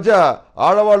 ఈ మధ్య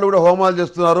ఆడవాళ్ళు కూడా హోమాలు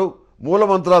చేస్తున్నారు,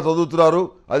 మూలమంత్రాలు చదువుతున్నారు.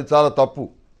 అది చాలా తప్పు.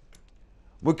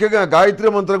 ముఖ్యంగా గాయత్రి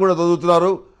మంత్రం కూడా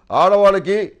చదువుతున్నారు.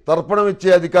 ఆడవాళ్ళకి తర్పణం ఇచ్చే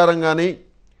అధికారం కానీ,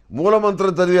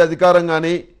 మూలమంత్రం చదివే అధికారం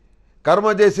కానీ, కర్మ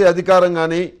చేసే అధికారం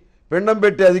కానీ, పిండం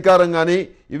పెట్టే అధికారం కానీ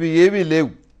ఇవి ఏవీ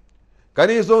లేవు.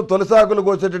 కనీసం తులసాకులు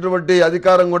కోసేటటువంటి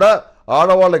అధికారం కూడా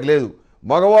ఆడవాళ్ళకి లేదు.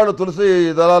 మగవాళ్ళు తులసి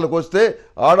దళాలకు వస్తే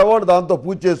ఆడవాళ్ళు దాంతో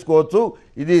పూజ చేసుకోవచ్చు.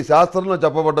 ఇది శాస్త్రంలో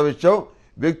చెప్పబడ్డ విషయం.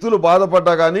 వ్యక్తులు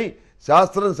బాధపడ్డా కానీ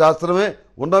శాస్త్రమే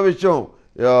ఉన్న విషయం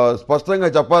స్పష్టంగా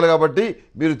చెప్పాలి. కాబట్టి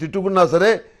మీరు తిట్టుకున్నా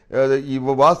సరే ఈ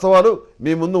వాస్తవాలు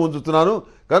మీ ముందు ఉంచుతున్నాను.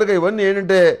 కనుక ఇవన్నీ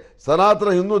ఏంటంటే సనాతన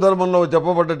హిందూ ధర్మంలో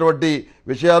చెప్పబడ్డటువంటి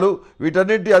విషయాలు.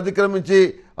 వీటన్నింటి అతిక్రమించి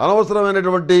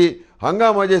అనవసరమైనటువంటి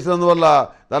హంగామా చేసినందువల్ల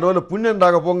దానివల్ల పుణ్యం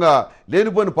రాకపోగా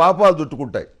లేనిపోయిన పాపాలు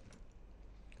చుట్టుకుంటాయి.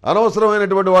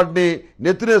 అనవసరమైనటువంటి వాటిని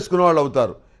నెత్తినేసుకునే వాళ్ళు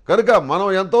అవుతారు. కనుక మనం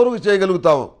ఎంతవరకు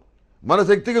చేయగలుగుతామో మన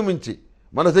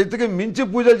శక్తికి మించి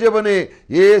పూజలు చేయమని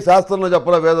ఏ శాస్త్రంలో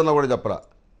చెప్పరా, వేదంలో కూడా చెప్పరా,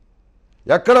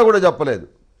 ఎక్కడా కూడా చెప్పలేదు.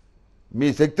 మీ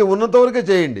శక్తి ఉన్నంత వరకే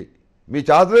చేయండి, మీ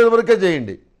చాతుర్యం వరకే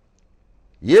చేయండి.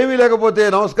 ఏమీ లేకపోతే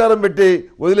నమస్కారం పెట్టి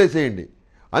వదిలేసేయండి.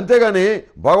 అంతేగాని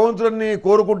భగవంతుడిని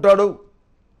కోరుకుంటాడు,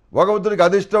 భగవంతుడికి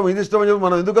అదిష్టం ఇదిష్టం అని చెప్పి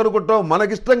మనం ఎందుకు అనుకుంటాం?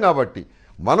 మనకిష్టం కాబట్టి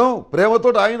మనం ప్రేమతో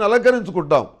ఆయన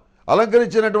అలంకరించుకుంటాం.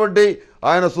 అలంకరించినటువంటి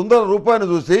ఆయన సుందర రూపాన్ని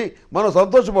చూసి మనం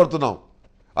సంతోషపడుతున్నాం.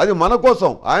 అది మన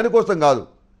కోసం, ఆయన కోసం కాదు.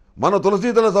 మనం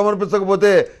తులసీదళం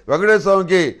సమర్పించకపోతే వెంకటేశ్వర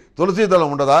స్వామికి తులసీదళం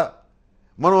ఉండదా?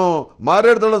 మనం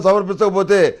మారేడు దళం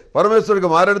సమర్పించకపోతే పరమేశ్వరుడికి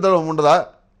మారేడు దళం ఉండదా?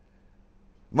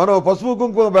 మనం పసుపు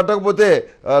కుంకుమ పెట్టకపోతే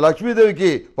లక్ష్మీదేవికి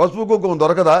పసుపు కుంకుమ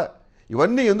దొరకదా?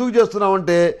 ఇవన్నీ ఎందుకు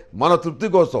చేస్తున్నామంటే మన తృప్తి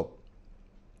కోసం.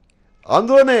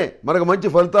 అందులోనే మనకు మంచి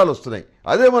ఫలితాలు వస్తున్నాయి.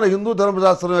 అదే మన హిందూ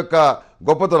ధర్మశాస్త్రం యొక్క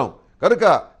గొప్పతనం. కనుక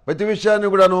ప్రతి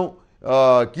విషయాన్ని కూడాను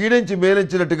కీడించి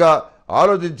మేలించినట్టుగా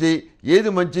ఆలోచించి ఏది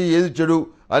మంచి ఏది చెడు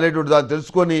అనేటువంటి దాన్ని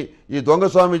తెలుసుకొని ఈ దొంగ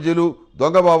స్వామీజీలు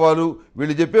దొంగ బాబాలు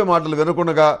వీళ్ళు చెప్పే మాటలు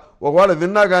వినకుండా ఒకవేళ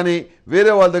విన్నా కానీ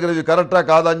వేరే వాళ్ళ దగ్గర ఇవి కరెక్టా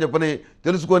కాదా అని చెప్పని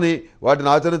తెలుసుకొని వాటిని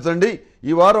ఆచరించండి.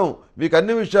 ఈ వారం మీకు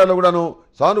అన్ని విషయాల్లో కూడాను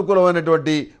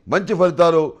సానుకూలమైనటువంటి మంచి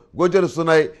ఫలితాలు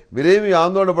గోచరిస్తున్నాయి. మీరేమీ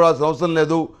ఆందోళన పడాల్సిన అవసరం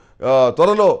లేదు.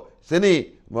 త్వరలో శని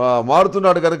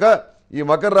మారుతున్నాడు కనుక ఈ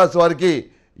మకర రాశి వారికి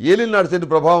ఏలినాడు శని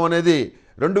ప్రభావం అనేది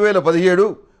 2017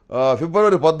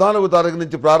 ఫిబ్రవరి 14వ తారీఖు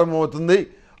నుంచి ప్రారంభమవుతుంది.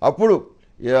 అప్పుడు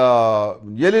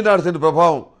ఏలినాడు శని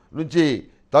ప్రభావం నుంచి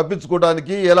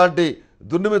తప్పించుకోవడానికి, ఎలాంటి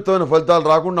దుర్నిమిత్తమైన ఫలితాలు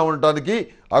రాకుండా ఉండటానికి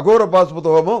అఘోర పాశుపత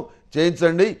హోమం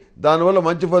చేయించండి. దానివల్ల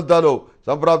మంచి ఫలితాలు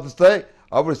సంప్రాప్తిస్తాయి.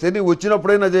 అప్పుడు శని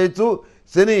వచ్చినప్పుడైనా చేయొచ్చు,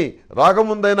 శని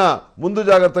రాకముందైనా ముందు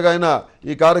జాగ్రత్తగా అయినా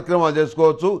ఈ కార్యక్రమాలు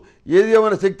చేసుకోవచ్చు. ఏది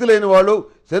ఏమైనా శక్తి లేని వాళ్ళు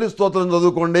శని స్తోత్రం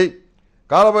చదువుకోండి,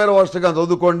 కాలభైరవ అష్టకం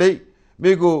చదువుకోండి.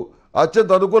 మీకు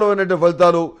అత్యంత అనుకూలమైనటువంటి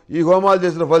ఫలితాలు, ఈ హోమాలు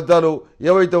చేసిన ఫలితాలు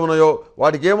ఏవైతే ఉన్నాయో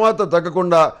వాటికి ఏమాత్రం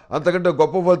తగ్గకుండా అంతకంటే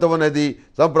గొప్ప ఫలితం అనేది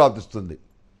సంప్రాప్తిస్తుంది.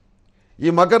 ఈ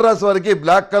మకర రాశి వారికి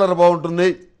బ్లాక్ కలర్ బాగుంటుంది.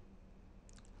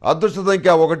 అదృష్ట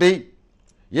సంఖ్య 1.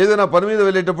 ఏదైనా పని మీద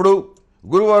వెళ్ళేటప్పుడు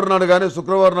గురువారం నాడు కానీ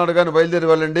శుక్రవారం నాడు కానీ బయలుదేరి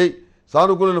వెళ్ళండి.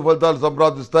 సానుకూలమైన ఫలితాలు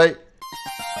సంప్రాప్తిస్తాయి.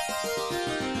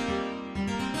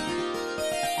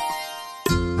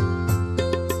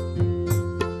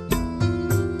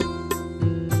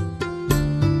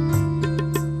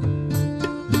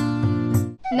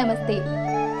 నమస్తే.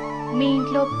 మీ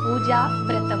ఇంట్లో పూజ,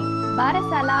 వ్రతం,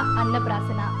 బారసాల,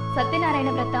 అన్నప్రాసన, సత్యనారాయణ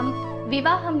వ్రతం,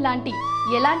 వివాహం లాంటి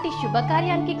ఎలాంటి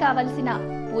శుభకార్యానికి కావలసిన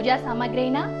పూజా సామాగ్రి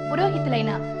అయినా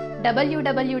పురోహితులైన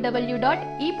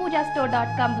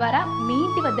www.epoojastore.com ద్వారా మీ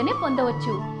ఇంటి వద్దనే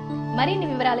పొందవచ్చు. మరిన్ని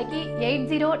వివరాలకి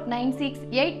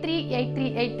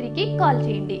 8096838383కి కాల్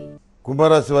చేయండి.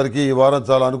 కుంభరాశి వారికి ఈ వారం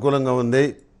చాలా అనుకూలంగా ఉంది.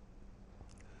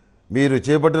 మీరు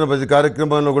చేపట్టిన ప్రతి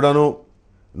కార్యక్రమంలో కూడాను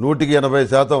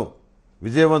 180%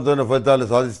 విజయవంతమైన ఫలితాలు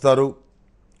సాధిస్తారు.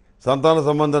 సంతాన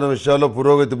సంబంధమైన విషయాల్లో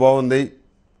పురోగతి బాగుంది.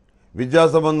 విద్యా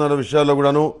సంబంధమైన విషయాల్లో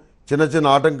కూడాను చిన్న చిన్న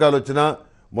ఆటంకాలు వచ్చినా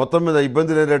మొత్తం మీద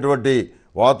ఇబ్బంది లేనటువంటి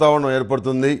వాతావరణం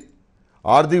ఏర్పడుతుంది.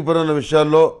 ఆర్థికపరమైన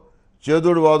విషయాల్లో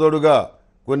చేదోడు వాదోడుగా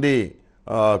కొన్ని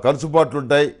ఖర్చుబాట్లు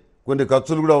ఉంటాయి, కొన్ని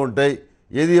ఖర్చులు కూడా ఉంటాయి.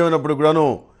 ఏది ఏమైనప్పుడు కూడాను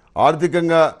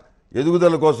ఆర్థికంగా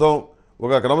ఎదుగుదల కోసం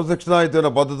ఒక క్రమశిక్షణాయుతమైన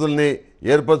పద్ధతుల్ని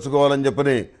ఏర్పరచుకోవాలని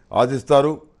చెప్పని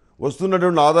ఆశిస్తారు.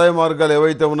 వస్తున్నటువంటి ఆదాయ మార్గాలు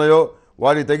ఏవైతే ఉన్నాయో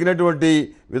వాటికి తగినటువంటి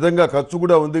విధంగా ఖర్చు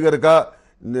కూడా ఉంది కనుక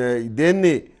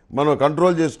దేన్ని మనం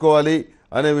కంట్రోల్ చేసుకోవాలి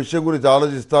అనే విషయం గురించి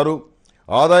ఆలోచిస్తారు.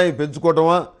 ఆదాయం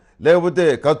పెంచుకోవటమా లేకపోతే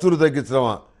ఖర్చులు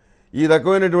తగ్గించడమా, ఈ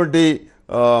రకమైనటువంటి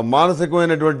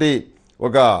మానసికమైనటువంటి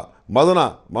ఒక మదన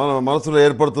మన మనసులో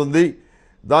ఏర్పడుతుంది.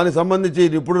 దానికి సంబంధించి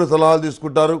నిపుణుల సలహాలు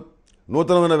తీసుకుంటారు.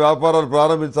 నూతనమైన వ్యాపారాలు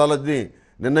ప్రారంభించాలని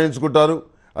నిర్ణయించుకుంటారు.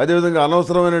 అదేవిధంగా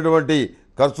అనవసరమైనటువంటి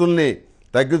ఖర్చుల్ని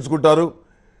తగ్గించుకుంటారు.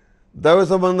 దైవ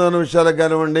సంబంధమైన విషయాలకు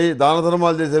కానివ్వండి, దాన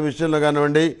ధర్మాలు చేసే విషయంలో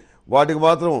కానివ్వండి, వాటికి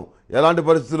మాత్రం ఎలాంటి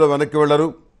పరిస్థితుల్లో వెనక్కి వెళ్ళరు.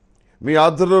 మీ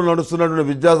ఆధ్వర్యంలో నడుస్తున్నటువంటి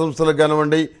విద్యా సంస్థలకు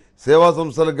కానివ్వండి, సేవా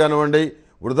సంస్థలకు కానివ్వండి,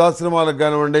 వృద్ధాశ్రమాలకు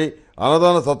కానివ్వండి,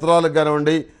 అన్నదాన సత్రాలకు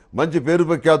కానివ్వండి మంచి పేరు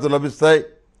ప్రఖ్యాతులు లభిస్తాయి.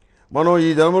 మనం ఈ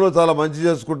జన్మలో చాలా మంచి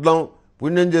చేసుకుంటున్నాం,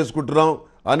 పుణ్యం చేసుకుంటున్నాం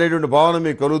అనేటువంటి భావన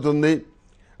మీకు కలుగుతుంది.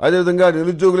 అదేవిధంగా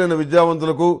నిరుద్యోగులైన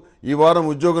విద్యావంతులకు ఈ వారం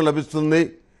ఉద్యోగం లభిస్తుంది.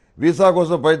 వీసా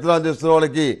కోసం ప్రయత్నాలు చేస్తున్న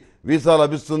వాళ్ళకి వీసా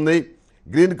లభిస్తుంది.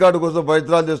 గ్రీన్ కార్డు కోసం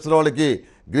ప్రయత్నాలు చేస్తున్న వాళ్ళకి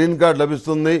గ్రీన్ కార్డు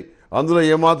లభిస్తుంది. అందులో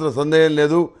ఏమాత్రం సందేహం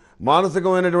లేదు.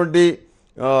 మానసికమైనటువంటి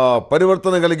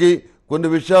పరివర్తన కలిగి కొన్ని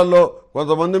విషయాల్లో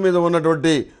కొంతమంది మీద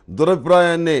ఉన్నటువంటి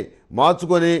దురభిప్రాయాన్ని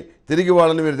మార్చుకొని తిరిగి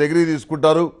వాళ్ళని మీరు దగ్గరికి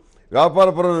తీసుకుంటారు.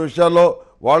 వ్యాపారపరమైన విషయాల్లో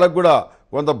వాళ్ళకు కూడా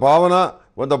కొంత భావన,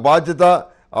 కొంత బాధ్యత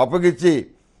అప్పగించి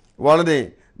వాళ్ళని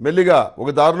మెల్లిగా ఒక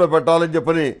దారిలో పెట్టాలని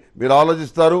చెప్పని మీరు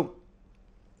ఆలోచిస్తారు.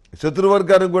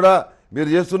 శత్రువర్గానికి కూడా మీరు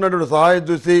చేస్తున్నటువంటి సహాయం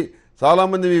చూసి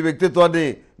చాలామంది మీ వ్యక్తిత్వాన్ని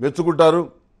మెచ్చుకుంటారు.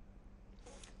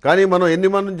 కానీ మనం ఎన్ని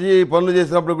మంచి పనులు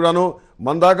చేసినప్పుడు కూడాను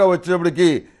మన దాకా వచ్చినప్పటికీ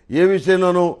ఏ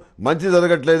విషయంలోనూ మంచి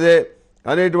జరగట్లేదే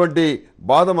అనేటువంటి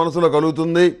బాధ మనసులో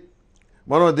కలుగుతుంది.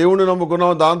 మనం దేవుణ్ణి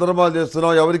నమ్ముకున్నాం, దాన ధర్మాలు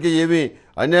చేస్తున్నాం, ఎవరికి ఏమీ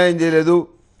అన్యాయం చేయలేదు,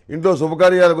 ఇంట్లో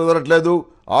శుభకార్యాలు కుదరట్లేదు,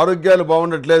 ఆరోగ్యాలు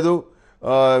బాగుండట్లేదు,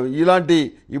 ఇలాంటి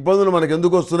ఇబ్బందులు మనకు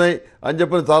ఎందుకు వస్తున్నాయి అని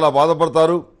చెప్పని చాలా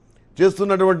బాధపడతారు.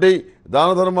 చేస్తున్నటువంటి దాన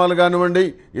ధర్మాలు కానివ్వండి,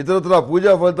 ఇతరత్ర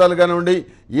పూజా ఫలితాలు కానివ్వండి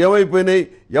ఏమైపోయినాయి,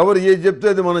 ఎవరు ఏది చెప్తే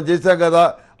అది మనం చేశాం కదా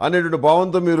అనేటువంటి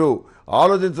భావంతో మీరు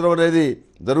ఆలోచించడం అనేది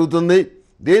జరుగుతుంది.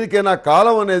 దేనికైనా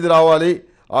కాలం అనేది రావాలి.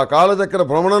 ఆ కాలచక్ర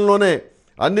భ్రమణంలోనే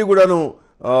అన్నీ కూడాను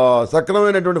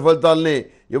సక్రమైనటువంటి ఫలితాలని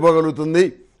ఇవ్వగలుగుతుంది.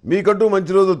 మీకంటూ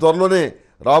మంచి రోజులు త్వరలోనే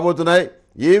రాబోతున్నాయి.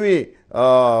 ఏమీ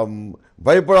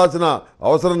భయపడాల్సిన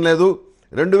అవసరం లేదు.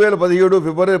 2017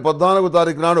 ఫిబ్రవరి 14వ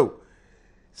తారీఖు నాడు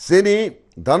శని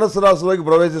ధనుస్సు రాశిలోకి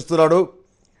ప్రవేశిస్తున్నాడు.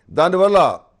 దానివల్ల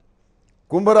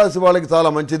కుంభరాశి వాళ్ళకి చాలా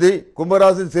మంచిది.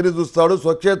 కుంభరాశిని శని చూస్తాడు,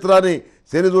 స్వక్షేత్రాన్ని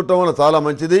శని చూడటం వల్ల చాలా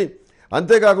మంచిది.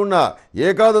 అంతేకాకుండా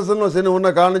ఏకాదశంలో శని ఉన్న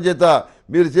కారణం చేత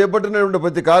మీరు చేపట్టినటువంటి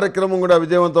ప్రతి కార్యక్రమం కూడా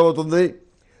విజయవంతం అవుతుంది.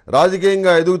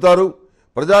 రాజకీయంగా ఎదుగుతారు.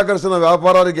 ప్రజాకర్షణ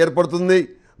వ్యాపారానికి ఏర్పడుతుంది.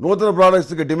 నూతన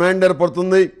ప్రోడక్ట్స్కి డిమాండ్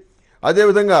ఏర్పడుతుంది.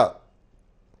 అదేవిధంగా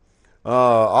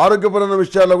ఆరోగ్యపరమైన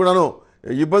విషయాల్లో కూడాను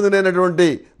ఇబ్బంది లేనటువంటి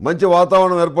మంచి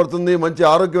వాతావరణం ఏర్పడుతుంది, మంచి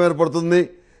ఆరోగ్యం ఏర్పడుతుంది.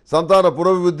 సంతాన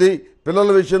పురోభివృద్ధి, పిల్లల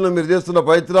విషయంలో మీరు చేస్తున్న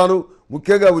ప్రయత్నాలు,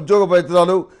 ముఖ్యంగా ఉద్యోగ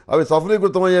ప్రయత్నాలు అవి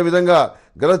సఫలీకృతమయ్యే విధంగా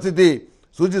గ్రహస్థితి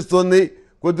సూచిస్తోంది.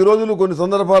 కొద్ది రోజులు కొన్ని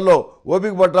సందర్భాల్లో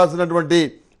ఓపిక పట్టాల్సినటువంటి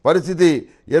పరిస్థితి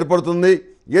ఏర్పడుతుంది.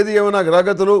 ఏది ఏమైనా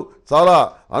గ్రహగతులు చాలా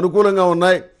అనుకూలంగా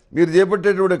ఉన్నాయి. మీరు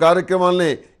చేపట్టేటువంటి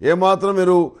కార్యక్రమాలని ఏమాత్రం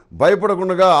మీరు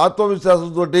భయపడకుండా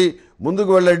ఆత్మవిశ్వాసంతో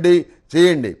ముందుకు వెళ్ళండి,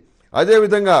 చేయండి.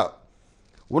 అదేవిధంగా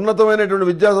ఉన్నతమైనటువంటి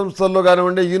విద్యా సంస్థల్లో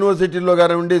కానివ్వండి, యూనివర్సిటీల్లో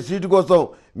కానివ్వండి సీటు కోసం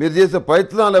మీరు చేసే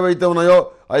ప్రయత్నాలు ఏవైతే ఉన్నాయో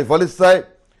అవి ఫలిస్తాయి.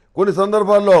 కొన్ని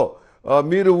సందర్భాల్లో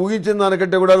మీరు ఊహించిన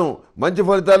దానికంటే కూడాను మంచి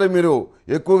ఫలితాలు మీరు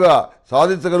ఎక్కువగా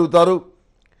సాధించగలుగుతారు.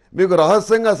 మీకు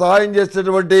రహస్యంగా సహాయం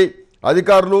చేసేటువంటి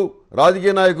అధికారులు,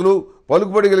 రాజకీయ నాయకులు,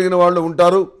 పలుకుబడి కలిగిన వాళ్ళు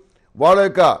ఉంటారు. వాళ్ళ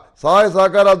యొక్క సహాయ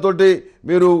సహకారాలతోటి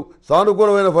మీరు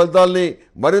సానుకూలమైన ఫలితాలని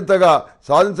మరింతగా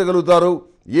సాధించగలుగుతారు.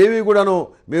 ఏమీ కూడాను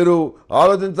మీరు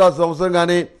ఆలోచించాల్సిన అవసరం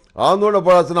కానీ ఆందోళన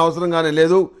పడాల్సిన అవసరం కానీ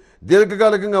లేదు.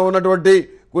 దీర్ఘకాలికంగా ఉన్నటువంటి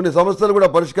కొన్ని సమస్యలు కూడా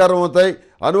పరిష్కారం అవుతాయి.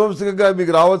 అనువంశికంగా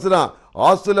మీకు రావాల్సిన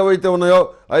ఆస్తులు ఏవైతే ఉన్నాయో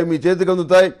అవి మీ చేతికి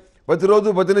అందుతాయి. ప్రతిరోజు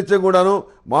ప్రతినిత్యం కూడాను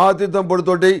మహాతీర్థం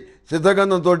పొడితోటి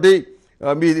సిద్ధగంధంతో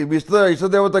మీ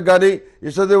ఇష్టదేవతకు కానీ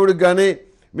ఇష్టదేవుడికి కానీ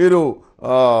మీరు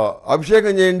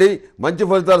అభిషేకం చేయండి, మంచి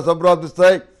ఫలితాలు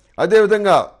సంప్రాప్తిస్తాయి.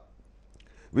 అదేవిధంగా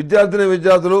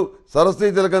విద్యార్థులు సరస్వతీ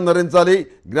తిలకం ధరించాలి,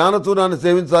 జ్ఞానచూర్ణాన్ని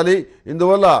సేవించాలి.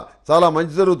 ఇందువల్ల చాలా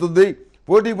మంచి జరుగుతుంది.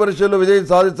 పోటీ పరీక్షల్లో విజయం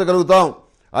సాధించగలుగుతాం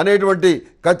అనేటువంటి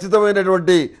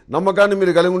ఖచ్చితమైనటువంటి నమ్మకాన్ని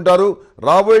మీరు కలిగి ఉంటారు.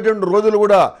 రాబోయేటువంటి రోజులు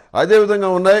కూడా అదే విధంగా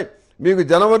ఉన్నాయి. మీకు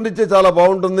జనవరి నుంచే చాలా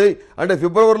బాగుంటుంది. అంటే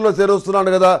ఫిబ్రవరిలో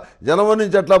చేరొస్తున్నాడు కదా, జనవరి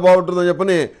నుంచి ఎట్లా బాగుంటుందని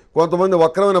చెప్పని కొంతమంది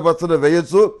వక్రమైన ప్రశ్నలు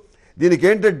వేయచ్చు. దీనికి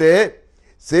ఏంటంటే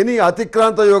శని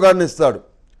అతిక్రాంత యోగాన్ని ఇస్తాడు.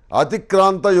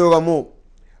 అతిక్రాంత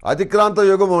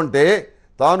యోగము అంటే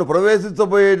తాను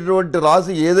ప్రవేశించబోయేటువంటి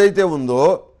రాశి ఏదైతే ఉందో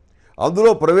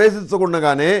అందులో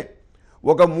ప్రవేశించకుండానే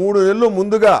ఒక 3 నెలలు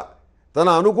ముందుగా తన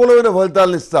అనుకూలమైన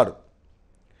ఫలితాలను ఇస్తాడు.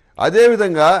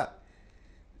 అదేవిధంగా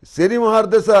శని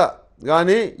మహర్దశ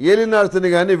కానీ ఏలినాడు శని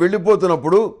కానీ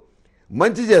వెళ్ళిపోతున్నప్పుడు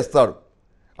మంచి చేస్తాడు.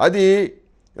 అది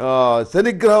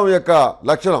శనిగ్రహం యొక్క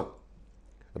లక్షణం.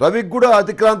 రవికి కూడా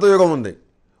అతిక్రాంత యోగం ఉంది.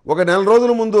 ఒక నెల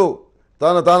రోజుల ముందు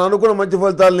తాను అనుకున్న మంచి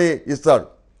ఫలితాలని ఇస్తాడు.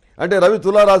 అంటే రవి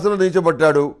తులా రాశిలో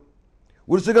నీచబట్టాడు,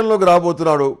 వృశ్చికంలోకి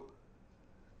రాబోతున్నాడు.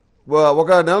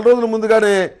 ఒక నెల రోజుల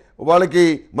ముందుగానే వాళ్ళకి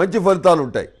మంచి ఫలితాలు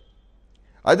ఉంటాయి.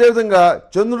 అదేవిధంగా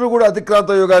చంద్రుడు కూడా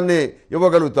అతిక్రాంత యోగాన్ని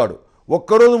ఇవ్వగలుగుతాడు.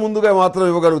 ఒక్కరోజు ముందుగా మాత్రం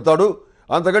ఇవ్వగలుగుతాడు,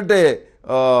 అంతకంటే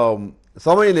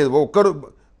సమయం లేదు.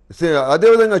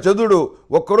 అదేవిధంగా చంద్రుడు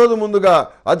ఒక్కరోజు ముందుగా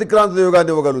అతిక్రాంత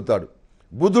యోగాన్ని ఇవ్వగలుగుతాడు.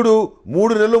 బుధుడు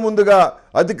 3 నెలలు ముందుగా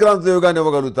అతిక్రాంత యోగాన్ని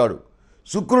ఇవ్వగలుగుతాడు.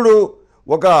 శుక్రుడు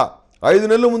ఒక 5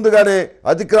 నెలలు ముందుగానే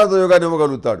అతిక్రాంత యోగాన్ని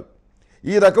ఇవ్వగలుగుతాడు.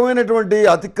 ఈ రకమైనటువంటి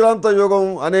అతిక్రాంత యోగం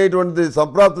అనేటువంటిది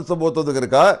సంప్రాప్తించబోతుంది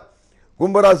కనుక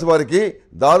కుంభరాశి వారికి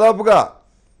దాదాపుగా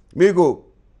మీకు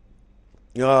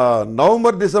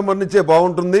నవంబర్ డిసెంబర్ నుంచే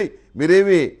బాగుంటుంది.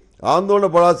 మీరేమీ ఆందోళన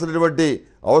పడాల్సినటువంటి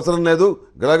అవసరం లేదు.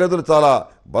 గ్రహగతులు చాలా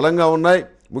బలంగా ఉన్నాయి.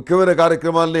 ముఖ్యమైన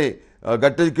కార్యక్రమాల్ని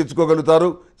గట్టెక్కించుకోగలుగుతారు.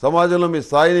 సమాజంలో మీ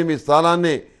స్థాయిని మీ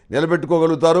స్థానాన్ని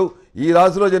నిలబెట్టుకోగలుగుతారు. ఈ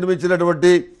రాశిలో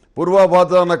జన్మించినటువంటి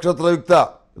పూర్వాభాద్ర నక్షత్రయుక్త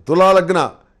తులాలగ్న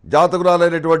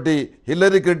జాతకురాలైనటువంటి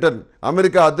హిల్లరీ క్లింటన్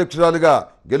అమెరికా అధ్యక్షురాలిగా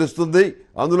గెలుస్తుంది.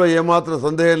 అందులో ఏమాత్రం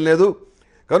సందేహం లేదు.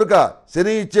 కనుక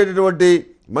శని ఇచ్చేటటువంటి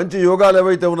మంచి యోగాలు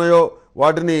ఏవైతే ఉన్నాయో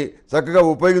వాటిని చక్కగా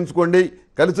ఉపయోగించుకోండి.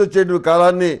 కలిసి వచ్చే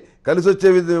కాలాన్ని కలిసి వచ్చే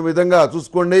విధంగా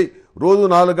చూసుకోండి. రోజు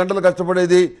 4 గంటలు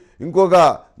కష్టపడేది ఇంకొక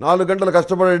 4 గంటలు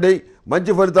కష్టపడండి,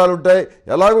 మంచి ఫలితాలు ఉంటాయి.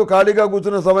 ఎలాగో ఖాళీగా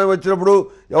కూర్చున్న సమయం వచ్చినప్పుడు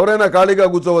ఎవరైనా ఖాళీగా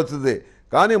కూర్చోవలసిందే.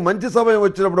 కానీ మంచి సమయం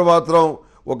వచ్చినప్పుడు మాత్రం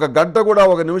 1 గంట కూడా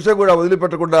 1 నిమిషం కూడా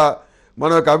వదిలిపెట్టకుండా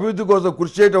మన యొక్క అభివృద్ధి కోసం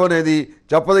కృషి చేయటం అనేది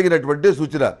చెప్పదగినటువంటి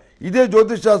సూచన. ఇదే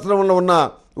జ్యోతిష్ శాస్త్రంలో ఉన్న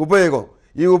ఉపయోగం.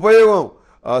 ఈ ఉపయోగం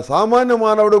సామాన్య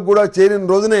మానవుడికి కూడా చేరిన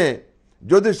రోజునే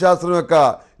జ్యోతిష్ శాస్త్రం యొక్క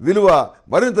విలువ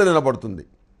మరింత నిలబడుతుంది.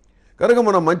 కనుక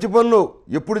మనం మంచి పనులు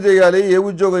ఎప్పుడు చేయాలి, ఏ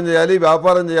ఉద్యోగం చేయాలి,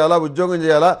 వ్యాపారం చేయాలా, ఉద్యోగం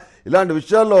చేయాలా, ఇలాంటి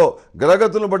విషయాల్లో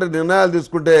గ్రహగతులను బట్టి నిర్ణయాలు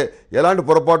తీసుకుంటే ఎలాంటి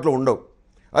పొరపాట్లు ఉండవు.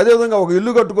 అదేవిధంగా ఒక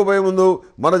ఇల్లు కట్టుకోబోయే ముందు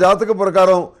మన జాతక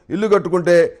ప్రకారం ఇల్లు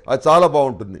కట్టుకుంటే అది చాలా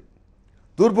బాగుంటుంది.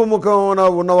 తూర్పు ముఖం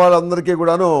ఉన్న వాళ్ళందరికీ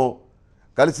కూడాను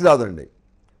కలిసి రాదండి.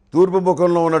 తూర్పు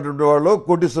ముఖంలో ఉన్నటువంటి వాళ్ళు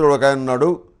కోటీశ్వరుడు ఒక ఆయన ఉన్నాడు,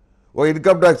 ఒక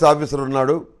ఇన్కమ్ ట్యాక్స్ ఆఫీసర్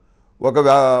ఉన్నాడు,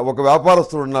 ఒక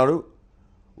వ్యాపారస్తుడు ఉన్నాడు,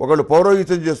 ఒకళ్ళు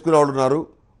పౌరోహిత్యం చేసుకునే వాళ్ళు ఉన్నారు,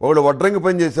 ఒకళ్ళు వడ్రంగి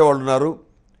పని చేసేవాళ్ళు ఉన్నారు,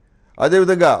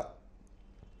 అదేవిధంగా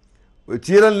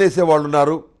చీరలు నేసేవాళ్ళు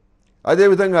ఉన్నారు,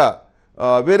 అదేవిధంగా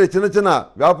వేరే చిన్న చిన్న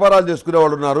వ్యాపారాలు చేసుకునే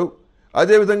వాళ్ళు ఉన్నారు,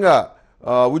 అదేవిధంగా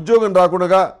ఉద్యోగం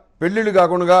రాకుండా పెళ్ళిళ్ళు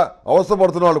కాకుండా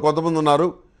అవస్థపడుతున్న వాళ్ళు కొంతమంది ఉన్నారు.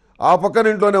 ఆ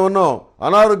పక్కన ఇంట్లోనే ఉన్నాం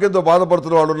అనారోగ్యంతో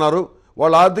బాధపడుతున్న వాళ్ళు ఉన్నారు.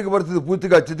 వాళ్ళ ఆర్థిక పరిస్థితి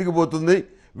పూర్తిగా చితికిపోతుంది.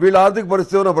 వీళ్ళ ఆర్థిక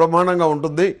పరిస్థితి ఏమైనా బ్రహ్మాండంగా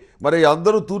ఉంటుంది. మరి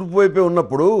అందరూ తూర్పు వైపే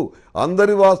ఉన్నప్పుడు,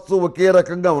 అందరి వాస్తు ఒకే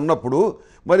రకంగా ఉన్నప్పుడు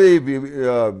మరి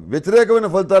వ్యతిరేకమైన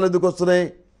ఫలితాలు ఎందుకు వస్తున్నాయి?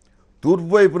 తూర్పు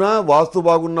వైపున వాస్తు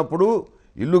బాగున్నప్పుడు,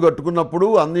 ఇల్లు కట్టుకున్నప్పుడు,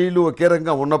 అన్ని ఇల్లు ఒకే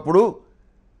రకంగా ఉన్నప్పుడు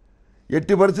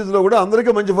ఎట్టి పరిస్థితుల్లో కూడా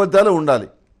అందరికీ మంచి ఫలితాలు ఉండాలి.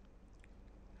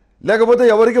 లేకపోతే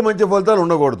ఎవరికి మంచి ఫలితాలు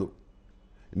ఉండకూడదు.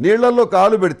 నీళ్లలో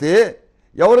కాలు పెడితే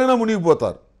ఎవరైనా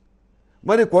మునిగిపోతారు.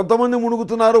 మరి కొంతమంది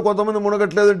మునుగుతున్నారు, కొంతమంది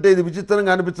మునగట్లేదంటే ఇది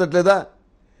విచిత్రంగా అనిపించట్లేదా?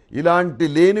 ఇలాంటి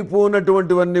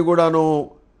లేనిపోయినటువంటివన్నీ కూడాను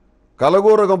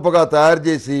కలగూరగంపగా తయారు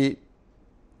చేసి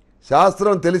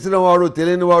శాస్త్రం తెలిసినవాడు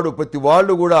తెలియనివాడు ప్రతి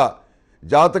వాళ్ళు కూడా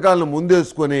జాతకాలను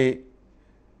ముందేసుకొని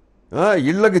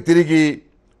ఇళ్ళకి తిరిగి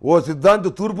ఓ సిద్ధాంతి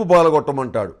తూర్పు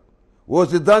బాలగొట్టమంటాడు, ఓ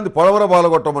సిద్ధాంతి పడమర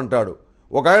బాలగొట్టమంటాడు,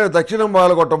 ఒక ఆయన దక్షిణం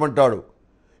బాలగొట్టమంటాడు,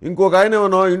 ఇంకొక ఆయన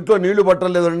ఏమో ఇంట్లో నీళ్లు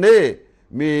పట్టలేదండి,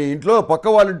 మీ ఇంట్లో పక్క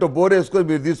వాళ్ళ ఇంట్లో బోరేసుకొని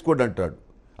మీరు తీసుకోండి అంటాడు.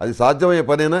 అది సాధ్యమయ్యే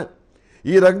పనేనా?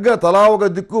 ఈ రకంగా తలా ఒక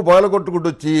దిక్కు బాలగొట్టుకుంటూ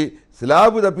వచ్చి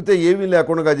స్లాబ్ తప్పితే ఏమీ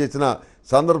లేకుండా చేసిన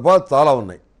సందర్భాలు చాలా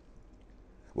ఉన్నాయి.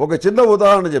 ఒక చిన్న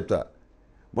ఉదాహరణ చెప్తా.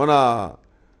 మన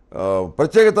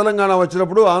ప్రత్యేక తెలంగాణ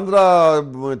వచ్చినప్పుడు ఆంధ్ర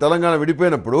తెలంగాణ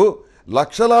విడిపోయినప్పుడు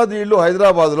లక్షలాది ఇళ్ళు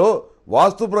హైదరాబాద్లో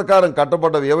వాస్తు ప్రకారం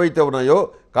కట్టబడ్డవి ఏవైతే ఉన్నాయో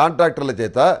కాంట్రాక్టర్ల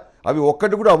చేత అవి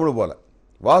ఒక్కటి కూడా అమ్ముడు పోలే.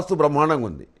 వాస్తు బ్రహ్మాండంగా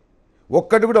ఉంది,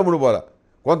 ఒక్కటి కూడా అమ్ముడు పోలే.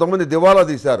 కొంతమంది దివాలా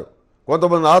తీశారు,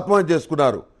 కొంతమంది ఆత్మహత్య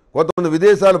చేసుకున్నారు, కొంతమంది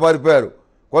విదేశాలు పారిపోయారు,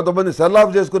 కొంతమంది సెల్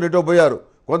ఆఫ్ చేసుకుని ఎటో పోయారు,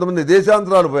 కొంతమంది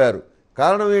దేశాంతరాలు పోయారు.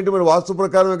 కారణం ఏంటి? మరి వాస్తు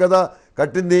ప్రకారమే కదా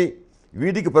కట్టింది.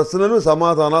 వీటికి ప్రశ్నలు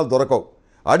సమాధానాలు దొరకవు.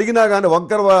 అడిగినా కానీ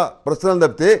వంకర ప్రశ్నలు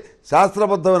తప్పితే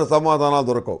శాస్త్రబద్ధమైన సమాధానాలు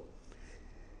దొరకవు.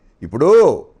 ఇప్పుడు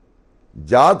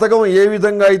జాతకం ఏ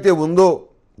విధంగా అయితే ఉందో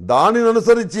దానిని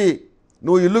అనుసరించి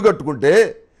నువ్వు ఇల్లు కట్టుకుంటే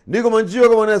నీకు మంచి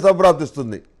యోగం అనేది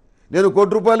సంప్రాప్తిస్తుంది. నేను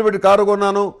 ₹1,00,00,000 పెట్టి కారు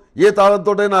కొన్నాను, ఏ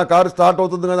తాళంతోటే నా కారు స్టార్ట్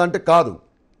అవుతుంది కదా అంటే కాదు.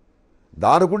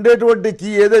 దానికి ఉండేటువంటి కీ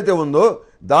ఏదైతే ఉందో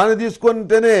దాన్ని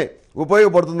తీసుకుంటేనే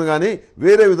ఉపయోగపడుతుంది, కానీ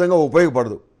వేరే విధంగా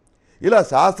ఉపయోగపడదు. ఇలా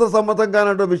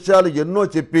శాస్త్రసమ్మతంగానటువంటి విషయాలు ఎన్నో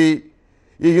చెప్పి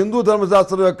ఈ హిందూ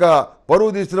ధర్మశాస్త్రం యొక్క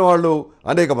పరువు తీసిన వాళ్ళు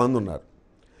అనేక మంది ఉన్నారు.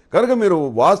 కనుక మీరు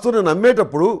వాస్తుని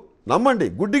నమ్మేటప్పుడు నమ్మండి,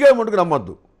 గుడ్డిగా మటుకు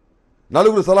నమ్మద్దు.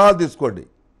 నలుగురు సలహాలు తీసుకోండి.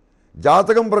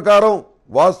 జాతకం ప్రకారం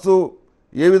వాస్తు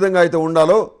ఏ విధంగా అయితే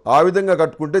ఉండాలో ఆ విధంగా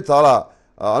కట్టుకుంటే చాలా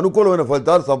అనుకూలమైన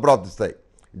ఫలితాలు సంప్రాప్తిస్తాయి.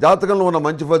 జాతకంలో ఉన్న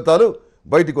మంచి ఫలితాలు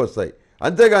బయటికి వస్తాయి.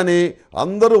 అంతేగాని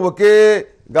అందరూ ఒకే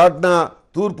ఘాట్న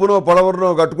తూర్పునో పడవరనో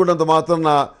కట్టుకున్నంత మాత్రాన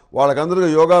వాళ్ళకందరికీ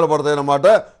యోగాలు పడతాయన్నమాట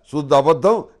శుద్ధ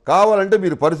అబద్ధం. కావాలంటే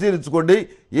మీరు పరిశీలించుకోండి.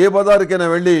 ఏ బజారుకైనా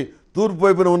వెళ్ళి తూర్పు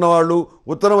వైపున ఉన్నవాళ్ళు,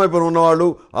 ఉత్తరం వైపున ఉన్నవాళ్ళు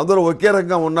అందరూ ఒకే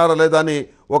రకంగా ఉన్నారా లేదా అని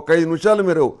ఒక 5 నిమిషాలు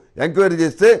మీరు ఎంక్వైరీ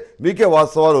చేస్తే మీకే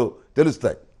వాస్తవాలు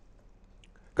తెలుస్తాయి.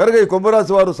 కనుక ఈ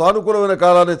కుంభరాశి వారు సానుకూలమైన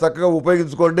కాలాన్ని చక్కగా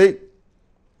ఉపయోగించుకోండి.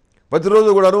 ప్రతిరోజు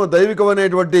కూడాను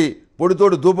దైవికమైనటువంటి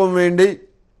పొడితోటి ధూపం వేయండి.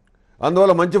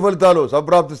 అందువల్ల మంచి ఫలితాలు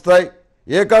సంప్రాప్తిస్తాయి.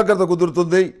 ఏకాగ్రత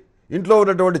కుదురుతుంది. ఇంట్లో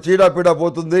ఉన్నటువంటి చీడాపీడ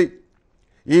పోతుంది.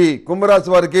 ఈ కుంభరాశి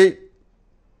వారికి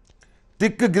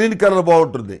థిక్ గ్రీన్ కలర్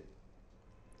బాగుంటుంది.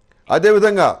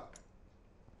 అదేవిధంగా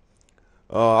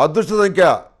అదృష్ట సంఖ్య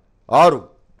 6.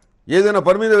 ఏదైనా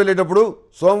పని మీద వెళ్ళేటప్పుడు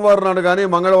సోమవారం నాడు కానీ,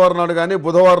 మంగళవారం నాడు కానీ,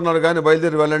 బుధవారం నాడు కానీ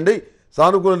బయలుదేరి వెళ్ళండి.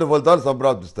 సానుకూల ఫలితాలు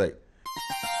సంప్రాప్తిస్తాయి.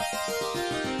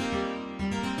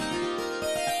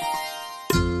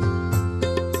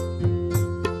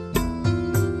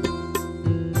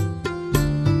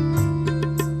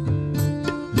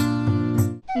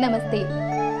 నమస్తే.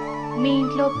 మీ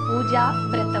ఇంట్లో పూజ,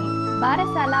 వ్రతం,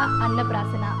 బారసాల,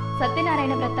 అన్నప్రాసన,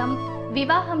 సత్యనారాయణ వ్రతం,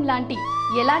 వివాహం లాంటి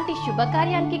ఎలాంటి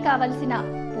శుభకార్యానికి కావలసిన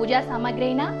పూజా సామాగ్రి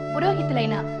అయినా,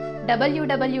 పురోహితులైన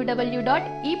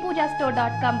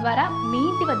www.epoojastore.com ద్వారా మీ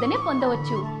ఇంటి వద్దనే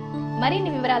పొందవచ్చు.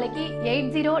 మరిన్ని వివరాలకి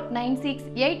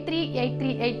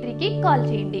 8096838383కి కాల్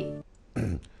చేయండి.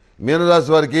 మీనరాశి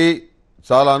వారికి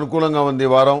చాలా అనుకూలంగా ఉంది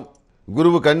వారం.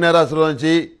 గురువు కన్యా రాశిలో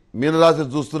నుంచి మీనరాశిని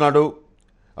చూస్తున్నాడు.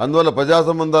 అందువల్ల ప్రజా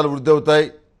సంబంధాలు వృద్ధి అవుతాయి.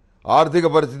 ఆర్థిక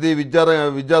పరిస్థితి,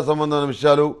 విద్యా సంబంధమైన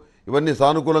విషయాలు ఇవన్నీ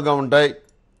సానుకూలంగా ఉంటాయి.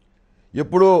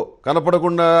 ఎప్పుడూ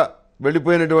కనపడకుండా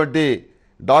వెళ్ళిపోయినటువంటి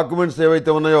డాక్యుమెంట్స్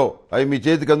ఏవైతే ఉన్నాయో అవి మీ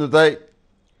చేతికి అందుతాయి.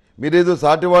 మీరేదో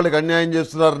సాటి వాళ్ళకి అన్యాయం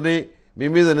చేస్తున్నారని మీ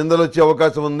మీద నిందలు వచ్చే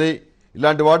అవకాశం ఉంది.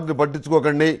 ఇలాంటి వాటిని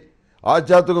పట్టించుకోకండి.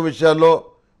 ఆధ్యాత్మిక విషయాల్లో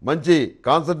మంచి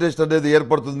కాన్సన్ట్రేషన్ అనేది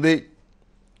ఏర్పడుతుంది.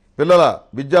 పిల్లల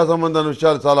విద్యా సంబంధమైన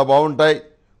విషయాలు చాలా బాగుంటాయి.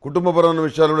 కుటుంబపరమైన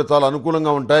విషయాలు కూడా చాలా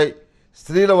అనుకూలంగా ఉంటాయి.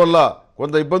 స్త్రీల వల్ల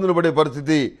కొంత ఇబ్బందులు పడే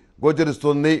పరిస్థితి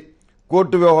గోచరిస్తుంది.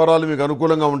 కోర్టు వ్యవహారాలు మీకు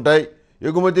అనుకూలంగా ఉంటాయి.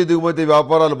 ఎగుమతి దిగుమతి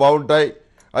వ్యాపారాలు బాగుంటాయి.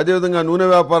 అదేవిధంగా నూనె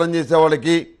వ్యాపారం చేసే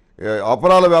వాళ్ళకి,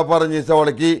 అపరాల వ్యాపారం చేసే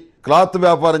వాళ్ళకి, క్లాత్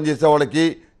వ్యాపారం చేసే వాళ్ళకి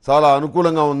చాలా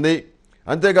అనుకూలంగా ఉంది.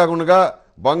 అంతేకాకుండా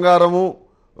బంగారము,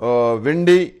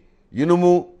 వెండి,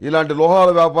 ఇనుము ఇలాంటి లోహాల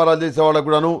వ్యాపారాలు చేసే వాళ్ళకు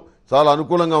కూడాను చాలా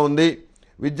అనుకూలంగా ఉంది.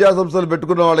 విద్యా సంస్థలు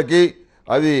పెట్టుకున్న వాళ్ళకి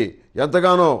అవి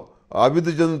ఎంతగానో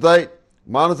అభివృద్ధి చెందుతాయి.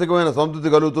 మానసికమైన సంతృప్తి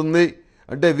కలుగుతుంది.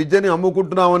 అంటే విద్యని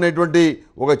అమ్ముకుంటున్నాం అనేటువంటి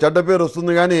ఒక చెడ్డ పేరు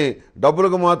వస్తుంది, కానీ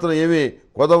డబ్బులకు మాత్రం ఏమీ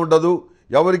కొద ఉండదు.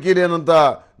 ఎవరికీ లేనంత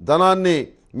ధనాన్ని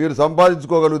మీరు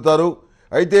సంపాదించుకోగలుగుతారు.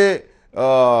 అయితే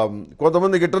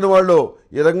కొంతమంది గిట్టని వాళ్ళు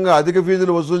ఈ రకంగా అధిక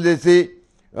ఫీజులు వసూలు చేసి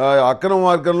అక్రమ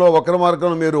మార్గంలో, వక్ర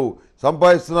మార్గంలో మీరు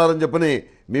సంపాదిస్తున్నారని చెప్పని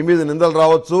మీ మీద నిందలు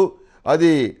రావచ్చు.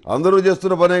 అది అందరూ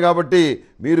చేస్తున్న పనే కాబట్టి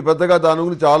మీరు పెద్దగా దాని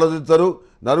గురించి ఆలోచించరు.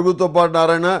 నలుగురితో పాటు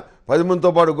నారాయణ, 10 మందితో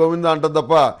పాటు గోవింద అంటారు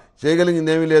తప్ప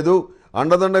చేయగలిగింది ఏమీ లేదు.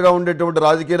 అండదండగా ఉండేటువంటి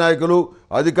రాజకీయ నాయకులు,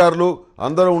 అధికారులు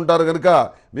అందరూ ఉంటారు కనుక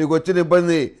మీకు వచ్చిన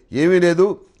ఇబ్బంది ఏమీ లేదు.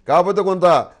 కాకపోతే కొంత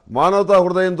మానవతా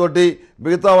హృదయంతో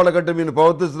మిగతా వాళ్ళకంటే మీరు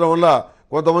ప్రవర్తించడం వల్ల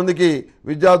కొంతమందికి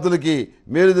విద్యార్థులకి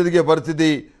మేలు జరిగే పరిస్థితి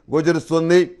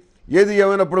గోచరిస్తుంది. ఏది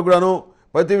ఏమైనప్పుడు కూడాను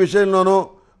ప్రతి విషయంలోనూ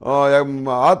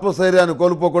ఆత్మస్థైర్యాన్ని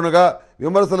కోల్పోకుండా,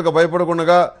 విమర్శలకు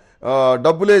భయపడకుండా,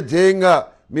 డబ్బులే ధ్యేయంగా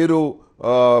మీరు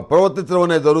ప్రవర్తించడం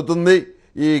అనేది జరుగుతుంది.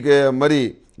 మరి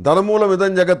ధనమూలం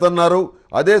ఇదం జగత్ అన్నారు.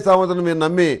 అదే సామెతను మీరు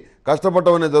నమ్మి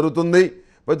కష్టపడటం అనేది జరుగుతుంది.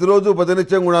 ప్రతిరోజు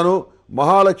ప్రతినిత్యం కూడాను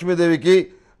మహాలక్ష్మీదేవికి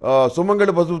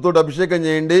సుమంగళి పసుపుతో అభిషేకం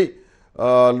చేయండి.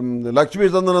 లక్ష్మీ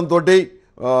చందనంతో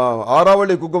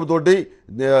ఆరావళి కుంకుమతోటి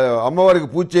అమ్మవారికి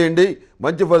పూజ చేయండి.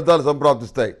 మంచి ఫలితాలు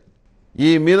సంప్రాప్తిస్తాయి. ఈ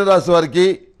మీనరాశి వారికి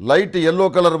లైట్ ఎల్లో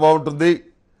కలర్ బాగుంటుంది.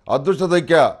 అదృష్ట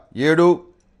సంఖ్య 7.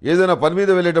 ఏదైనా పని మీద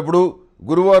వెళ్ళేటప్పుడు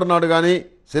గురువారం నాడు కానీ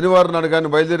శనివారం నాడు కానీ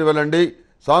బయలుదేరి వెళ్ళండి.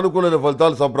 సానుకూలమైన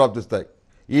ఫలితాలు సంప్రాప్తిస్తాయి.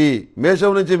 ఈ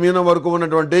మేషం నుంచి మీనం వరకు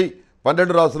ఉన్నటువంటి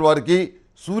 12 రాసుల వారికి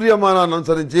సూర్యమానాన్ని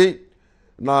అనుసరించి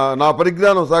నా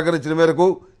పరిజ్ఞానం సహకరించిన మేరకు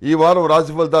ఈ వారం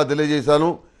రాశి ఫలితాలు తెలియజేశాను.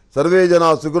 సర్వే జనా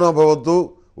సుఖినో భవంతు.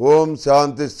 ఓం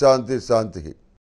శాంతి శాంతి శాంతి.